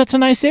Dominguez, that's a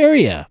nice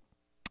area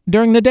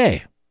during the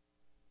day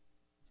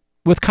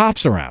with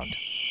cops around.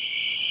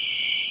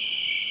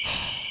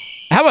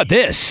 How about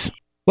this?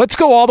 Let's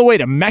go all the way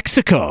to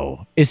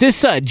Mexico. Is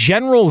this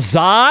General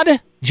Zod?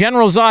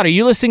 General Zod, are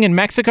you listening in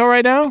Mexico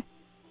right now?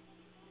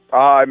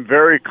 I'm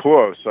very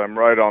close. I'm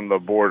right on the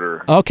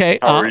border. Okay.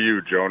 How are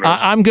you, Jonas?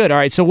 I'm good. All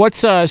right. So what's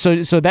so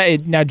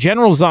that now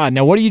General Zod?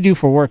 Now, what do you do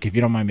for work, if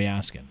you don't mind me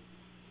asking?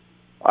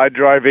 I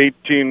drive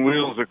 18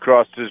 wheels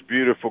across this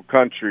beautiful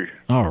country.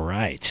 All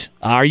right.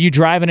 Are you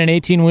driving an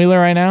 18-wheeler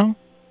right now?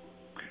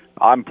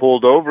 I'm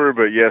pulled over,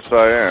 but yes,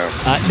 I am.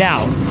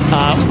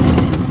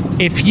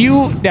 If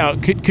you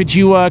could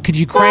you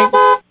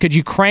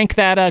crank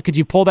that? Could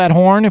you pull that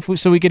horn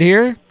so we could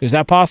hear? Is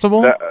that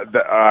possible?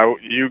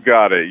 You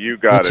got it. You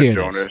got it,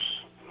 Jonas. This.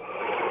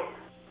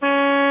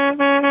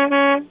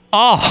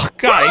 Oh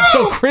God, it's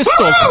so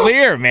crystal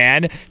clear,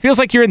 man. Feels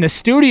like you're in the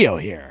studio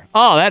here.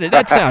 Oh,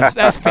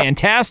 that's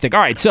fantastic.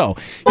 All right, so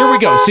here we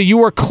go. So you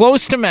were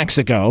close to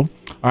Mexico,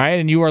 all right,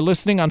 and you are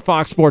listening on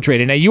Fox Sports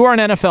Radio. Now you are an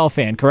NFL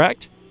fan,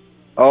 correct?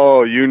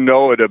 Oh, you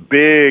know it. A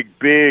big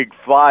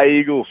fly,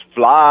 Eagles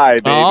fly,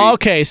 baby. Oh,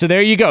 okay, so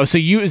there you go. So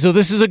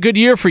this is a good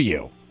year for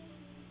you.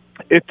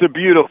 It's a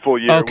beautiful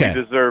year. Okay.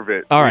 We deserve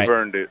it. All We've right.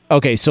 earned it.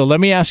 Okay, so let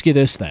me ask you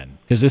this then,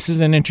 because this is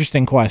an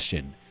interesting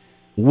question.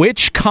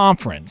 Which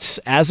conference,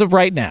 as of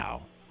right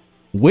now,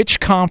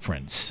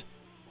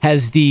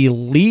 has the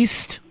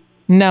least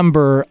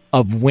number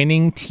of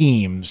winning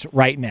teams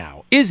right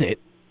now? Is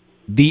it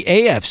the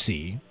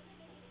AFC,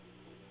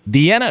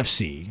 the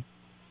NFC,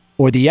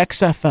 or the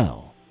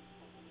XFL?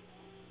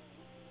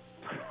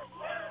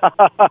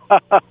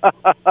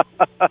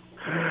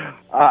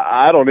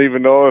 I don't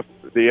even know if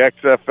the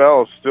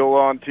XFL is still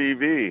on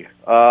TV.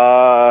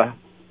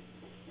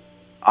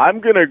 I'm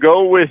going to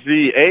go with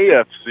the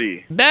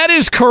AFC. That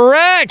is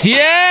correct.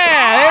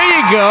 Yeah, there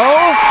you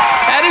go.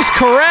 That is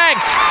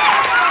correct.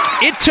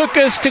 It took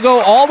us to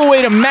go all the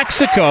way to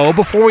Mexico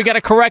before we got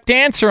a correct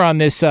answer on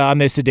this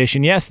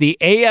edition. Yes, the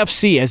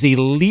AFC has the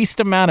least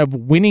amount of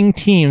winning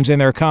teams in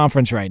their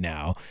conference right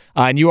now,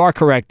 and you are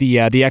correct. The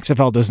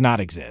XFL does not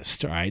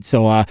exist. All right,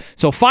 so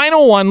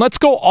final one. Let's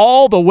go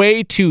all the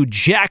way to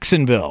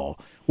Jacksonville,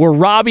 where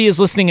Robbie is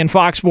listening in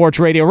Fox Sports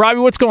Radio. Robbie,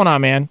 what's going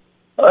on, man?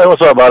 Hey,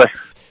 what's up, buddy?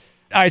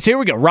 All right, so here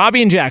we go.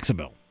 Robbie in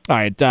Jacksonville. All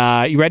right,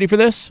 you ready for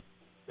this?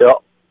 Yep.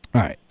 All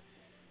right.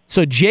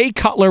 So Jay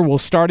Cutler will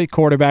start at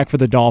quarterback for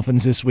the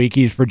Dolphins this week.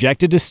 He's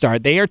projected to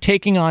start. They are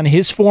taking on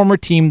his former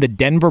team, the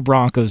Denver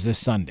Broncos, this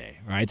Sunday.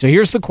 All right, so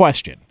here's the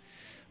question.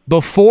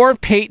 Before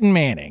Peyton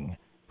Manning,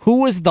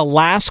 who was the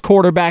last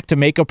quarterback to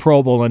make a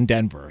Pro Bowl in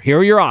Denver? Here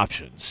are your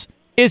options.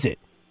 Is it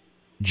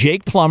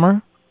Jake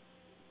Plummer,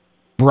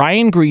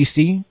 Brian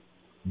Griese,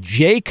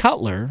 Jay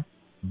Cutler,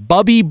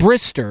 Bubby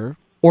Brister,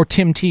 or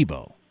Tim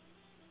Tebow?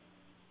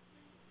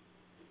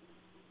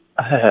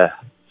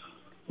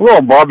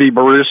 Well, Bobby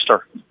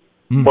Brewster.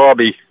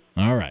 Bobby.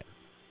 All right.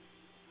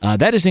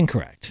 That is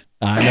incorrect.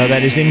 No,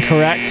 that is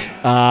incorrect.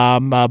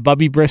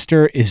 Bubby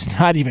Brister is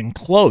not even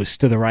close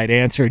to the right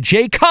answer.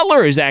 Jay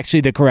Cutler is actually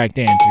the correct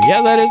answer.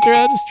 Yeah, that is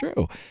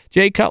true.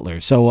 Jay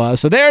Cutler. So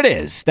there it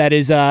is. That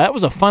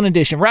was a fun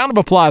edition. Round of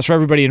applause for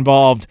everybody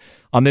involved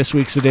on this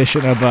week's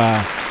edition of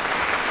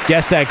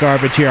Guess That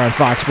Garbage here on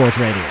Fox Sports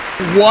Radio.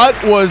 What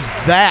was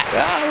that?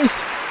 That was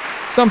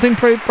something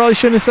probably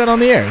shouldn't have said on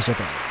the air. Is what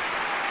that was.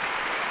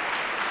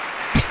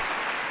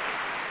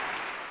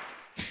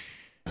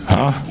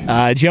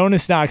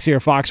 Jonas Knox here,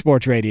 Fox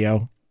Sports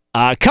Radio.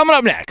 Coming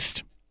up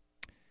next,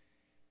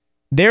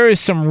 there is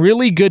some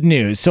really good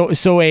news.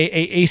 So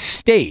a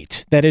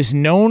state that is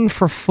known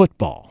for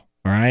football,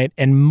 all right,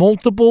 and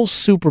multiple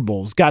Super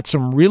Bowls got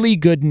some really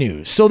good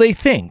news. So they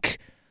think,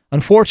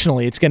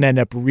 unfortunately, it's going to end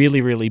up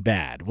really, really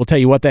bad. We'll tell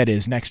you what that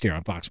is next year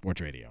on Fox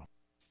Sports Radio.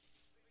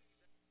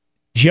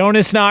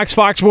 Jonas Knox,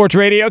 Fox Sports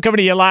Radio, coming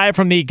to you live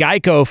from the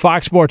Geico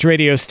Fox Sports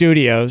Radio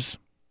studios.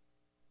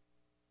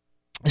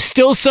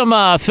 Still some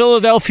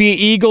Philadelphia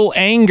Eagle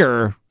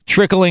anger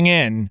trickling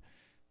in.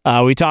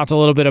 We talked a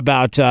little bit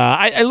about...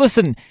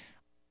 listen,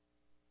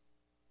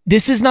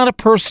 this is not a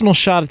personal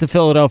shot at the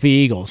Philadelphia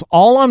Eagles.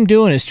 All I'm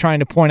doing is trying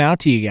to point out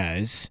to you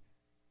guys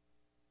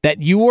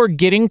that you are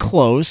getting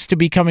close to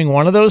becoming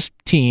one of those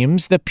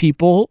teams that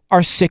people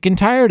are sick and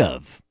tired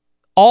of.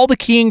 All the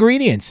key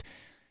ingredients.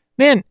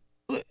 Man,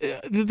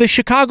 the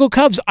Chicago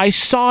Cubs, I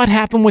saw it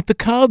happen with the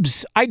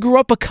Cubs. I grew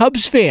up a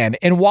Cubs fan,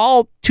 and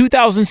while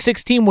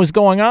 2016 was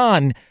going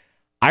on,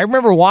 I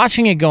remember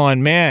watching it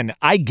going, man,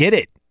 I get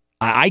it.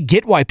 I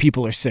get why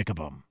people are sick of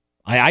them.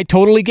 I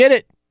totally get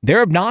it.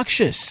 They're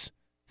obnoxious.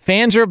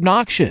 Fans are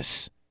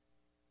obnoxious. I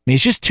mean,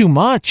 it's just too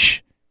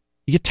much.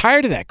 You get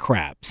tired of that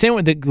crap. Same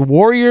with the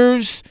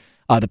Warriors,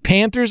 the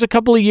Panthers a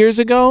couple of years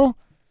ago.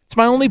 It's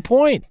my only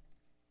point.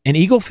 And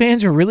Eagle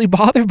fans are really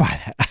bothered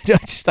by that.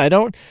 I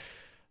don't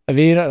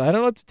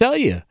know what to tell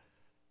you.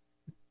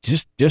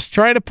 Just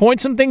trying to point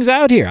some things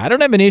out here. I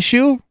don't have an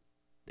issue.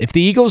 If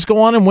the Eagles go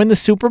on and win the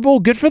Super Bowl,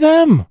 good for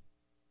them.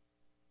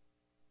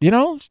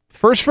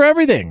 First for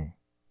everything.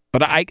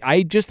 But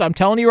I'm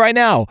telling you right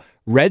now,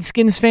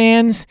 Redskins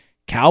fans,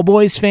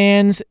 Cowboys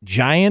fans,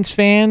 Giants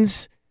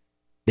fans,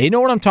 they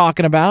know what I'm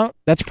talking about.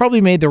 That's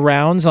probably made the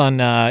rounds on,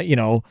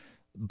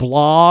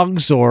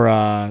 blogs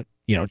or,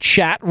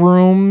 chat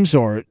rooms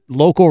or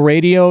local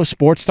radio,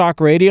 sports talk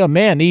radio.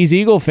 Man, these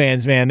Eagle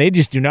fans, man, they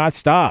just do not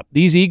stop.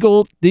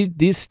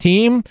 This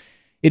team,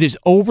 it is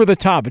over the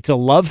top. It's a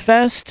love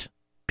fest.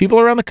 People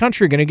around the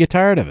country are going to get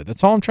tired of it.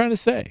 That's all I'm trying to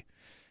say.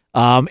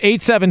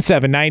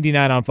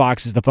 877-99 on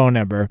Fox is the phone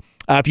number.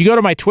 If you go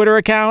to my Twitter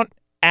account,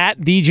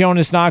 at The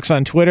Jonas Knox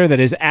on Twitter, that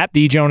is at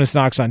The Jonas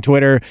Knox on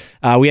Twitter,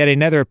 we had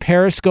another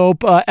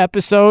Periscope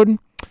episode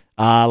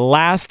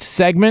last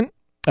segment,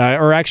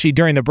 or actually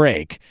during the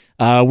break.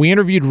 We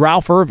interviewed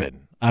Ralph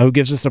Irvin, who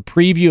gives us a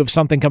preview of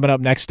something coming up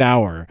next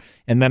hour.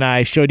 And then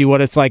I showed you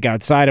what it's like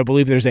outside. I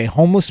believe there's a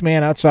homeless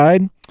man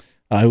outside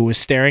who was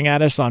staring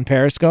at us on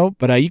Periscope,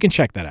 but you can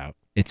check that out.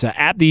 It's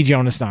at The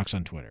Jonas Knox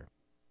on Twitter.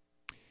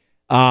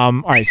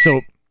 All right,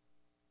 so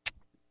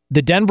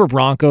the Denver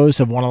Broncos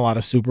have won a lot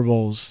of Super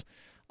Bowls.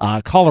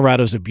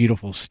 Colorado's a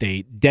beautiful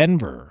state.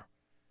 Denver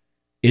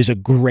is a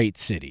great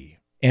city,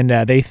 and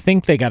they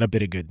think they got a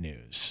bit of good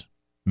news.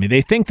 I mean,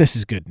 they think this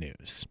is good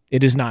news.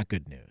 It is not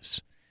good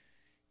news.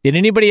 Did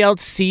anybody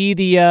else see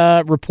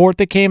the report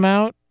that came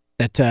out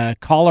that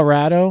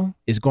Colorado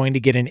is going to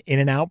get an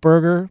In-N-Out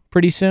burger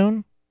pretty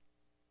soon?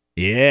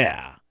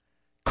 Yeah.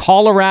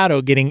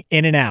 Colorado getting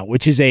In-N-Out,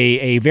 which is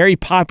a very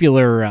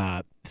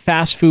popular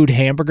fast food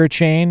hamburger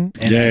chain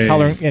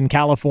in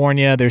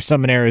California. There's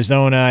some in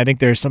Arizona. I think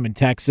there's some in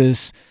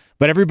Texas.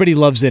 But everybody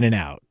loves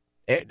In-N-Out.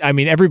 I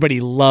mean, everybody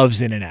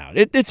loves In-N-Out.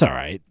 It's all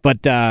right.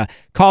 But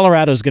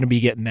Colorado's going to be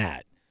getting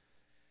that.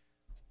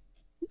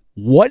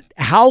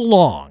 How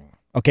long?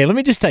 Okay, let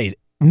me just tell you.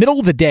 Middle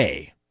of the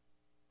day,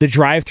 the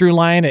drive-through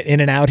line at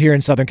In-N-Out here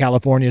in Southern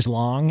California is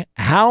long.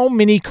 How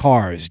many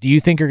cars do you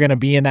think are going to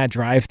be in that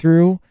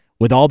drive-through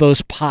with all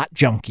those pot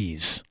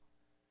junkies?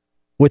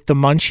 With the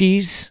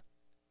munchies?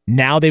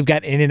 Now they've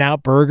got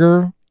In-N-Out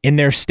burger in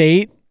their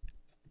state.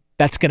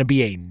 That's going to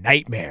be a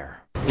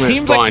nightmare.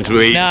 Seems fine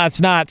to eat. No,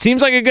 it's not.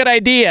 Seems like a good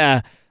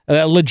idea. A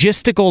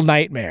logistical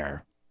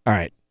nightmare. All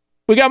right.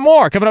 We got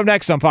more coming up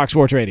next on Fox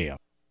Sports Radio.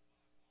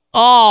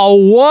 Oh,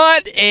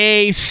 what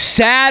a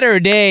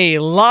Saturday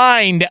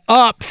lined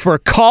up for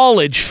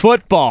college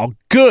football.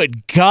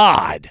 Good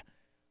God.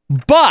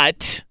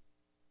 But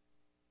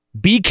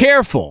be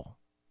careful,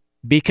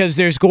 because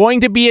there's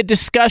going to be a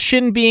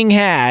discussion being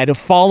had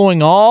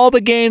following all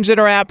the games that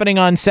are happening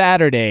on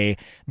Saturday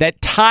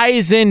that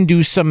ties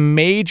into some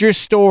major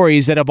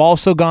stories that have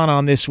also gone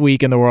on this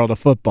week in the world of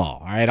football.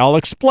 All right, I'll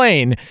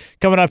explain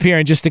coming up here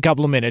in just a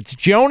couple of minutes.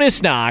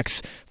 Jonas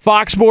Knox,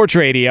 Fox Sports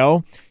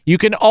Radio. You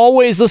can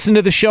always listen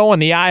to the show on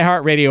the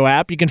iHeartRadio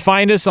app. You can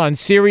find us on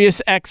Sirius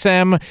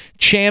XM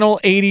Channel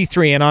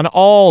 83 and on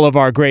all of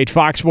our great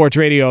Fox Sports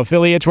Radio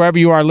affiliates. Wherever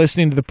you are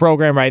listening to the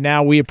program right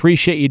now, we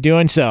appreciate you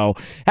doing so.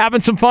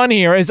 Having some fun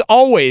here, as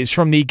always,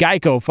 from the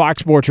Geico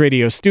Fox Sports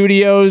Radio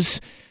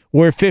studios.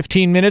 where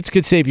 15 minutes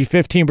could save you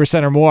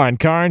 15% or more on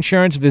car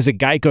insurance. Visit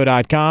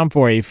geico.com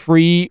for a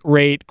free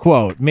rate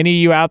quote. Many of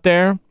you out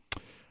there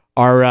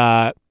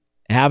are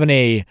having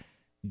a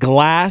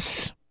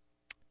glass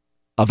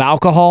of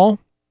alcohol,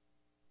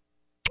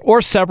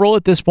 or several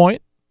at this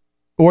point,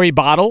 or a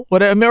bottle,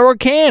 whatever, or a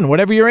can,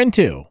 whatever you're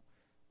into.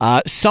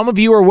 Some of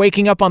you are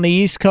waking up on the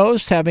East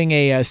Coast having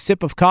a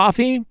sip of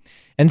coffee,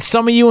 and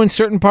some of you in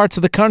certain parts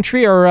of the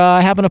country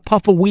are having a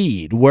puff of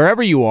weed.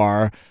 Wherever you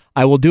are,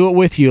 I will do it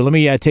with you. Let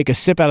me take a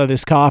sip out of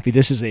this coffee.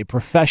 This is a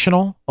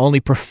professional. Only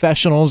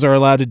professionals are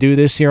allowed to do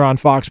this here on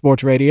Fox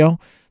Sports Radio.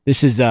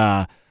 This is,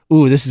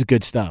 this is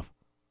good stuff.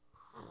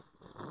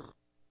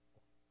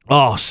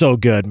 Oh, so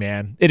good,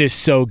 man. It is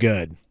so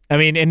good. I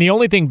mean, and the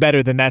only thing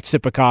better than that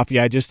sip of coffee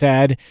I just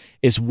had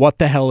is what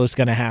the hell is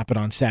going to happen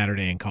on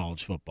Saturday in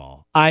college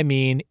football. I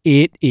mean,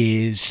 it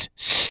is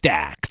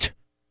stacked.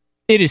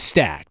 It is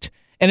stacked.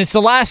 And it's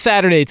the last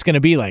Saturday it's going to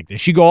be like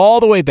this. You go all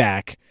the way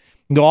back.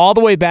 Go all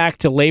the way back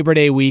to Labor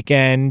Day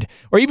weekend,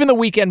 or even the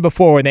weekend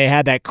before when they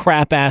had that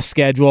crap-ass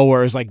schedule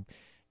where it was like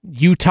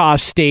Utah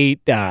State,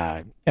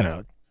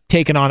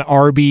 taking on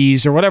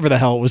Arby's or whatever the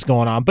hell was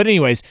going on. But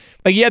anyways,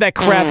 that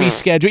crappy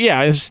schedule.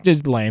 Yeah, it's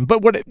just lame.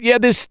 But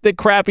the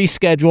crappy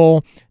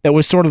schedule that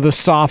was sort of the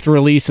soft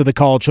release of the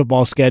college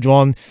football schedule.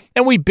 And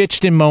we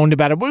bitched and moaned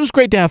about it. But it was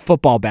great to have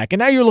football back. And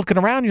now you're looking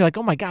around and you're like,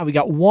 oh my God, we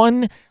got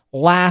one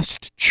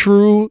last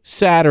true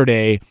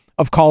Saturday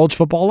of college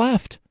football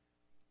left.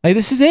 Like,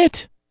 this is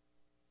it.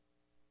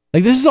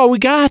 Like, this is all we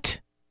got.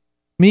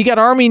 I mean, you got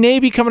Army,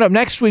 Navy coming up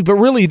next week, but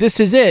really, this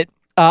is it.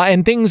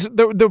 And things,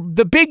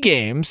 the big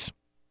games,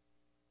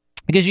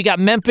 because you got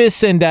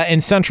Memphis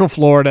and Central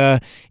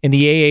Florida in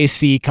the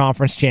AAC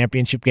Conference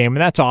Championship game,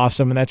 and that's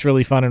awesome, and that's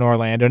really fun in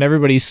Orlando, and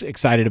everybody's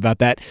excited about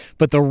that.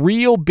 But the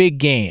real big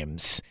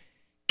games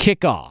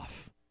kick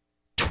off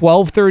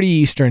 12:30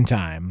 Eastern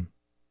Time,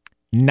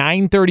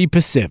 9:30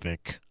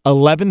 Pacific,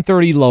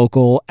 11:30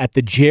 local at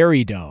the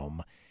Jerry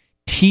Dome.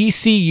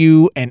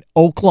 TCU and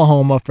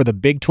Oklahoma for the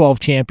Big 12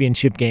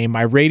 championship game.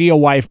 My radio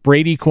wife,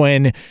 Brady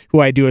Quinn,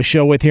 who I do a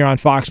show with here on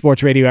Fox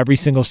Sports Radio every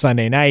single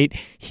Sunday night,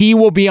 he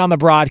will be on the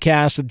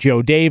broadcast with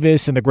Joe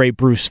Davis and the great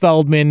Bruce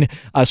Feldman.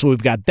 So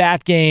we've got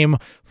that game.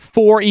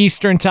 4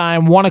 Eastern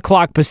Time, 1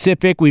 o'clock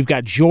Pacific. We've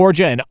got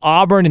Georgia and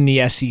Auburn in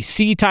the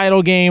SEC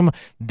title game.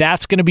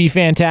 That's going to be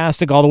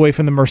fantastic, all the way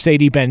from the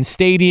Mercedes-Benz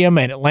Stadium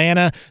in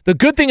Atlanta. The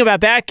good thing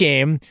about that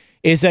game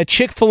is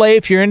Chick-fil-A,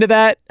 if you're into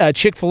that,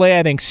 Chick-fil-A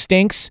I think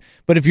stinks,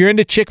 but if you're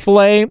into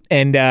Chick-fil-A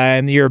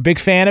and you're a big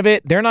fan of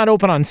it, they're not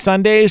open on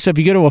Sundays, so if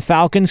you go to a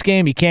Falcons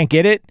game, you can't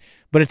get it,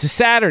 but it's a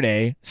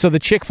Saturday, so the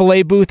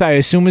Chick-fil-A booth I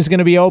assume is going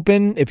to be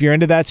open if you're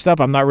into that stuff.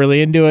 I'm not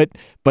really into it,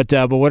 but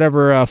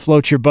whatever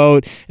floats your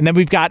boat. And then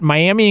we've got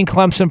Miami and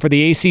Clemson for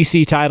the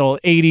ACC title,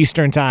 8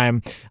 Eastern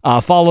Time,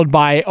 followed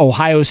by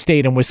Ohio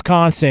State and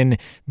Wisconsin.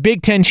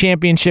 Big Ten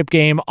championship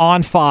game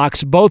on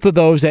Fox, both of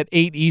those at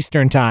 8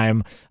 Eastern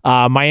Time,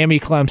 Miami,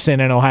 Clemson,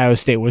 and Ohio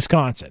State,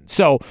 Wisconsin.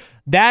 So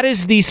that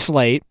is the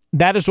slate.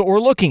 That is what we're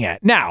looking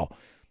at. Now,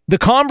 the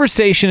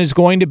conversation is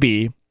going to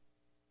be,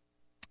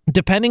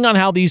 depending on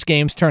how these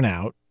games turn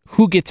out,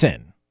 who gets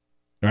in,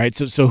 right?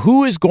 So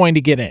who is going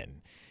to get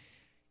in?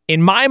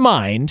 In my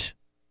mind,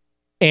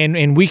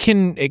 and we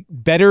can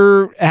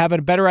have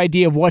a better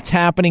idea of what's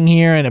happening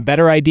here and a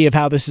better idea of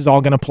how this is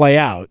all going to play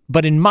out.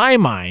 But in my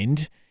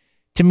mind,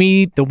 to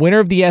me, the winner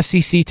of the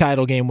SEC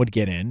title game would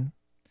get in.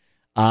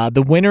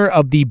 The winner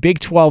of the Big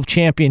 12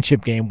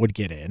 championship game would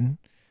get in.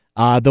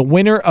 The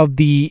winner of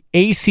the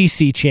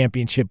ACC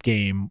championship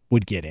game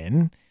would get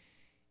in.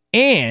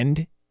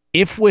 And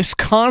if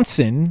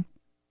Wisconsin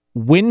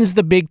wins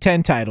the Big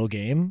Ten title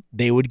game,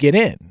 they would get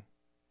in.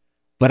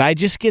 But I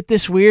just get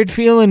this weird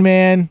feeling,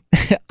 man.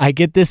 I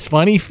get this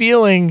funny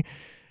feeling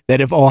that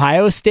if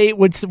Ohio State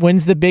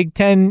wins the Big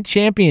Ten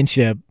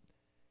championship,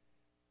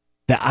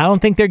 that I don't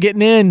think they're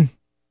getting in.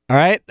 All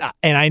right?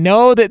 And I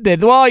know that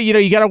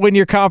you got to win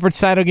your conference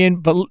title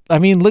game. But, I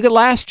mean, look at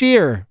last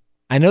year.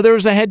 I know there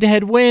was a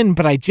head-to-head win,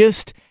 but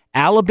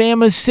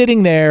Alabama's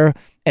sitting there.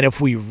 And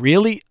if we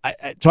really,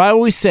 so I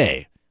always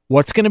say,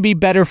 what's going to be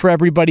better for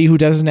everybody who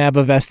doesn't have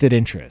a vested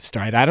interest,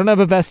 right? I don't have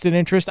a vested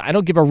interest. I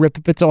don't give a rip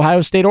if it's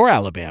Ohio State or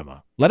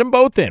Alabama. Let them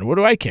both in. What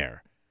do I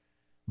care?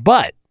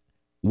 But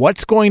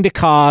what's going to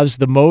cause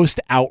the most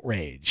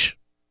outrage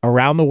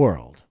around the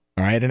world,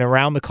 all right, and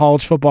around the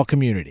college football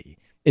community?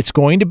 It's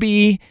going to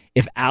be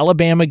if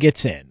Alabama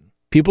gets in.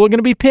 People are going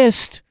to be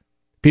pissed.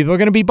 People are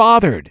going to be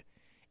bothered.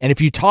 And if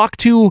you talk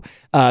to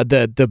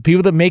the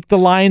people that make the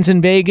lines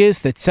in Vegas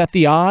that set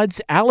the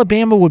odds,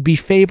 Alabama would be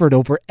favored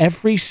over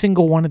every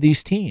single one of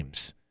these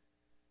teams.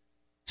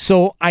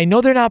 So I know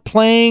they're not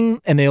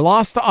playing, and they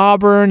lost to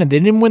Auburn, and they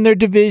didn't win their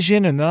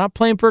division, and they're not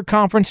playing for a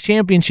conference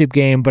championship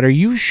game, but are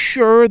you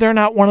sure they're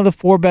not one of the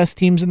 4 best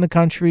teams in the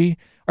country?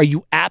 Are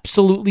you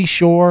absolutely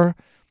sure?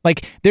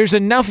 Like, there's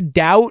enough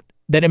doubt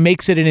that it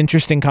makes it an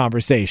interesting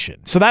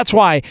conversation. So that's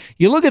why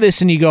you look at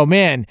this and you go,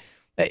 man,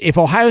 if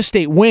Ohio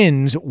State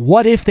wins,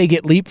 what if they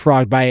get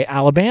leapfrogged by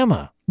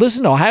Alabama?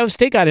 Listen, Ohio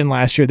State got in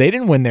last year. They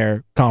didn't win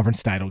their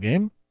conference title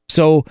game.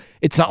 So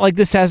it's not like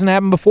this hasn't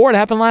happened before. It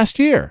happened last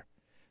year.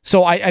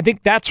 So I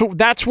think that's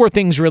where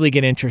things really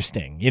get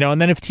interesting.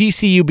 And then if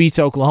TCU beats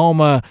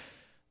Oklahoma,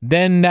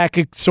 then that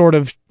could sort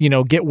of,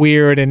 get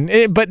weird.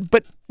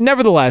 But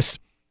nevertheless,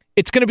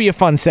 it's going to be a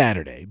fun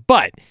Saturday.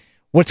 But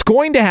what's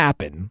going to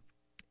happen,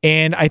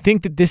 and I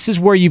think that this is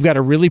where you've got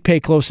to really pay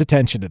close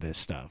attention to this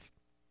stuff,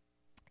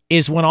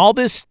 is when all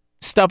this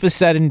stuff is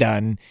said and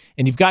done,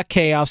 and you've got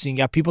chaos and you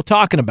got people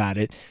talking about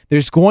it,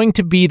 there's going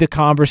to be the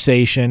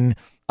conversation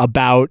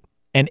about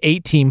an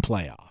 8-team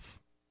playoff.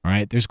 All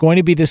right, there's going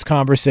to be this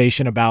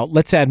conversation about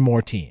let's add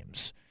more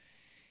teams.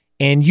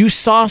 And you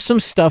saw some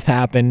stuff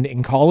happen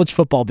in college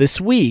football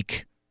this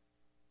week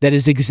that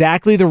is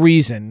exactly the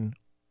reason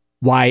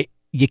why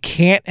you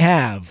can't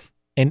have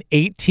an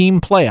 8-team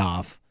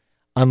playoff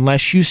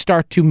unless you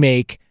start to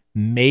make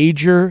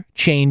major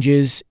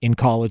changes in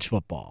college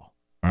football.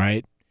 All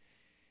right.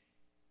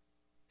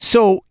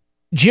 So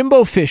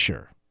Jimbo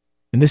Fisher,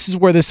 and this is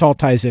where this all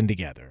ties in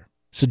together.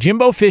 So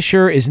Jimbo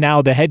Fisher is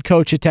now the head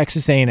coach at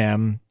Texas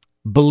A&M,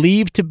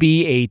 believed to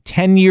be a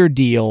 10-year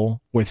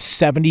deal worth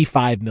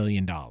 $75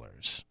 million. All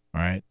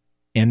right.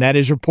 And that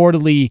is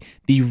reportedly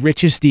the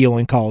richest deal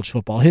in college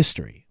football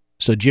history.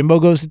 So Jimbo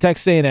goes to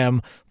Texas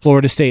A&M,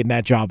 Florida State, and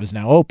that job is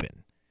now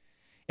open.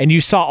 And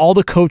you saw all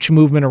the coach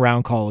movement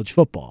around college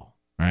football,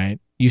 right?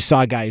 You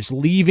saw guys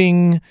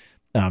leaving,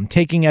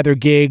 taking other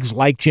gigs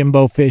like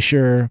Jimbo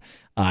Fisher.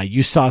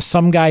 You saw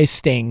some guys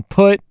staying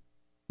put,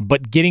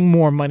 but getting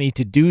more money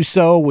to do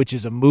so, which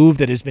is a move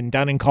that has been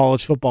done in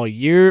college football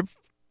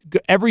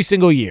every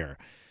single year.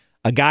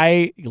 A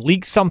guy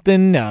leaks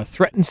something,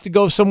 threatens to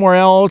go somewhere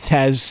else,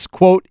 has,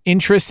 quote,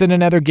 interest in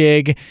another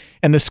gig,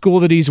 and the school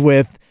that he's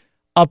with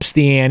ups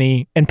the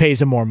ante and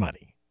pays him more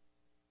money.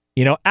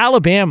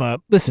 Alabama,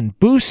 listen,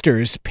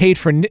 boosters paid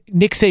for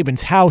Nick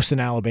Saban's house in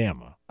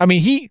Alabama. I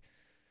mean,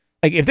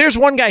 if there's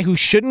one guy who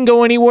shouldn't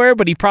go anywhere,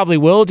 but he probably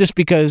will just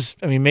because,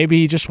 maybe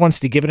he just wants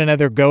to give it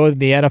another go at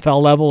the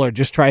NFL level or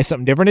just try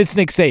something different, it's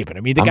Nick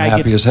Saban. The guy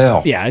happy as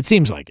hell. Yeah, it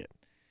seems like it.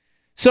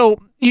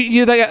 So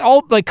they got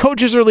all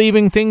coaches are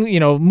leaving,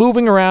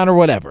 moving around or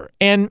whatever,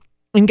 and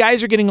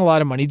guys are getting a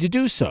lot of money to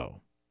do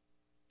so.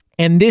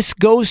 And this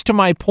goes to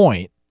my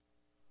point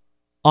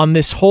on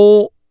this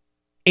whole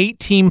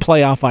 8-team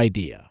playoff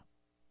idea,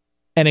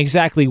 and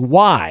exactly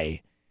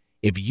why,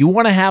 if you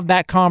want to have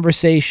that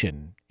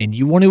conversation and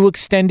you want to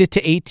extend it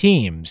to 8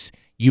 teams,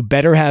 you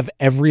better have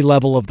every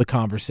level of the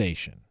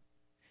conversation.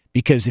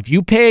 Because if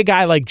you pay a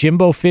guy like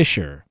Jimbo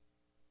Fisher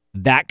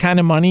that kind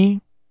of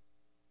money,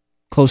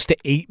 close to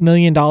 $8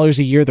 million a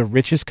year, the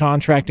richest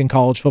contract in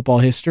college football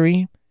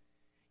history,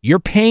 you're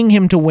paying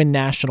him to win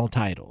national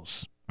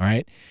titles, all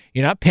right?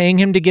 You're not paying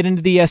him to get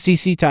into the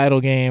SEC title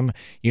game.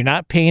 You're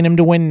not paying him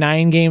to win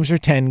 9 games or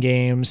 10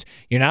 games.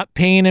 You're not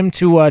paying him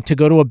to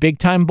go to a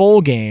big-time bowl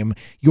game.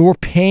 You're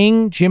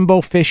paying Jimbo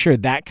Fisher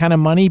that kind of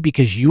money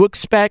because you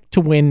expect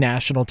to win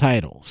national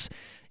titles.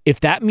 If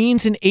that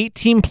means an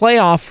 8-team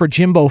playoff for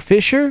Jimbo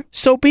Fisher,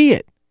 so be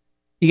it.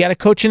 You got to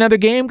coach another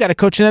game, got to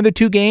coach another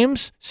 2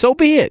 games, so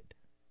be it.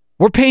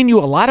 We're paying you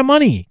a lot of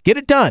money. Get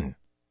it done.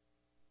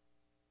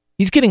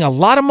 He's getting a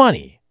lot of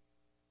money.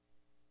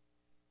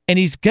 And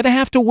he's going to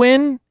have to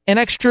win an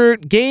extra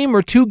game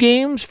or 2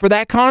 games for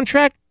that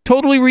contract.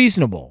 Totally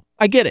reasonable.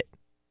 I get it.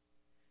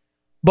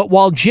 But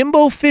while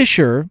Jimbo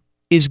Fisher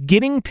is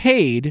getting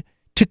paid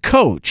to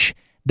coach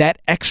that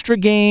extra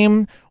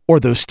game or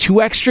those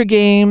 2 extra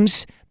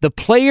games, the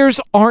players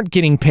aren't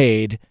getting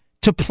paid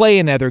to play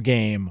another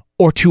game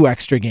or 2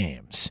 extra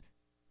games.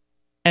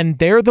 And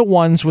they're the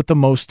ones with the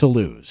most to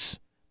lose.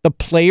 The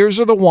players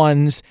are the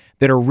ones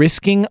that are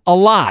risking a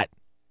lot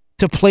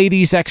to play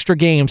these extra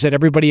games that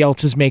everybody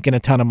else is making a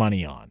ton of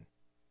money on.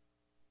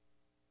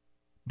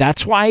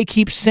 That's why I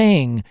keep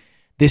saying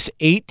this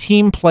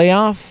 8-team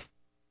playoff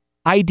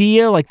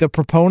idea, like the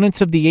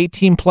proponents of the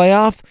 8-team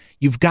playoff,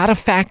 you've got to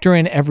factor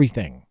in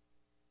everything.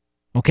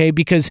 Okay?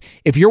 Because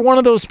if you're one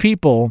of those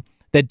people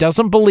that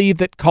doesn't believe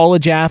that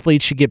college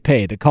athletes should get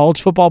paid, that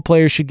college football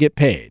players should get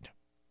paid,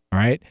 all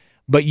right?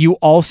 But you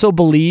also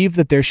believe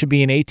that there should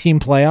be an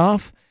 8-team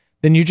playoff,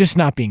 then you're just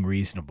not being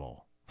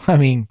reasonable.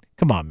 Come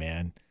on,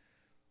 man.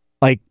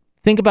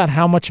 Think about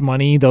how much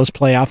money those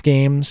playoff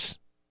games,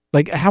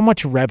 how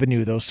much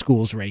revenue those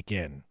schools rake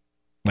in.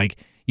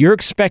 You're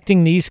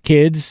expecting these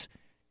kids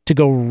to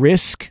go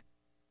risk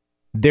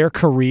their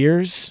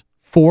careers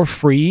for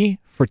free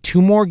for 2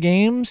 more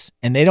games,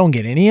 and they don't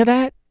get any of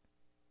that?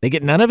 They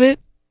get none of it?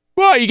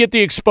 Well, you get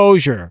the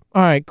exposure.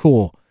 All right,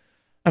 cool.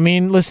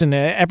 Listen,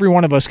 every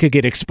one of us could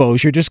get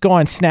exposure. Just go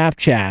on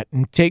Snapchat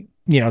and take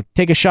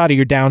a shot of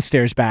your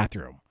downstairs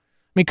bathroom.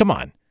 Come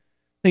on.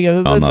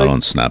 I'm not on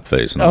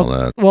Snapface and all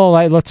that. Well,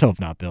 let's hope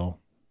not, Bill.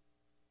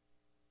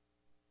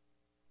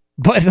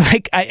 But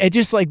I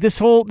just this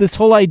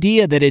whole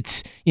idea that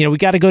it's, we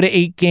got to go to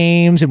 8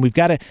 games and we've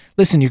got to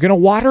listen. You're going to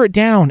water it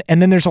down,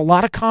 and then there's a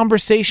lot of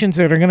conversations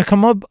that are going to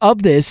come up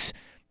of this,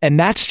 and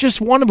that's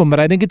just one of them. But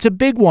I think it's a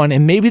big one,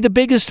 and maybe the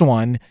biggest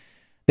one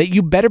that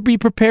you better be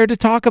prepared to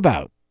talk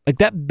about.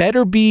 That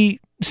better be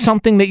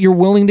something that you're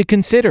willing to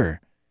consider.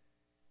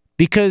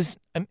 Because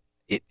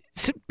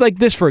like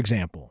this, for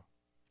example.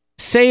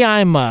 Say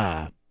I'm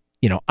a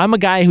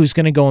guy who's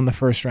going to go in the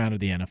first round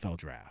of the NFL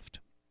draft,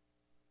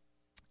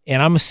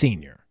 and I'm a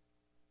senior,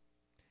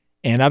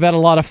 and I've had a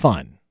lot of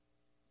fun,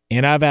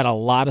 and I've had a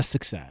lot of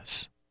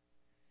success,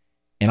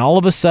 and all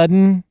of a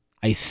sudden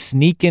I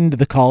sneak into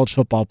the college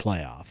football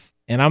playoff,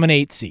 and I'm an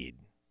 8 seed.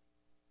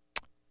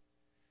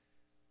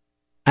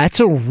 That's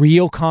a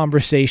real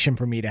conversation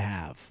for me to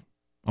have,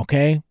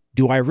 okay?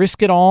 Do I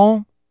risk it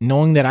all,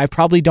 knowing that I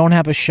probably don't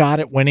have a shot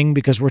at winning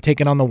because we're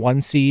taking on the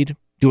 1 seed?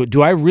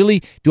 Do I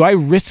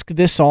risk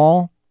this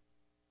all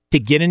to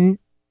get into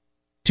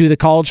the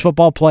college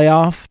football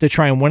playoff to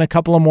try and win a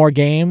couple of more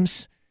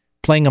games,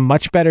 playing a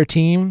much better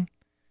team?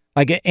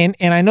 Like, and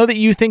I know that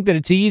you think that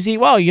it's easy.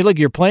 Well,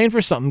 you're playing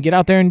for something. Get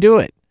out there and do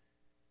it.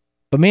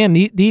 But man,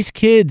 these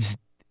kids,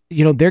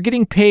 they're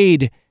getting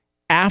paid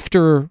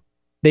after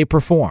they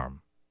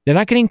perform. They're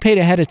not getting paid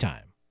ahead of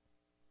time.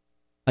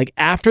 Like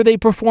after they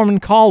perform in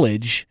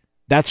college,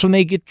 that's when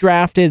they get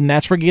drafted, and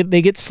that's where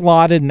they get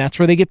slotted, and that's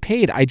where they get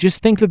paid. I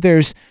just think that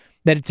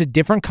it's a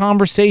different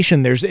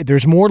conversation.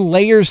 There's more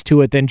layers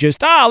to it than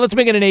just let's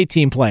make it an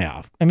 8-team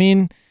playoff. I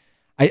mean,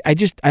 I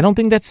don't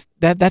think that's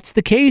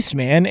the case,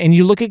 man. And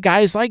you look at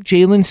guys like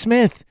Jalen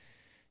Smith,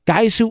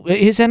 guys who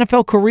his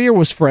NFL career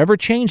was forever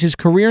changed. His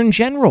career in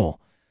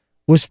general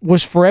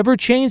was forever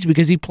changed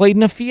because he played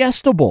in a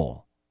Fiesta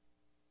Bowl,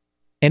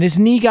 and his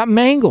knee got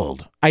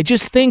mangled. I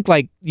just think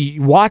like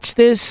you watch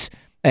this.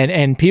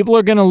 And people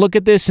are going to look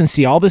at this and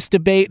see all this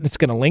debate, and it's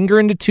going to linger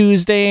into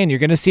Tuesday, and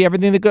you're going to see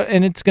everything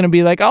and it's going to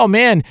be like, oh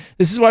man,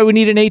 this is why we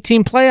need an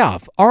 8-team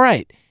playoff. All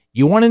right,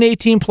 you want an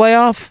 8-team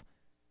playoff?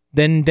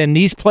 Then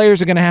these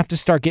players are going to have to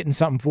start getting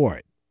something for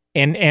it.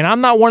 And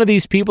I'm not one of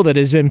these people that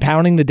has been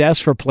pounding the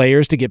desk for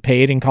players to get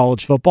paid in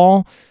college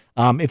football.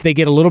 If they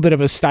get a little bit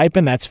of a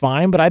stipend, that's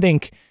fine. But I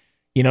think,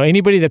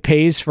 anybody that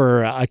pays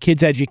for a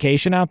kid's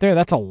education out there,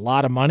 that's a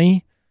lot of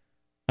money.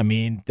 I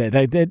mean,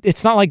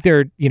 it's not like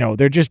they're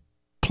just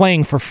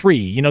playing for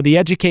free. The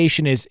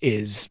education is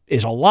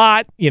a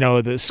lot.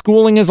 The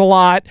schooling is a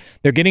lot.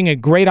 They're getting a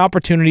great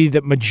opportunity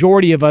that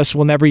majority of us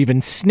will never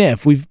even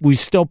sniff. We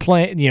still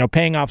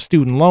paying off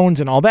student loans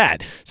and all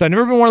that. So I've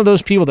never been one of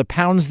those people that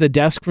pounds the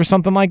desk for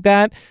something like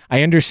that.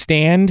 I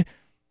understand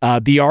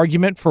the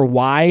argument for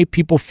why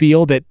people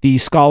feel that the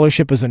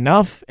scholarship is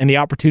enough and the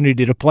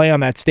opportunity to play on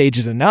that stage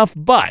is enough.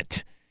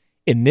 But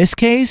in this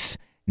case,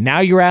 now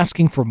you're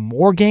asking for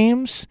more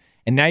games,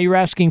 and now you're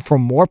asking for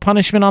more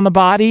punishment on the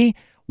body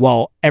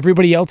while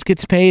everybody else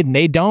gets paid and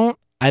they don't.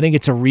 I think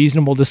it's a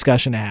reasonable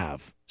discussion to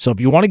have. So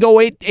if you want to go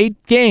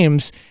eight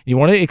games, you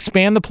want to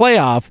expand the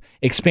playoff,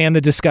 expand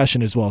the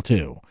discussion as well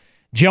too.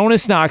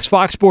 Jonas Knox,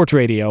 Fox Sports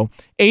Radio,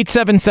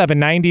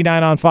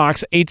 877-99 on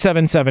Fox,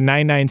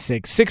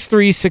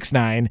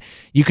 877-996-6369.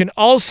 You can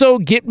also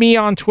get me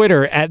on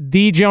Twitter at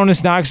the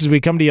Jonas Knox as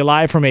we come to you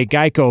live from a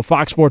Geico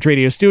Fox Sports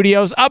Radio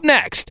studios. Up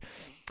next,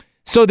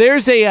 so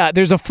there's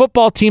a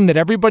football team that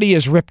everybody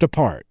has ripped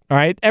apart, all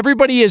right?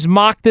 Everybody has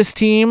mocked this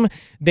team.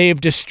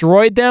 They've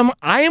destroyed them.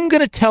 I am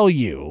going to tell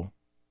you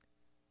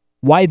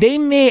why they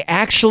may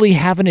actually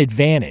have an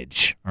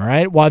advantage, all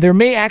right? Why there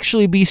may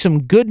actually be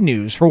some good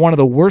news for one of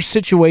the worst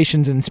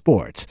situations in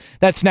sports.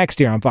 That's next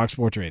here on Fox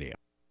Sports Radio.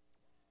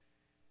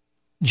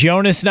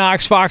 Jonas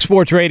Knox, Fox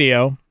Sports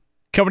Radio,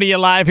 coming to you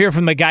live here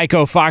from the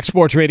Geico Fox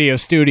Sports Radio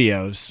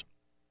studios.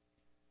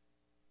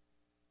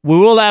 We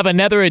will have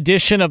another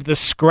edition of The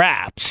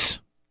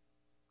Scraps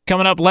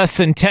coming up less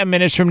than 10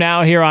 minutes from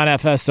now here on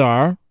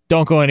FSR.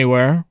 Don't go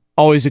anywhere.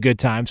 Always a good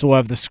time. So we'll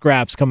have The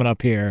Scraps coming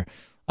up here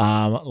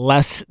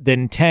less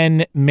than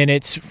 10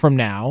 minutes from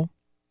now.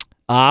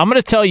 I'm going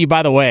to tell you,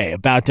 by the way,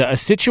 about a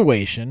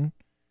situation.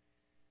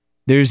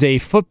 There's a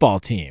football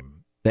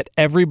team that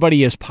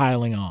everybody is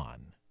piling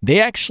on. They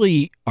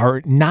actually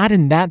are not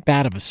in that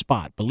bad of a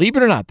spot. Believe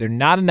it or not, they're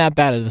not in that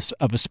bad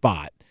of a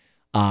spot.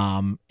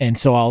 And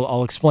so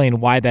I'll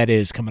explain why that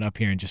is coming up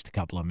here in just a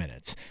couple of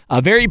minutes.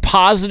 A very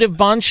positive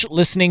bunch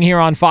listening here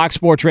on Fox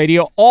Sports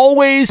Radio.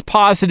 Always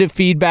positive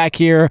feedback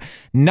here.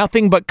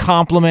 Nothing but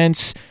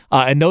compliments.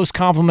 And those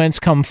compliments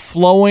come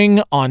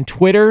flowing on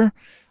Twitter,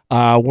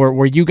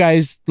 where you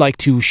guys like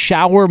to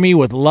shower me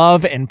with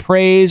love and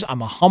praise.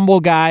 I'm a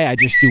humble guy. I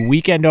just do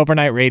weekend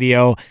overnight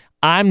radio.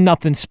 I'm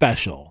nothing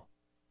special.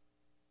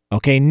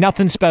 Okay,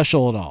 nothing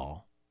special at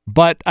all.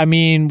 But, I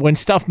mean, when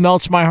stuff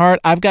melts my heart,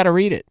 I've got to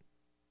read it.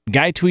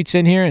 Guy tweets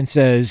in here and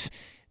says,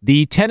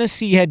 the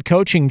Tennessee head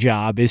coaching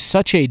job is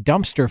such a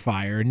dumpster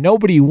fire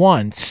nobody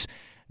wants.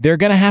 They're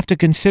going to have to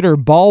consider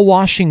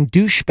ball-washing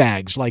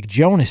douchebags like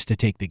Jonas to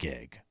take the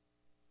gig.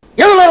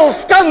 You little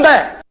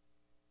scumbag!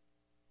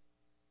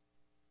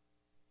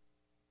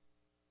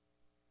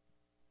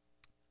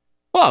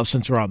 Well,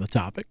 since we're on the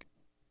topic,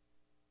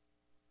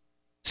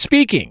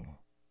 speaking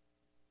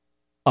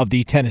of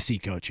the Tennessee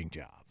coaching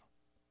job,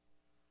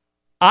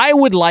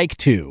 I'd like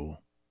to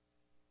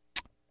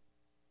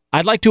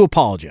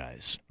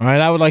apologize. All right,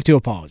 I would like to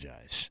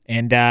apologize,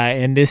 and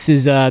this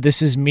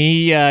is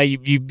me.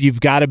 You've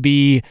got to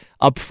be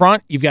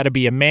upfront. You've got to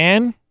be a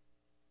man.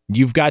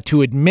 You've got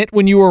to admit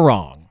when you were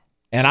wrong.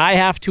 And I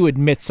have to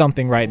admit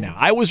something right now.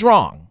 I was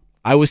wrong.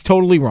 I was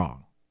totally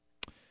wrong.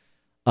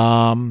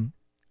 I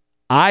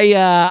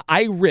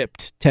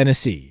ripped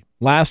Tennessee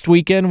last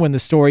weekend when the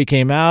story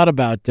came out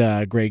about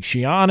Greg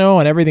Schiano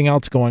and everything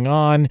else going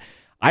on.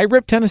 I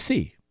ripped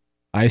Tennessee.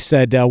 I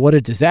said, what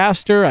a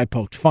disaster. I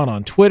poked fun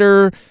on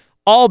Twitter,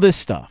 all this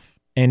stuff.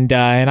 And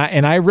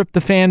I ripped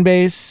the fan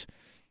base.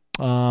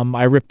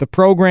 I ripped the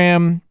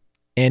program,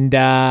 and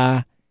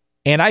I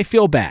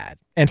feel bad.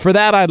 And for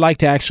that, I'd like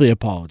to actually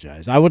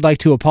apologize. I would like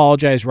to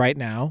apologize right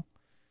now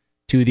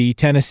to the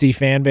Tennessee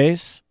fan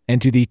base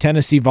and to the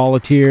Tennessee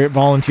volunteer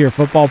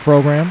football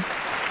program.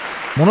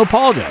 I want to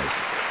apologize.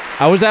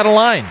 I was out of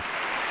line.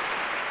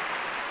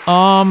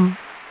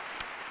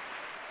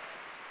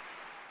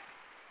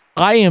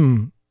 I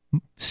am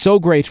so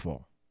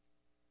grateful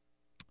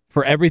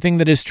for everything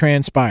that has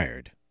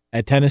transpired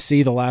at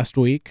Tennessee the last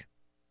week.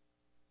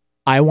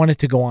 I want it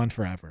to go on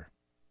forever.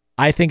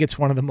 I think it's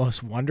one of the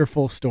most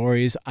wonderful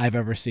stories I've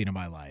ever seen in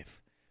my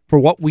life. For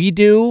what we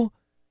do,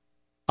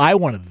 I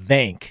want to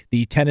thank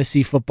the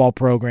Tennessee football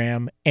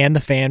program and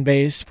the fan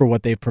base for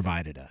what they've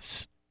provided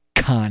us.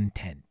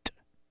 Content.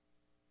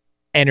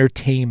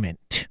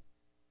 Entertainment.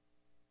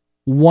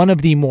 One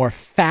of the more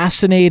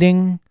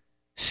fascinating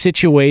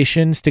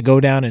situations to go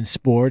down in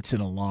sports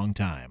in a long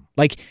time.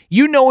 Like,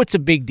 you know it's a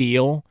big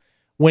deal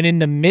when in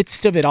the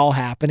midst of it all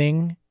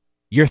happening,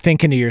 you're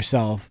thinking to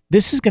yourself,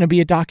 this is going to be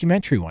a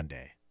documentary one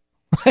day.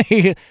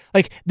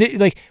 like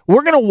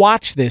we're going to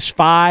watch this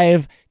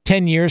 5-10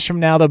 years from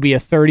now. There'll be a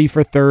 30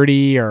 for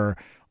 30 or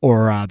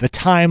the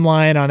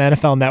Timeline on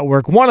NFL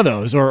Network, one of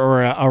those,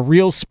 or a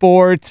Real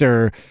Sports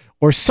or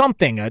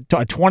something, a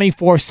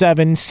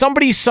 24/7.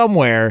 Somebody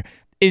somewhere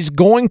is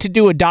going to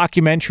do a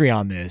documentary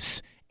on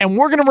this, and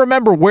we're going to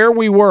remember where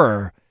we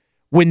were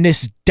when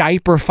this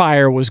diaper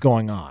fire was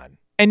going on,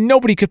 and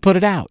nobody could put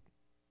it out.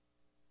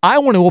 I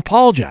want to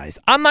apologize.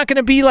 I'm not going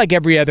to be like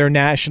every other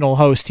national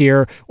host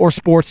here or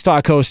sports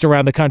talk host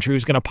around the country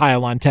who's going to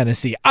pile on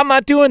Tennessee. I'm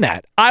not doing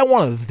that. I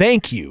want to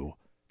thank you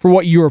for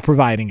what you are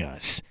providing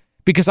us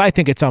because I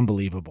think it's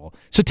unbelievable.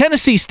 So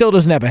Tennessee still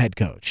doesn't have a head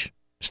coach.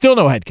 Still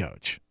no head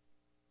coach.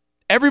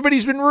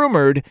 Everybody's been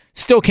rumored,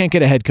 still can't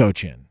get a head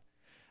coach in.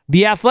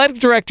 The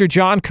athletic director,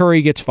 John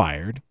Currie, gets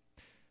fired.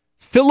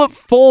 Philip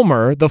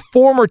Fulmer, the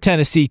former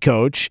Tennessee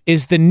coach,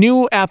 is the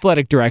new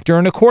athletic director,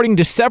 and according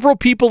to several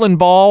people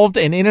involved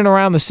and in and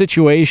around the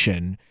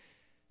situation,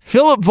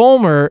 Philip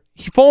Fulmer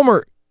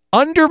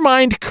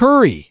undermined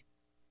Currie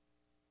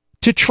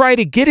to try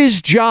to get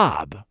his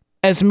job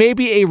as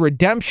maybe a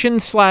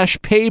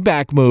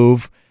redemption/payback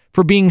move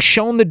for being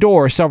shown the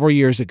door several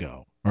years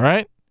ago. All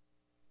right?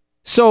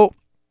 So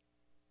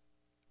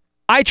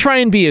I try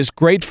and be as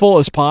grateful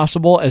as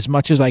possible as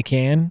much as I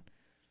can.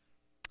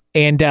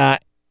 And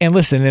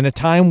listen, in a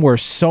time where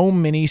so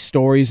many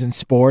stories in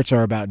sports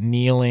are about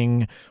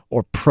kneeling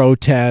or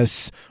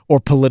protests or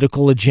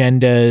political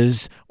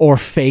agendas or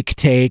fake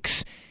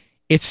takes,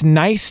 it's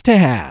nice to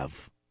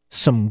have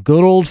some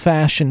good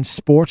old-fashioned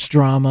sports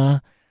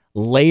drama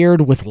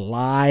layered with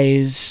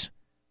lies,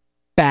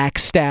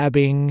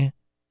 backstabbing,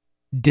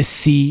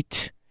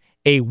 deceit,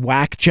 a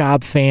whack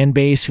job fan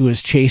base who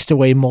has chased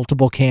away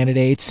multiple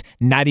candidates,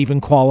 not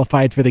even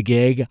qualified for the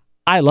gig.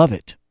 I love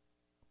it.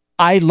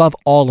 I love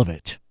all of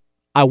it.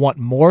 I want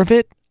more of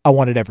it. I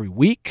want it every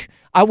week.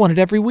 I want it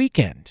every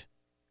weekend.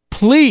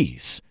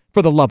 Please,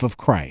 for the love of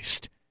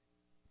Christ,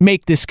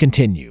 make this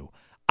continue.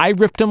 I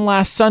ripped him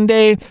last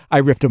Sunday. I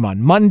ripped him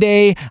on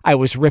Monday. I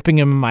was ripping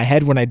him in my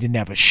head when I didn't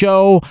have a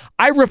show.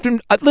 I ripped him.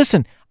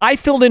 Listen, I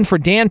filled in for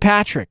Dan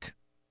Patrick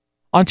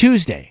on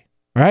Tuesday,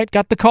 right?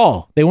 Got the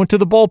call. They went to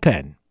the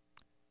bullpen,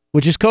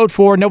 which is code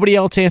for nobody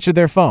else answered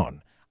their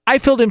phone. I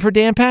filled in for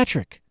Dan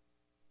Patrick.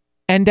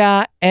 And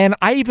I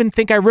even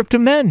think I ripped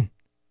him then.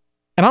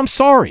 And I'm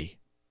sorry,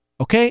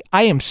 okay?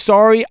 I am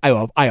sorry.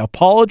 I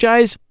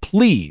apologize.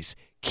 Please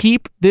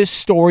keep this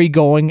story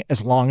going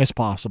as long as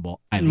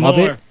possible. I love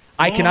it.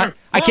 I can't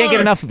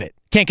get enough of it.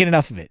 Can't get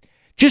enough of it.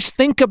 Just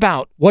think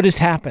about what has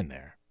happened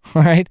there,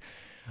 all right?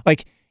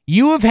 Like,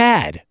 you have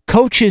had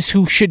coaches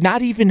who should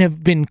not even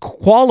have been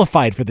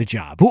qualified for the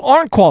job, who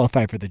aren't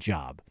qualified for the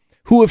job,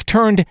 who have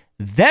turned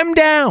them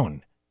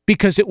down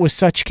because it was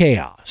such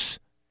chaos.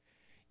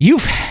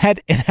 You've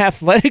had an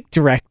athletic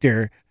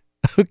director,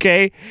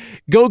 okay,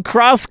 go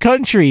cross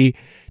country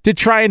to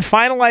try and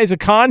finalize a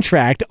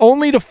contract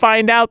only to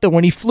find out that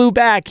when he flew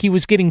back, he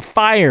was getting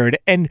fired.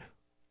 And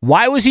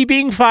why was he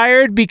being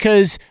fired?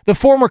 Because the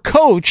former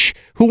coach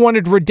who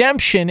wanted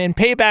redemption and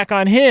payback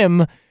on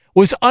him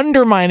was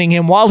undermining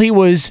him while he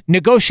was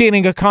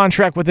negotiating a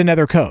contract with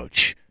another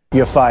coach.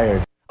 You're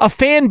fired. A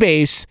fan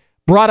base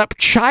brought up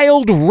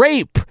child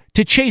rape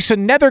to chase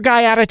another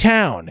guy out of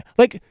town.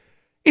 Like,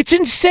 it's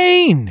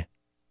insane.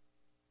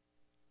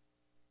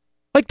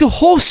 Like, the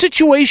whole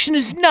situation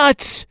is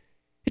nuts.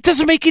 It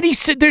doesn't make any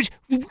sense.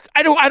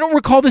 I don't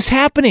recall this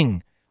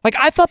happening. Like,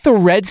 I thought the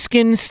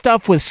Redskins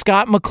stuff with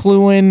Scott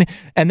McCloughan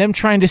and them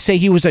trying to say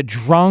he was a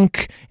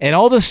drunk and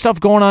all the stuff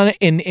going on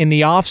in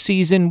the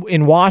offseason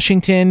in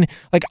Washington,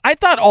 like, I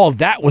thought all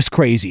that was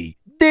crazy.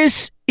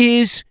 This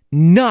is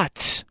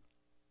Nuts.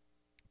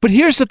 But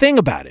here's the thing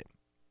about it.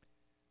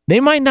 They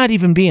might not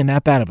even be in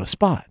that bad of a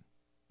spot.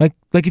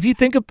 Like if you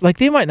think of,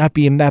 they might not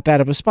be in that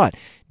bad of a spot.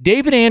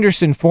 David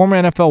Anderson,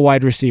 former NFL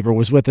wide receiver,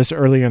 was with us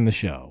earlier in the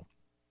show.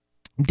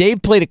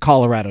 Dave played at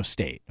Colorado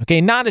State.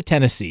 Okay, not at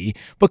Tennessee,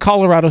 but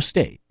Colorado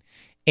State.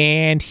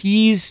 And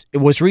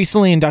was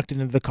recently inducted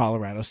into the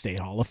Colorado State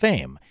Hall of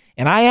Fame.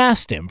 And I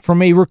asked him,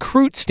 from a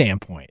recruit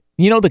standpoint,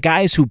 the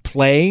guys who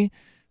play,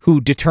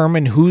 who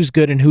determine who's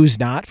good and who's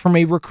not, from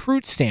a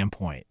recruit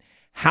standpoint,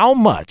 how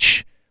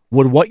much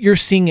would what you're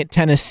seeing at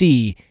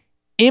Tennessee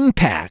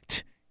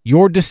impact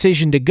your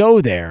decision to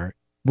go there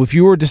if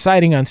you were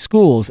deciding on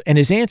schools? And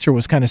his answer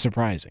was kind of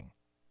surprising.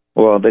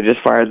 Well, they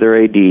just fired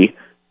their AD.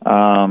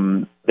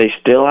 They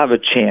still have a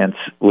chance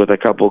with a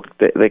couple.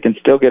 They can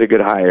still get a good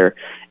hire.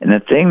 And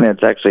the thing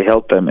that's actually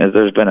helped them is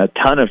there's been a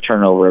ton of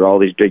turnover at all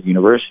these big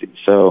universities.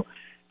 So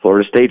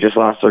Florida State just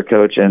lost their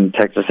coach, and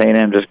Texas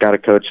A&M just got a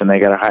coach, and they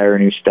got to hire a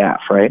new staff,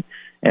 right?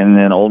 And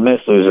then Ole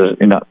Miss loses,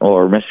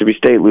 or Mississippi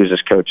State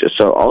loses coaches.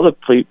 So all the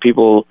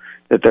people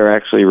that they're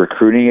actually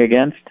recruiting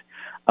against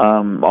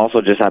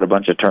also just had a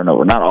bunch of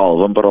turnover. Not all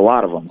of them, but a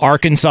lot of them.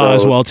 Arkansas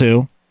as well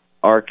too.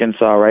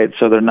 Arkansas, right?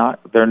 So they're not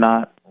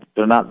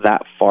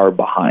that far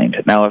behind.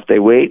 Now, if they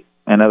wait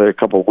another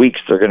couple of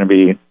weeks, they're going to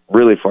be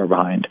really far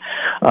behind,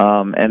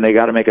 and they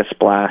got to make a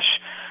splash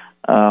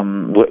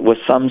with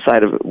some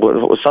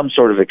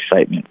sort of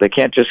excitement. They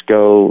can't just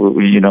go,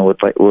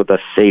 with a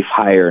safe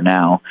hire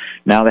now.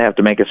 Now they have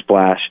to make a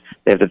splash.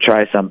 They have to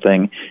try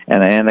something,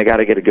 and they got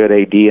to get a good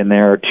AD in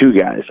there, or two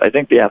guys. I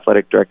think the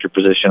athletic director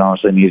position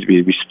honestly needs to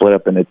be split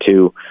up into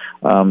two.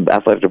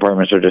 Athletic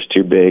departments are just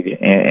too big,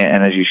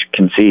 and as you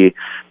can see,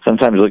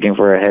 sometimes looking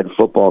for a head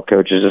football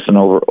coach is just an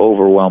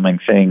overwhelming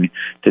thing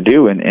to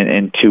do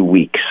in 2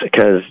 weeks,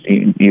 because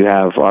you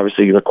have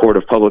obviously the Court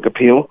of Public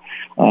Appeal,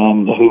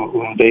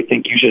 who they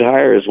think you should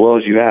hire, as well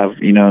as you have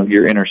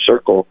your inner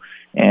circle,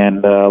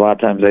 and a lot of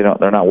times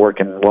they're not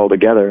working well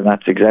together, and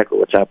that's exactly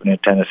what's happening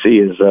at Tennessee.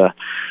 Is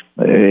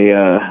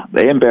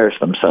they embarrass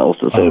themselves,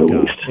 to say the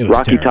least.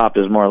 Rocky terrible. Top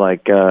is more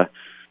like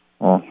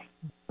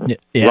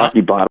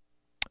Rocky Bottom.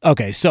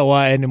 Okay, so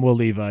and we'll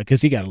leave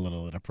because he got a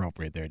little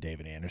inappropriate there,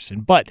 David Anderson.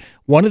 But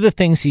one of the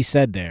things he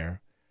said there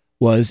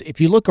was,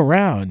 if you look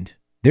around,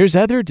 there's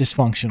other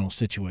dysfunctional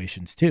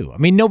situations too. I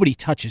mean, nobody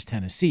touches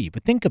Tennessee,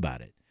 but think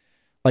about it.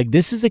 Like,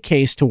 this is a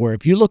case to where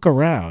if you look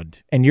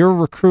around and you're a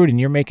recruit and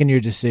you're making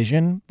your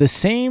decision, the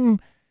same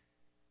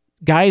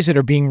guys that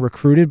are being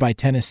recruited by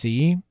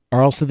Tennessee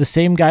are also the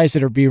same guys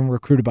that are being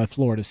recruited by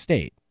Florida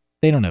State.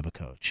 They don't have a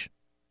coach.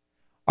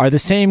 Are the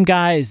same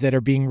guys that are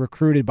being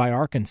recruited by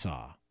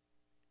Arkansas.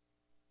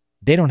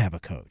 They don't have a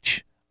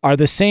coach. Are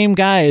the same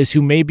guys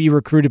who may be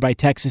recruited by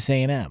Texas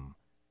A&M.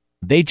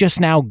 They just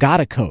now got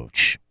a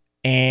coach,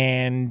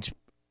 and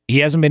he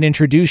hasn't been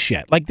introduced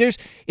yet.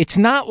 It's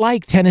not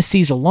like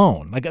Tennessee's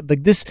alone. Like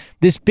this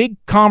big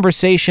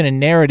conversation and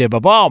narrative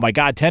of, oh my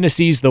God,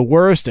 Tennessee's the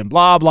worst and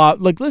blah, blah.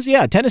 Like, listen,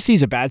 yeah,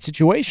 Tennessee's a bad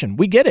situation.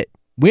 We get it.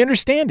 We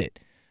understand it.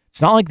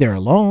 It's not like they're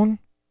alone.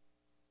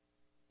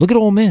 Look at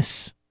Ole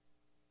Miss.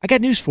 I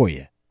got news for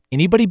you.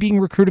 Anybody being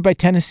recruited by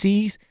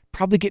Tennessee's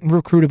probably getting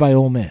recruited by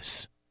Ole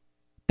Miss.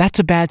 That's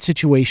a bad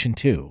situation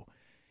too.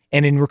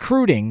 And in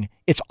recruiting,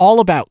 it's all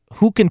about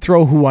who can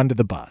throw who under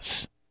the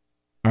bus.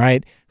 All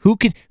right? Who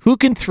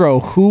can throw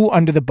who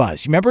under the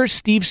bus? You remember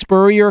Steve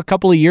Spurrier a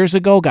couple of years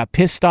ago got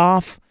pissed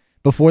off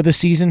before the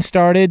season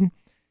started?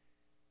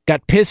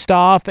 Got pissed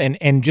off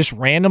and just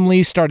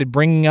randomly started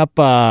bringing up,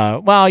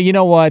 well, you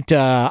know what?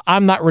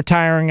 I'm not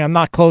retiring. I'm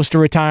not close to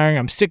retiring.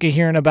 I'm sick of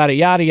hearing about it,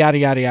 yada, yada,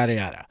 yada, yada,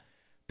 yada.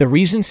 The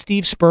reason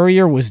Steve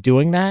Spurrier was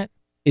doing that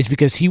is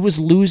because he was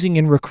losing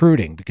in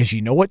recruiting. Because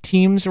you know what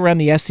teams around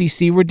the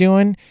SEC were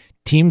doing?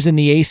 Teams in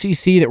the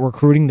ACC that were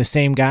recruiting the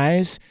same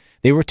guys?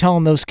 They were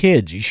telling those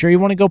kids, you sure you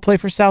want to go play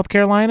for South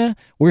Carolina?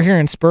 We're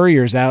hearing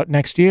Spurrier's out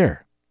next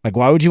year. Like,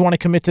 why would you want to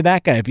commit to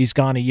that guy if he's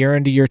gone a year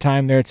into your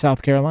time there at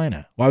South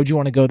Carolina? Why would you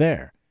want to go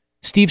there?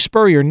 Steve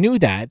Spurrier knew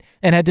that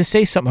and had to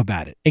say something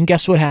about it. And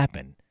guess what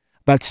happened?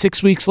 About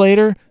 6 weeks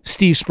later,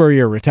 Steve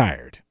Spurrier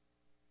retired.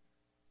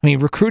 I mean,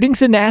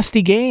 recruiting's a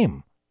nasty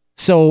game.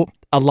 So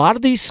a lot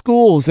of these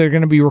schools that are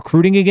going to be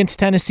recruiting against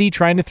Tennessee,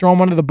 trying to throw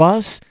them under the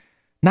bus,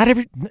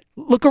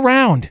 look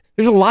around.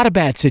 There's a lot of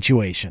bad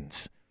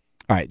situations.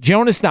 All right,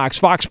 Jonas Knox,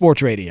 Fox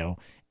Sports Radio.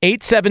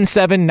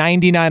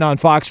 877-99 on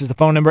Fox is the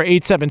phone number,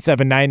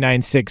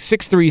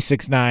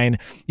 877-996-6369.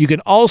 You can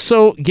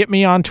also get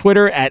me on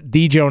Twitter at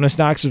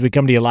 @TheJonasKnox as we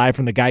come to you live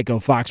from the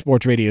Geico Fox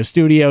Sports Radio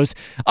studios.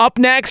 Up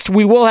next,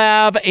 we will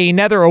have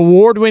another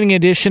award-winning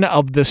edition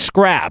of The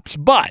Scraps.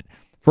 But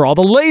for all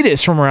the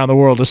latest from around the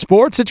world of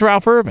sports, it's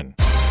Ralph Irvin.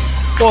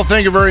 Well,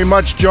 thank you very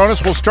much,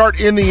 Jonas. We'll start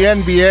in the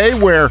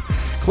NBA, where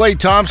Klay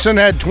Thompson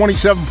had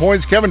 27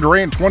 points, Kevin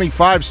Durant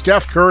 25,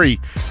 Steph Curry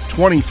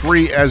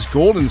 23 as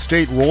Golden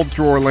State rolled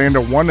through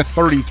Orlando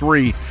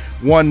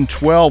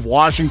 133-112.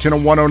 Washington a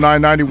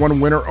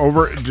 109-91 winner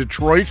over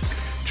Detroit.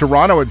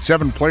 Toronto had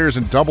 7 players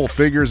in double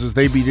figures as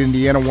they beat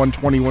Indiana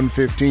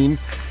 120-115.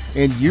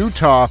 And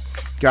Utah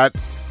got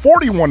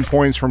 41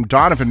 points from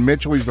Donovan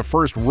Mitchell. He's the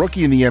first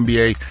rookie in the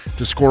NBA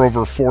to score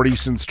over 40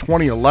 since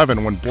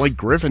 2011 when Blake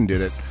Griffin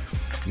did it.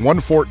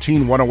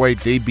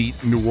 114-108, they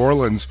beat New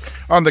Orleans.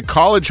 On the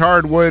college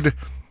hardwood,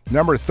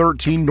 number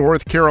 13,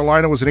 North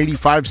Carolina was an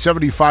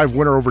 85-75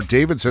 winner over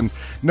Davidson.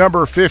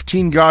 Number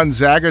 15,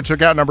 Gonzaga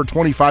took out number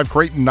 25,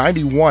 Creighton,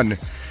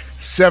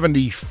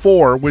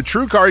 91-74. With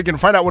TrueCar, you can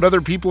find out what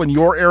other people in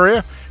your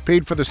area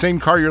paid for the same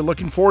car you're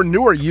looking for,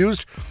 new or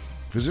used.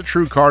 Visit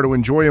TrueCar to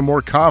enjoy a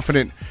more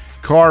confident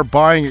car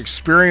buying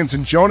experience.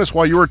 And Jonas,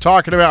 while you were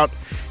talking about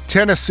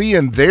Tennessee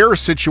and their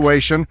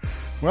situation,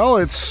 well,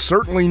 it's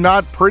certainly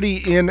not pretty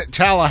in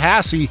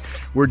Tallahassee,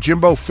 where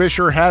Jimbo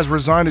Fisher has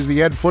resigned as the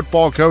head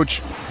football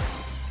coach.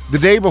 The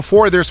day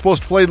before they're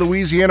supposed to play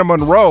Louisiana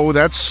Monroe,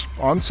 that's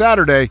on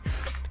Saturday.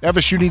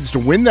 FSU needs to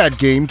win that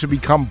game to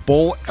become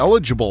bowl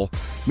eligible.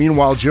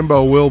 Meanwhile,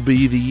 Jimbo will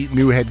be the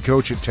new head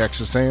coach at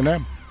Texas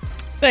A&M.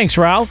 Thanks,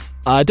 Ralph.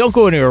 Don't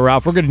go anywhere,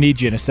 Ralph. We're going to need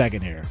you in a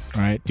second here.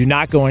 All right? Do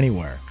not go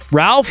anywhere.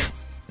 Ralph?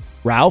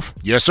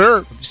 Yes,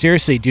 sir.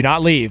 Seriously, do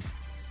not leave.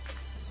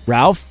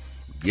 Ralph?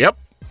 Yep.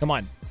 Come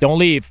on. Don't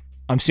leave.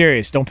 I'm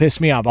serious. Don't piss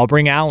me off. I'll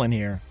bring Al in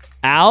here.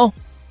 Al?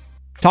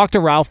 Talk to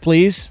Ralph,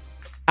 please.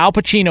 Al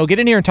Pacino, get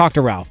in here and talk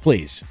to Ralph,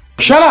 please.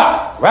 Shut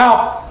up,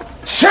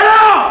 Ralph. Shut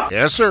up!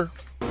 Yes, sir.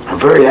 I'm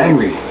very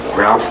angry,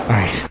 Ralph. All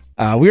right.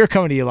 We are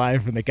coming to you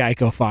live from the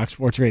Geico Fox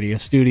Sports Radio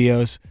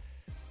studios,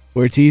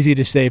 where it's easy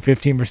to save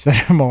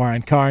 15% or more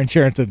on car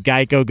insurance with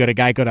Geico. Go to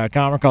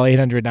geico.com or call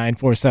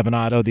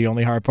 800-947-AUTO. The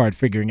only hard part,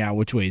 figuring out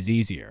which way is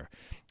easier.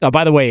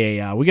 By the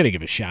way, we got to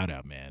give a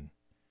shout-out, man.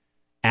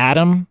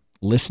 Adam,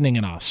 listening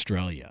in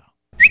Australia.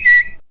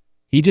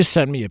 He just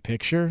sent me a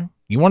picture.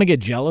 You want to get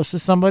jealous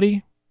of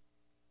somebody?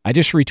 I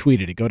just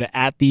retweeted it. Go to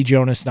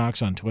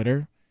 @TheJonasKnox on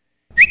Twitter.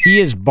 He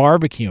is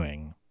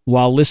barbecuing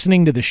while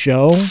listening to the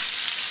show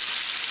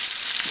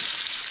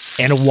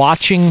and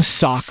watching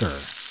soccer.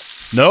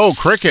 No,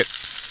 cricket.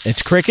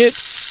 It's cricket?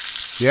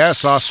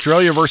 Yes,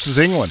 Australia versus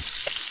England.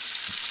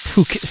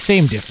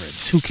 Same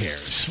difference. Who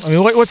cares? I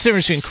mean, what's the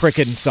difference between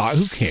cricket and soccer?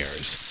 Who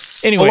cares?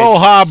 Anyway.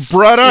 Aloha,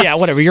 brother. Yeah,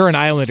 whatever. You're an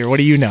Islander. What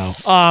do you know?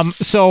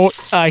 So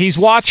he's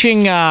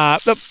watching...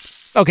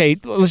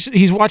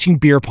 he's watching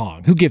beer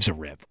pong. Who gives a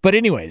rip? But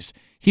anyways,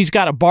 he's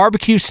got a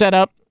barbecue set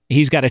up.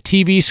 He's got a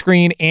TV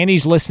screen, and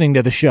he's listening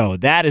to the show.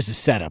 That is a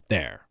setup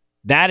there.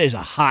 That is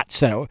a hot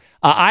setup.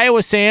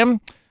 Iowa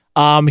Sam,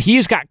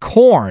 he's got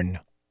corn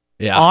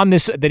on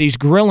this that he's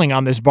grilling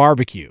on this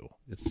barbecue.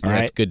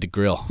 It's good to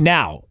grill.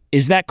 Now,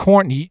 is that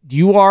corn?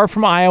 You are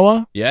from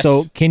Iowa? Yes.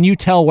 So can you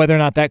tell whether or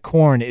not that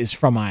corn is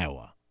from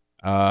Iowa?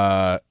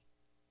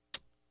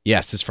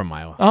 Yes, it's from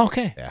Iowa. Oh,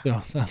 okay.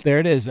 Yeah. So there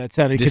it is. That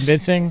sounded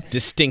convincing.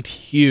 Distinct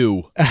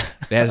hue. It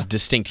has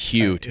distinct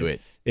hue to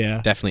it.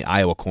 Yeah. Definitely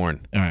Iowa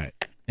corn. All right.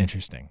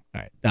 Interesting.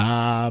 All right.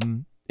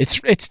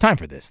 It's time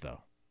for this,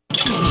 though.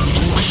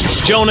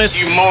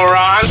 Jonas, you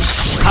moron.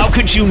 How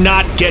could you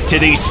not get to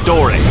these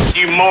stories?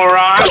 You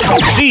moron.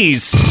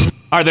 These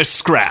are the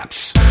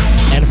scraps.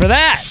 And for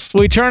that,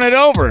 we turn it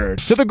over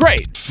to the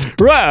great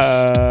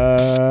Ralph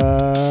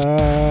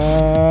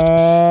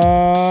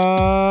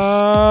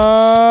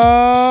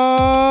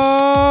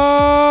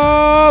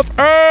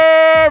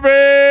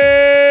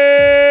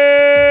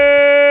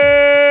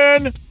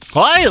Irvin.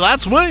 Hi,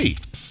 that's me.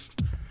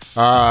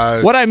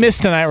 What I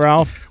missed tonight,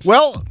 Ralph?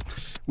 Well,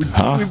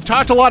 we've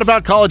talked a lot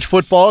about college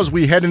football as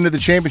we head into the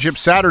championship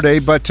Saturday,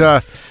 but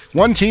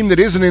one team that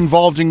isn't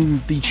involved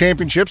in the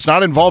championships,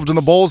 not involved in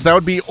the bowls, that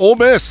would be Ole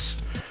Miss.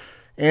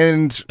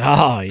 And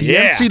the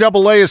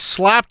NCAA has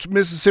slapped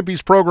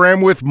Mississippi's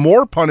program with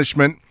more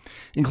punishment,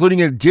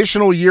 including an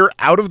additional year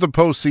out of the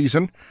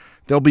postseason.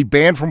 They'll be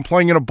banned from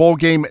playing in a bowl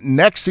game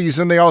next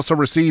season. They also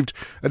received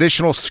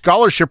additional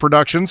scholarship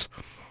reductions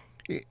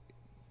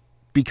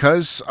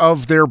because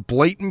of their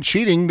blatant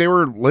cheating. They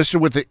were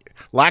listed with a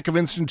lack of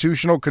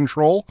institutional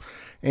control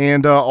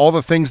and all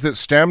the things that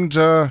stemmed,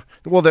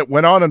 that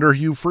went on under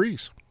Hugh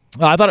Freeze.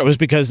 I thought it was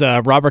because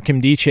Robert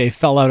Kimdiche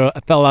fell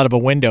out of a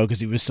window because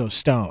he was so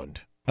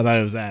stoned. I thought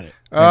it was that.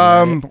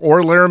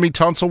 Or Laramie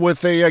Tunsil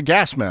with a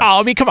gas mask. Oh,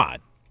 I mean, come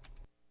on,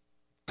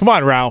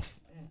 Ralph.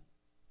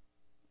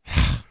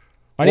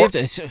 Why do you have to?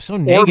 It's so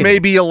negative. Or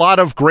maybe a lot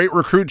of great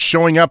recruits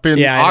showing up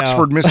in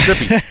Oxford,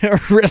 Mississippi.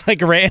 Like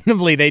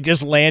randomly, they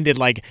just landed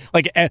like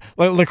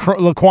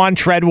Laquan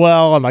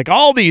Treadwell and like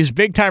all these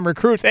big time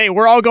recruits. Hey,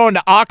 we're all going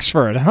to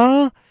Oxford,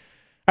 huh?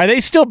 Are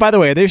they still? By the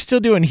way, they're still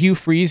doing Hugh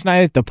Freeze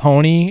night at the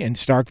Pony in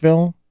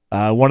Starkville,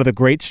 one of the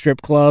great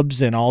strip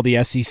clubs in all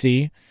the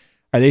SEC.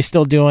 Are they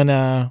still doing?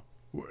 That?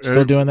 We're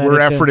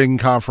efforting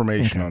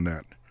confirmation on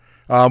that.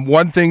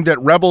 One thing that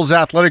Rebels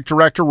athletic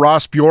director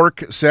Ross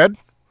Bjork said.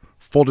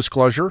 Full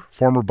disclosure,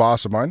 former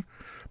boss of mine,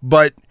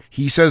 but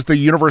he says the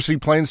university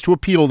plans to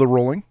appeal the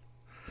ruling.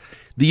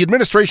 The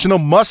administration, though,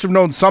 must have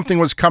known something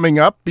was coming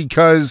up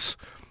because,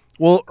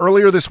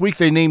 earlier this week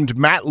they named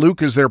Matt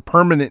Luke as their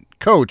permanent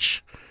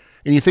coach.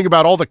 And you think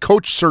about all the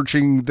coach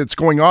searching that's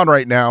going on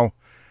right now,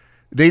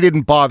 they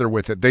didn't bother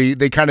with it.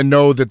 They kind of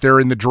know that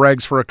they're in the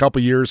dregs for a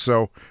couple years,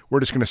 so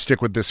we're just going to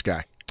stick with this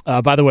guy.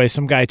 By the way,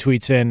 some guy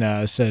tweets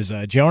in, says,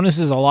 Jonas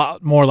is a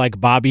lot more like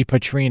Bobby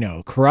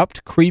Petrino,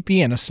 corrupt,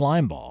 creepy, and a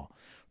slime ball.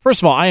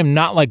 First of all, I am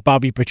not like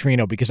Bobby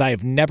Petrino because I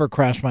have never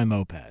crashed my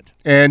moped.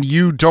 And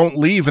you don't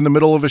leave in the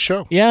middle of a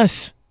show.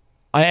 Yes.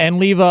 And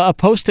leave a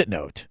Post-it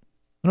note.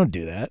 I don't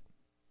do that.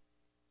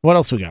 What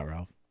else we got,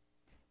 Ralph?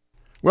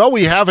 Well,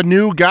 we have a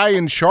new guy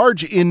in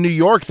charge in New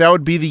York. That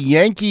would be the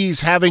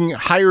Yankees having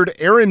hired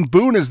Aaron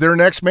Boone as their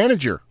next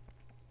manager.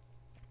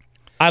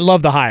 I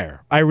love the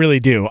hire. I really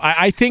do.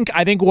 I think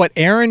what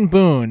Aaron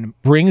Boone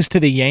brings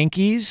to the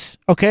Yankees,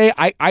 okay,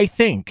 I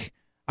think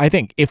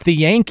if the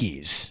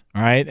Yankees,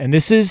 all right, and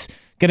this is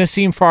going to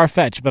seem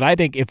far-fetched, but I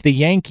think if the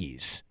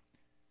Yankees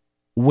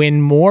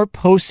win more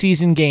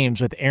postseason games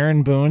with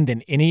Aaron Boone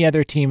than any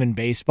other team in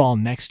baseball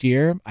next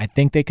year, I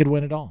think they could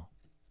win it all.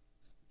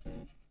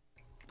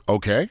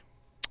 Okay.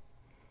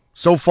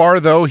 So far,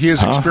 though,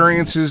 his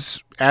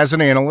experiences as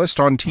an analyst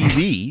on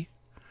TV,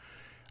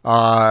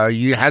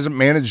 he hasn't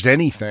managed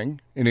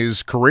anything in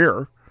his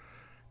career,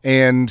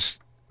 and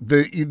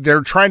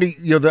they're trying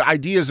to, the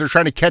idea is they're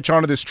trying to catch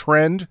on to this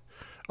trend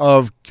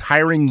of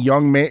hiring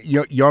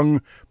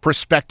young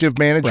prospective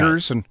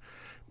managers, right.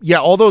 And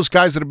all those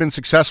guys that have been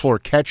successful are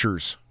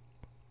catchers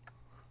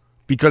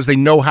because they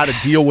know how to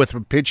deal with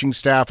a pitching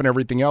staff and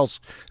everything else.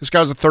 This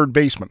guy's a third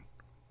baseman.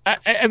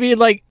 I mean,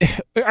 like,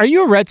 are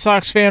you a Red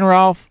Sox fan,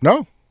 Ralph?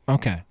 No.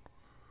 Okay.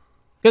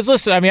 Because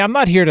listen, I mean, I'm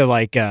not here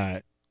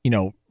to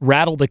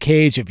rattle the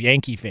cage of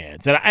Yankee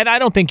fans, and I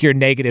don't think your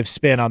negative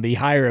spin on the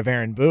hire of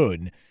Aaron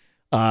Boone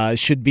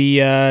should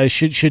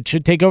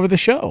take over the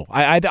show.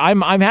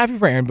 I'm happy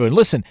for Aaron Boone.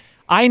 Listen,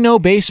 I know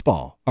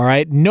baseball. All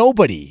right,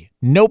 nobody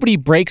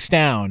breaks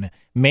down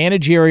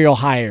managerial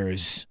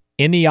hires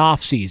in the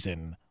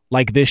offseason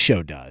like this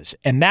show does,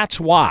 and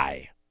that's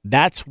why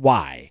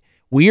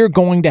we are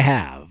going to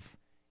have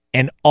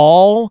an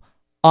all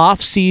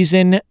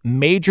off-season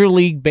Major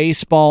League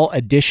Baseball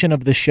edition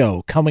of the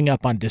show coming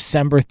up on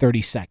December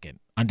 32nd.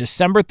 On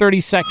December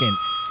 32nd,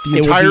 the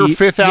entire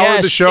fifth hour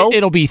of the show?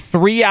 It'll be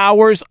 3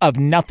 hours of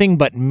nothing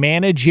but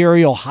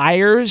managerial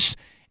hires,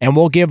 and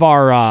we'll give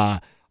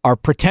our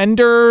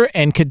pretender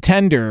and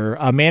contender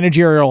a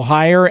managerial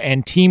hire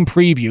and team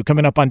preview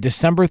coming up on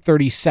December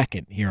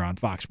 32nd here on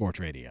Fox Sports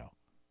Radio.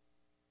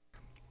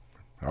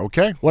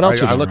 Okay. What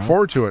else? I look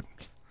forward to it.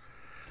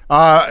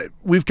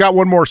 We've got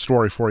one more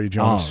story for you,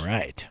 Jonas. All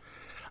right.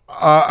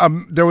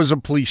 There was a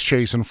police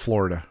chase in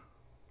Florida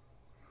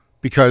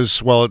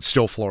because, well, it's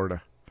still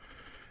Florida.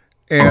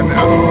 And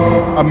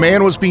a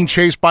man was being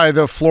chased by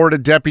the Florida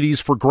deputies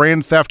for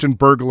grand theft and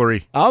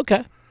burglary.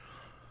 Okay.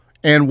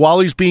 And while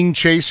he's being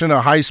chased in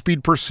a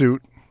high-speed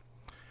pursuit,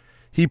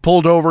 he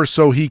pulled over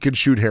so he could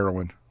shoot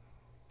heroin.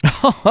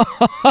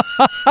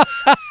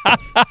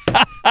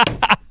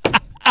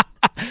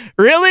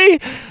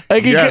 Really?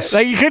 Yes.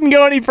 You couldn't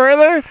go any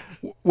further?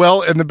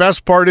 Well, and the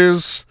best part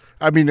is,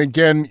 I mean,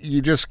 again,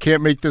 you just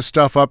can't make this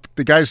stuff up.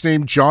 The guy's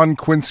named John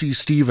Quincy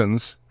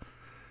Stevens.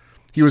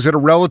 He was at a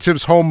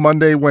relative's home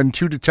Monday when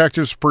two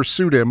detectives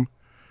pursued him.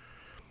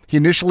 He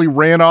initially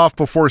ran off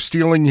before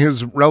stealing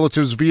his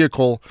relative's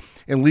vehicle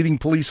and leading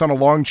police on a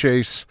long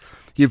chase.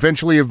 He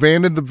eventually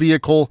abandoned the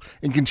vehicle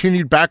and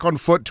continued back on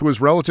foot to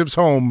his relative's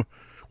home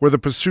where the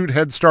pursuit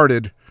had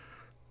started.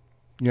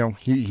 You know,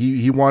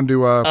 he wanted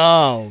to...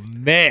 oh,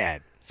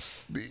 man.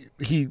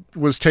 He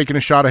was taking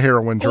a shot of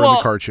heroin during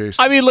the car chase.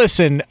 I mean,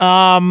 listen,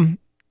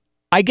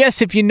 I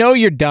guess if you know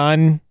you're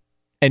done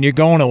and you're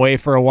going away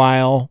for a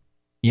while,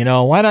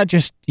 why not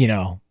just,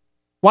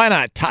 why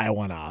not tie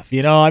one off?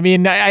 I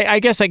mean, I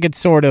guess I could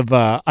sort of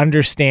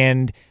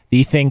understand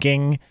the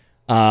thinking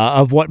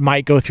of what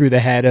might go through the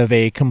head of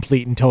a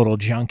complete and total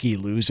junkie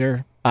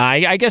loser.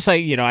 I guess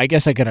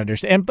I could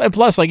understand. And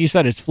plus, like you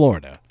said, it's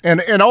Florida.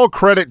 And all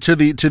credit to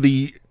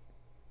the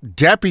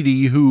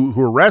deputy who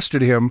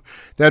arrested him.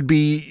 That'd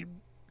be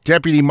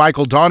Deputy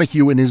Michael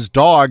Donahue and his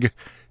dog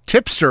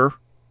Tipster,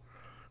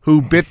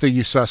 who bit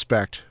the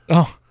suspect.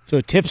 Oh,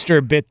 so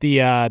Tipster bit the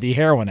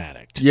heroin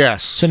addict.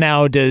 Yes. So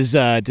now does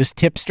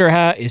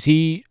Tipster is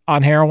he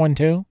on heroin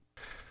too?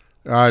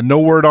 No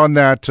word on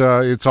that.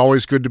 It's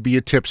always good to be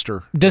a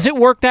tipster. Does it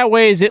work that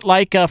way? Is it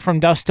like From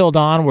Dusk Till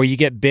Dawn where you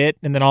get bit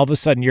and then all of a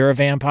sudden you're a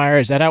vampire?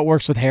 Is that how it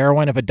works with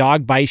heroin? If a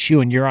dog bites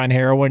you and you're on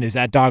heroin, is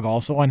that dog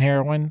also on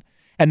heroin?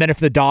 And then if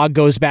the dog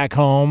goes back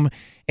home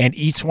and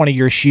eats one of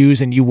your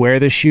shoes and you wear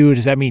the shoe,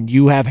 does that mean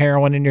you have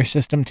heroin in your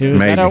system too? Is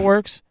that how it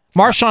works?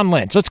 Marshawn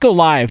Lynch. Let's go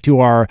live to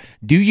our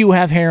Do You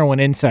Have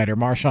Heroin Insider,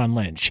 Marshawn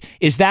Lynch.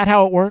 Is that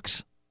how it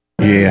works?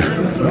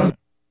 Yeah.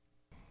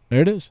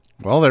 There it is.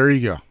 Well, there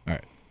you go. All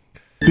right.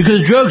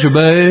 Because drugs are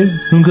bad,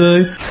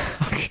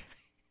 okay?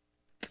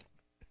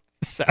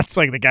 Sounds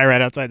like the guy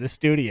right outside the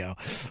studio.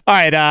 All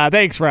right,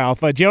 thanks,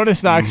 Ralph.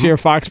 Jonas Knox here,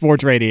 Fox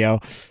Sports Radio,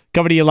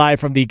 coming to you live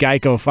from the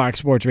Geico Fox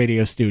Sports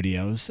Radio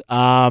studios.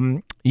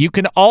 You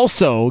can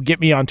also get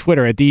me on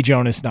Twitter at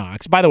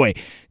 @TheJonasKnox. By the way,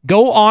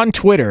 go on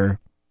Twitter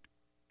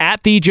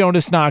at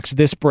 @TheJonasKnox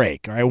this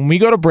break. All right, when we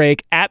go to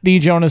break, at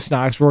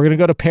 @TheJonasKnox, we're going to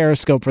go to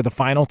Periscope for the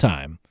final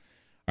time.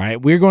 All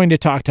right, we're going to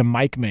talk to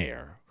Mike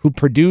Mayer, who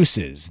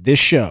produces this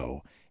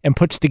show and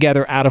puts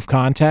together Out of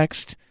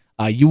Context,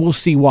 you will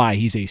see why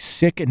he's a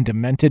sick and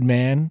demented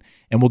man,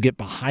 and will get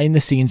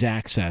behind-the-scenes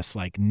access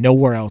like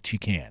nowhere else you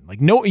can.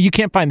 You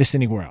can't find this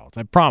anywhere else.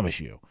 I promise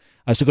you.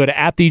 So go to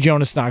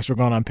 @TheJonasKnox. We're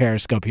going on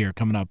Periscope here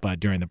coming up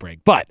during the break.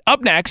 But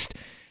up next,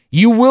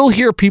 you will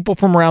hear people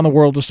from around the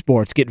world of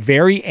sports get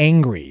very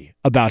angry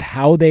about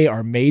how they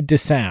are made to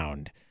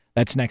sound.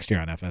 That's next year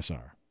on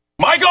FSR.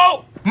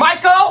 Michael!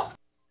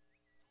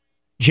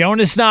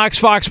 Jonas Knox,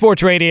 Fox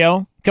Sports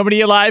Radio, coming to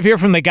you live here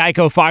from the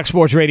Geico Fox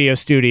Sports Radio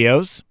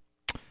studios.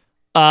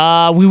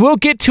 We will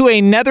get to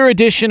another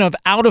edition of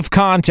Out of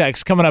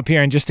Context coming up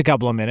here in just a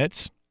couple of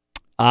minutes.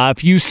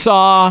 If you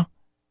saw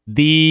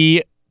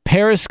the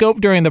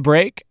Periscope during the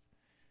break,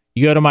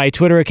 you go to my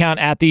Twitter account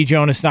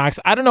 @TheJonasKnox.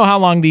 I don't know how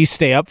long these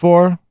stay up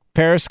for,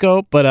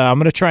 Periscope, but I'm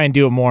going to try and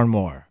do it more and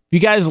more. If you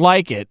guys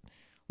like it, a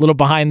little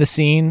behind the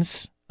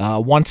scenes,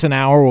 once an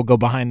hour we'll go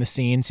behind the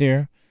scenes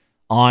here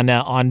on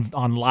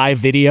live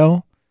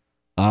video.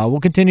 We'll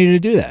continue to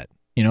do that.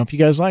 If you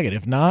guys like it.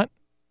 If not,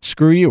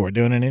 screw you. We're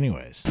doing it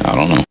anyways. I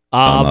don't know.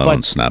 I'm not on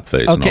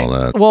Snapface and all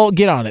that. Well,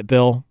 get on it,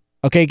 Bill.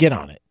 Okay, get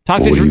on it.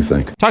 What do you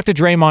think? Talk to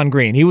Draymond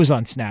Green. He was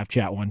on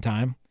Snapchat one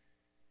time.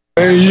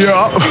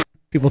 Yeah.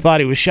 People thought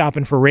he was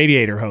shopping for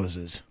radiator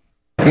hoses.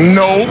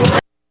 Nope.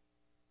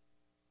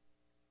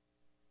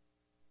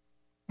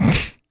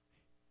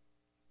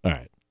 All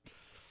right.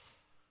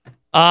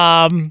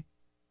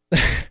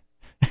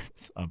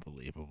 It's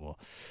unbelievable.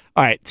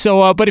 All right.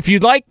 So, but if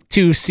you'd like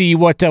to see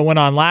what went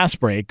on last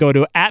break, go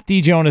to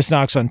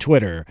 @TheJonasKnox on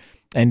Twitter,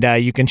 and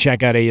you can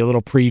check out a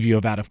little preview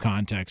of Out of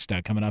Context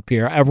coming up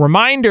here. A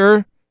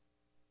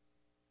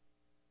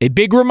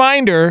big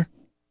reminder,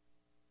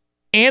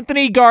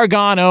 Anthony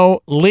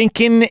Gargano,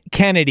 Lincoln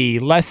Kennedy,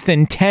 less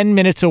than 10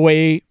 minutes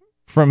away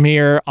from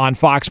here on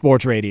Fox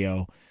Sports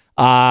Radio.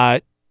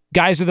 Guys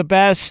are the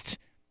best.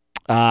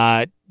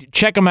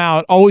 Check them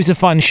out. Always a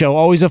fun show.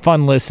 Always a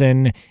fun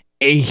listen.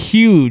 A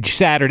huge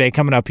Saturday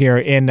coming up here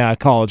in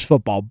college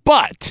football.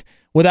 But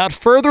without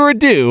further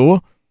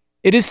ado,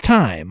 it is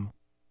time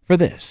for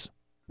this.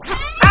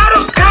 Out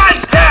of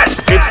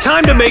Context! It's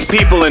time to make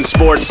people in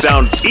sports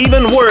sound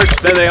even worse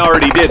than they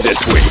already did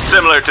this week.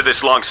 Similar to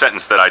this long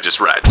sentence that I just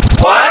read.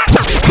 What?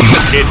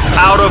 It's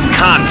Out of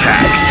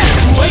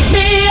Context. Wake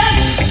me up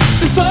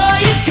before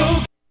you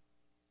go.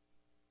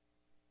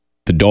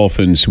 The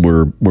Dolphins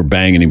were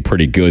banging him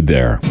pretty good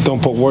there.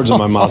 Don't put words in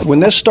my mouth. When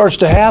this starts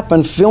to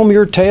happen, film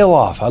your tail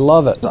off. I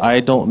love it.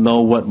 I don't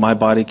know what my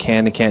body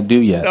can and can't do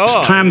yet. It's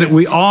time that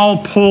we all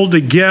pull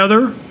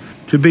together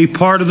to be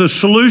part of the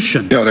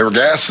solution. They were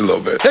gassed a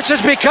little bit. This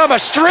has become a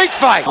street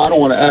fight. I don't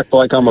want to act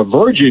like I'm a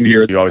virgin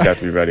here. You always have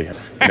to be ready.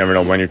 You never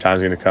know when your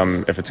time's going to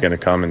come, if it's going to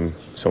come, and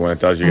so when it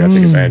does, you got to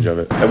take advantage of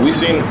it. Have we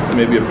seen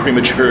maybe a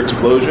premature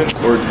explosion,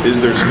 or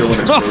is there still an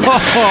explosion?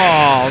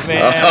 Oh,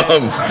 man.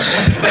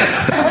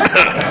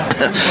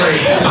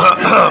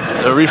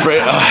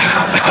 Rephrase.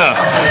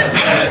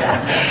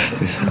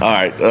 All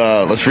right,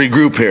 let's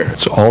regroup here.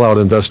 It's an all-out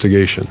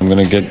investigation. I'm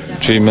going to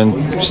get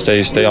treatment,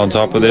 stay on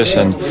top of this,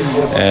 and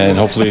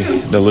hopefully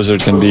the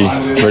Lizard can be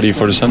ready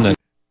for the Sunday.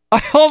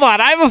 Hold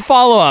on, I have a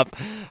follow-up.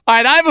 All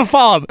right, I have a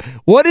follow-up.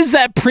 What is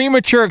that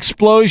premature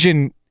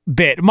explosion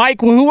bit? Mike,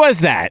 who was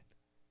that?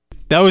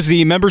 That was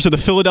the members of the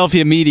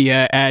Philadelphia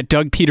media at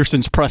Doug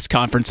Peterson's press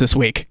conference this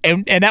week.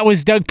 And that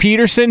was Doug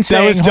Peterson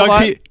saying,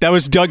 that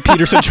was Doug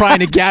Peterson trying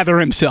to gather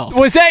himself.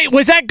 Was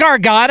that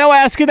Gargano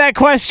asking that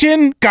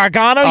question?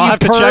 Gargano, I'll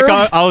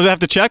have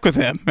to check with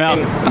him.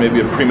 Yeah.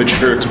 Maybe a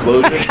premature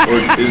explosion,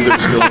 or is there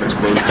still an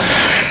explosion?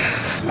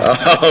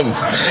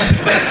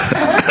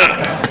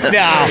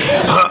 No.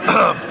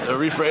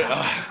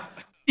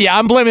 Yeah,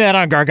 I'm blaming that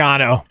on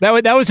Gargano.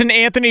 That was an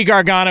Anthony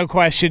Gargano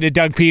question to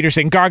Doug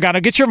Peterson.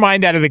 Gargano, get your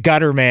mind out of the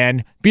gutter,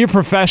 man. Be a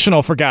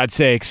professional, for God's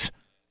sakes.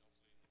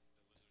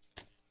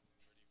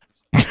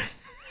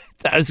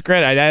 That was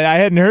great. I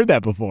hadn't heard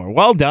that before.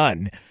 Well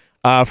done.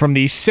 From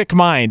the sick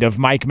mind of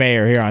Mike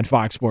Mayer here on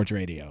Fox Sports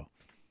Radio.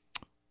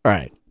 All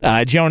right.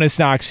 Jonas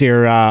Knox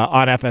here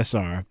on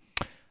FSR.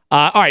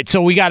 All right,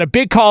 so we got a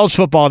big college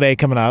football day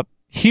coming up.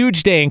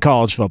 Huge day in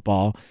college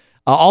football.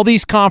 All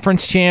these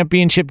conference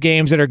championship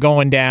games that are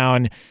going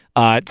down.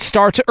 It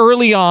starts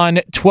early on,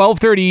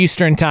 12:30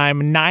 Eastern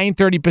time,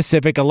 9:30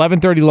 Pacific,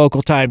 11:30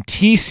 local time,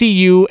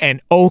 TCU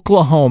and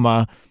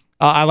Oklahoma.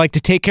 I like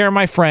to take care of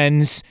my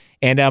friends,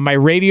 and my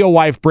radio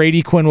wife,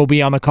 Brady Quinn, will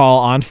be on the call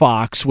on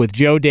Fox with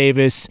Joe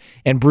Davis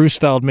and Bruce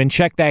Feldman.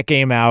 Check that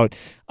game out.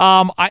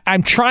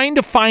 I'm trying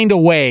to find a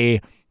way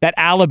that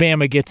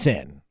Alabama gets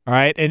in, all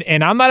right?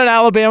 And I'm not an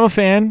Alabama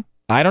fan.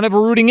 I don't have a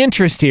rooting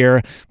interest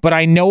here, but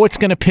I know it's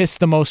going to piss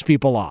the most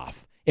people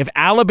off. If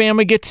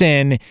Alabama gets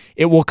in,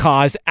 it will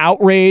cause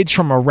outrage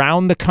from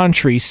around the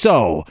country.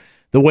 So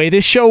the way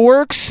this show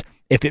works,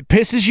 if it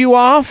pisses you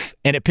off,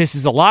 and it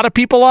pisses a lot of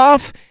people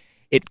off,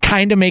 it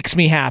kind of makes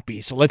me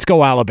happy. So let's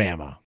go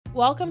Alabama.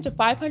 Welcome to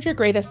 500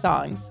 Greatest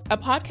Songs, a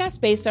podcast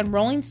based on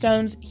Rolling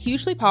Stone's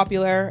hugely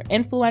popular,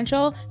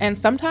 influential, and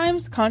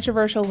sometimes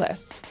controversial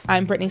list.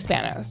 I'm Brittany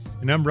Spanos.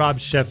 And I'm Rob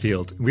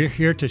Sheffield. We're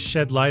here to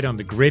shed light on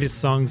the greatest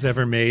songs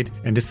ever made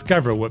and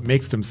discover what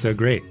makes them so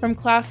great. From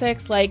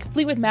classics like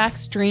Fleetwood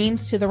Mac's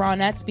Dreams to the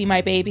Ronettes' Be My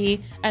Baby,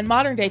 and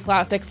modern-day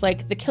classics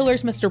like The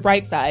Killers' Mr.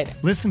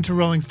 Brightside. Listen to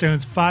Rolling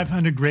Stone's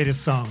 500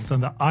 Greatest Songs on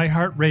the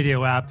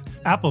iHeartRadio app,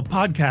 Apple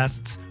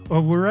Podcasts,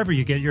 or wherever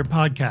you get your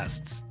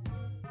podcasts.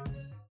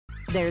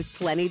 There's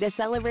plenty to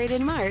celebrate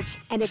in March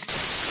and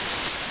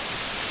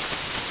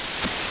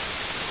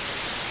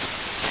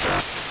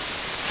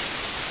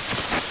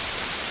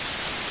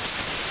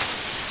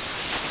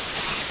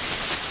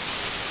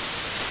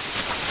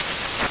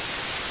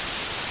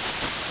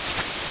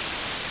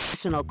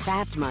National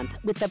Craft Month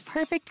with the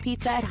perfect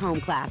pizza at home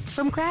class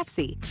from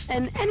Craftsy.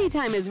 And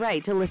anytime is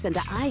right to listen to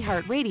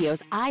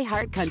iHeartRadio's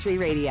iHeartCountry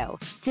Radio.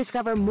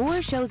 Discover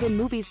more shows and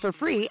movies for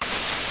free.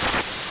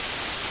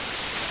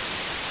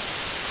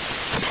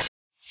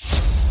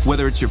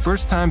 Whether it's your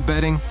first time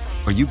betting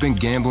or you've been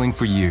gambling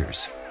for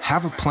years,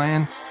 have a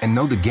plan and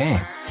know the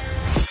game.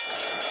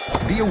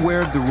 Be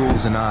aware of the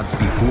rules and odds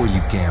before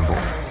you gamble.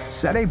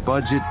 Set a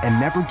budget and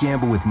never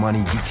gamble with money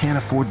you can't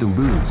afford to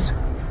lose.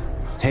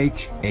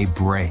 Take a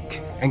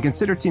break and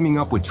consider teaming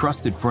up with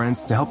trusted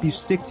friends to help you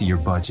stick to your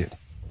budget.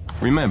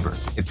 Remember,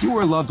 if you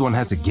or a loved one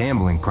has a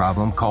gambling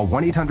problem, call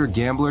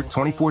 1-800-GAMBLER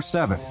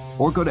 24/7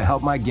 or go to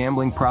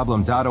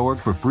helpmygamblingproblem.org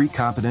for free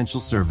confidential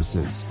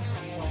services.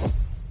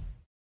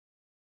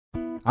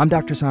 I'm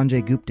Dr.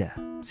 Sanjay Gupta,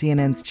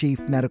 CNN's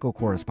chief medical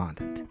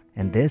correspondent,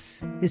 and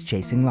this is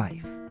Chasing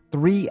Life.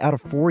 3 out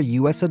of 4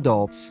 U.S.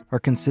 adults are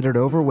considered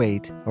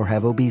overweight or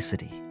have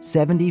obesity.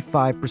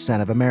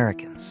 75% of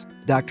Americans.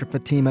 Dr.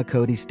 Fatima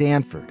Cody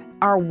Stanford.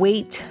 Our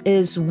weight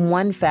is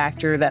one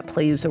factor that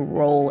plays a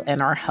role in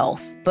our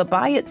health, but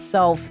by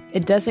itself,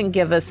 it doesn't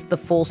give us the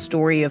full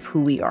story of who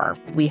we are.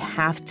 We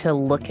have to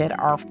look at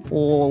our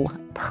full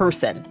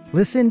person.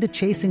 Listen to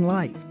Chasing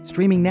Life,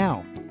 streaming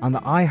now on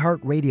the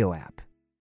iHeartRadio app,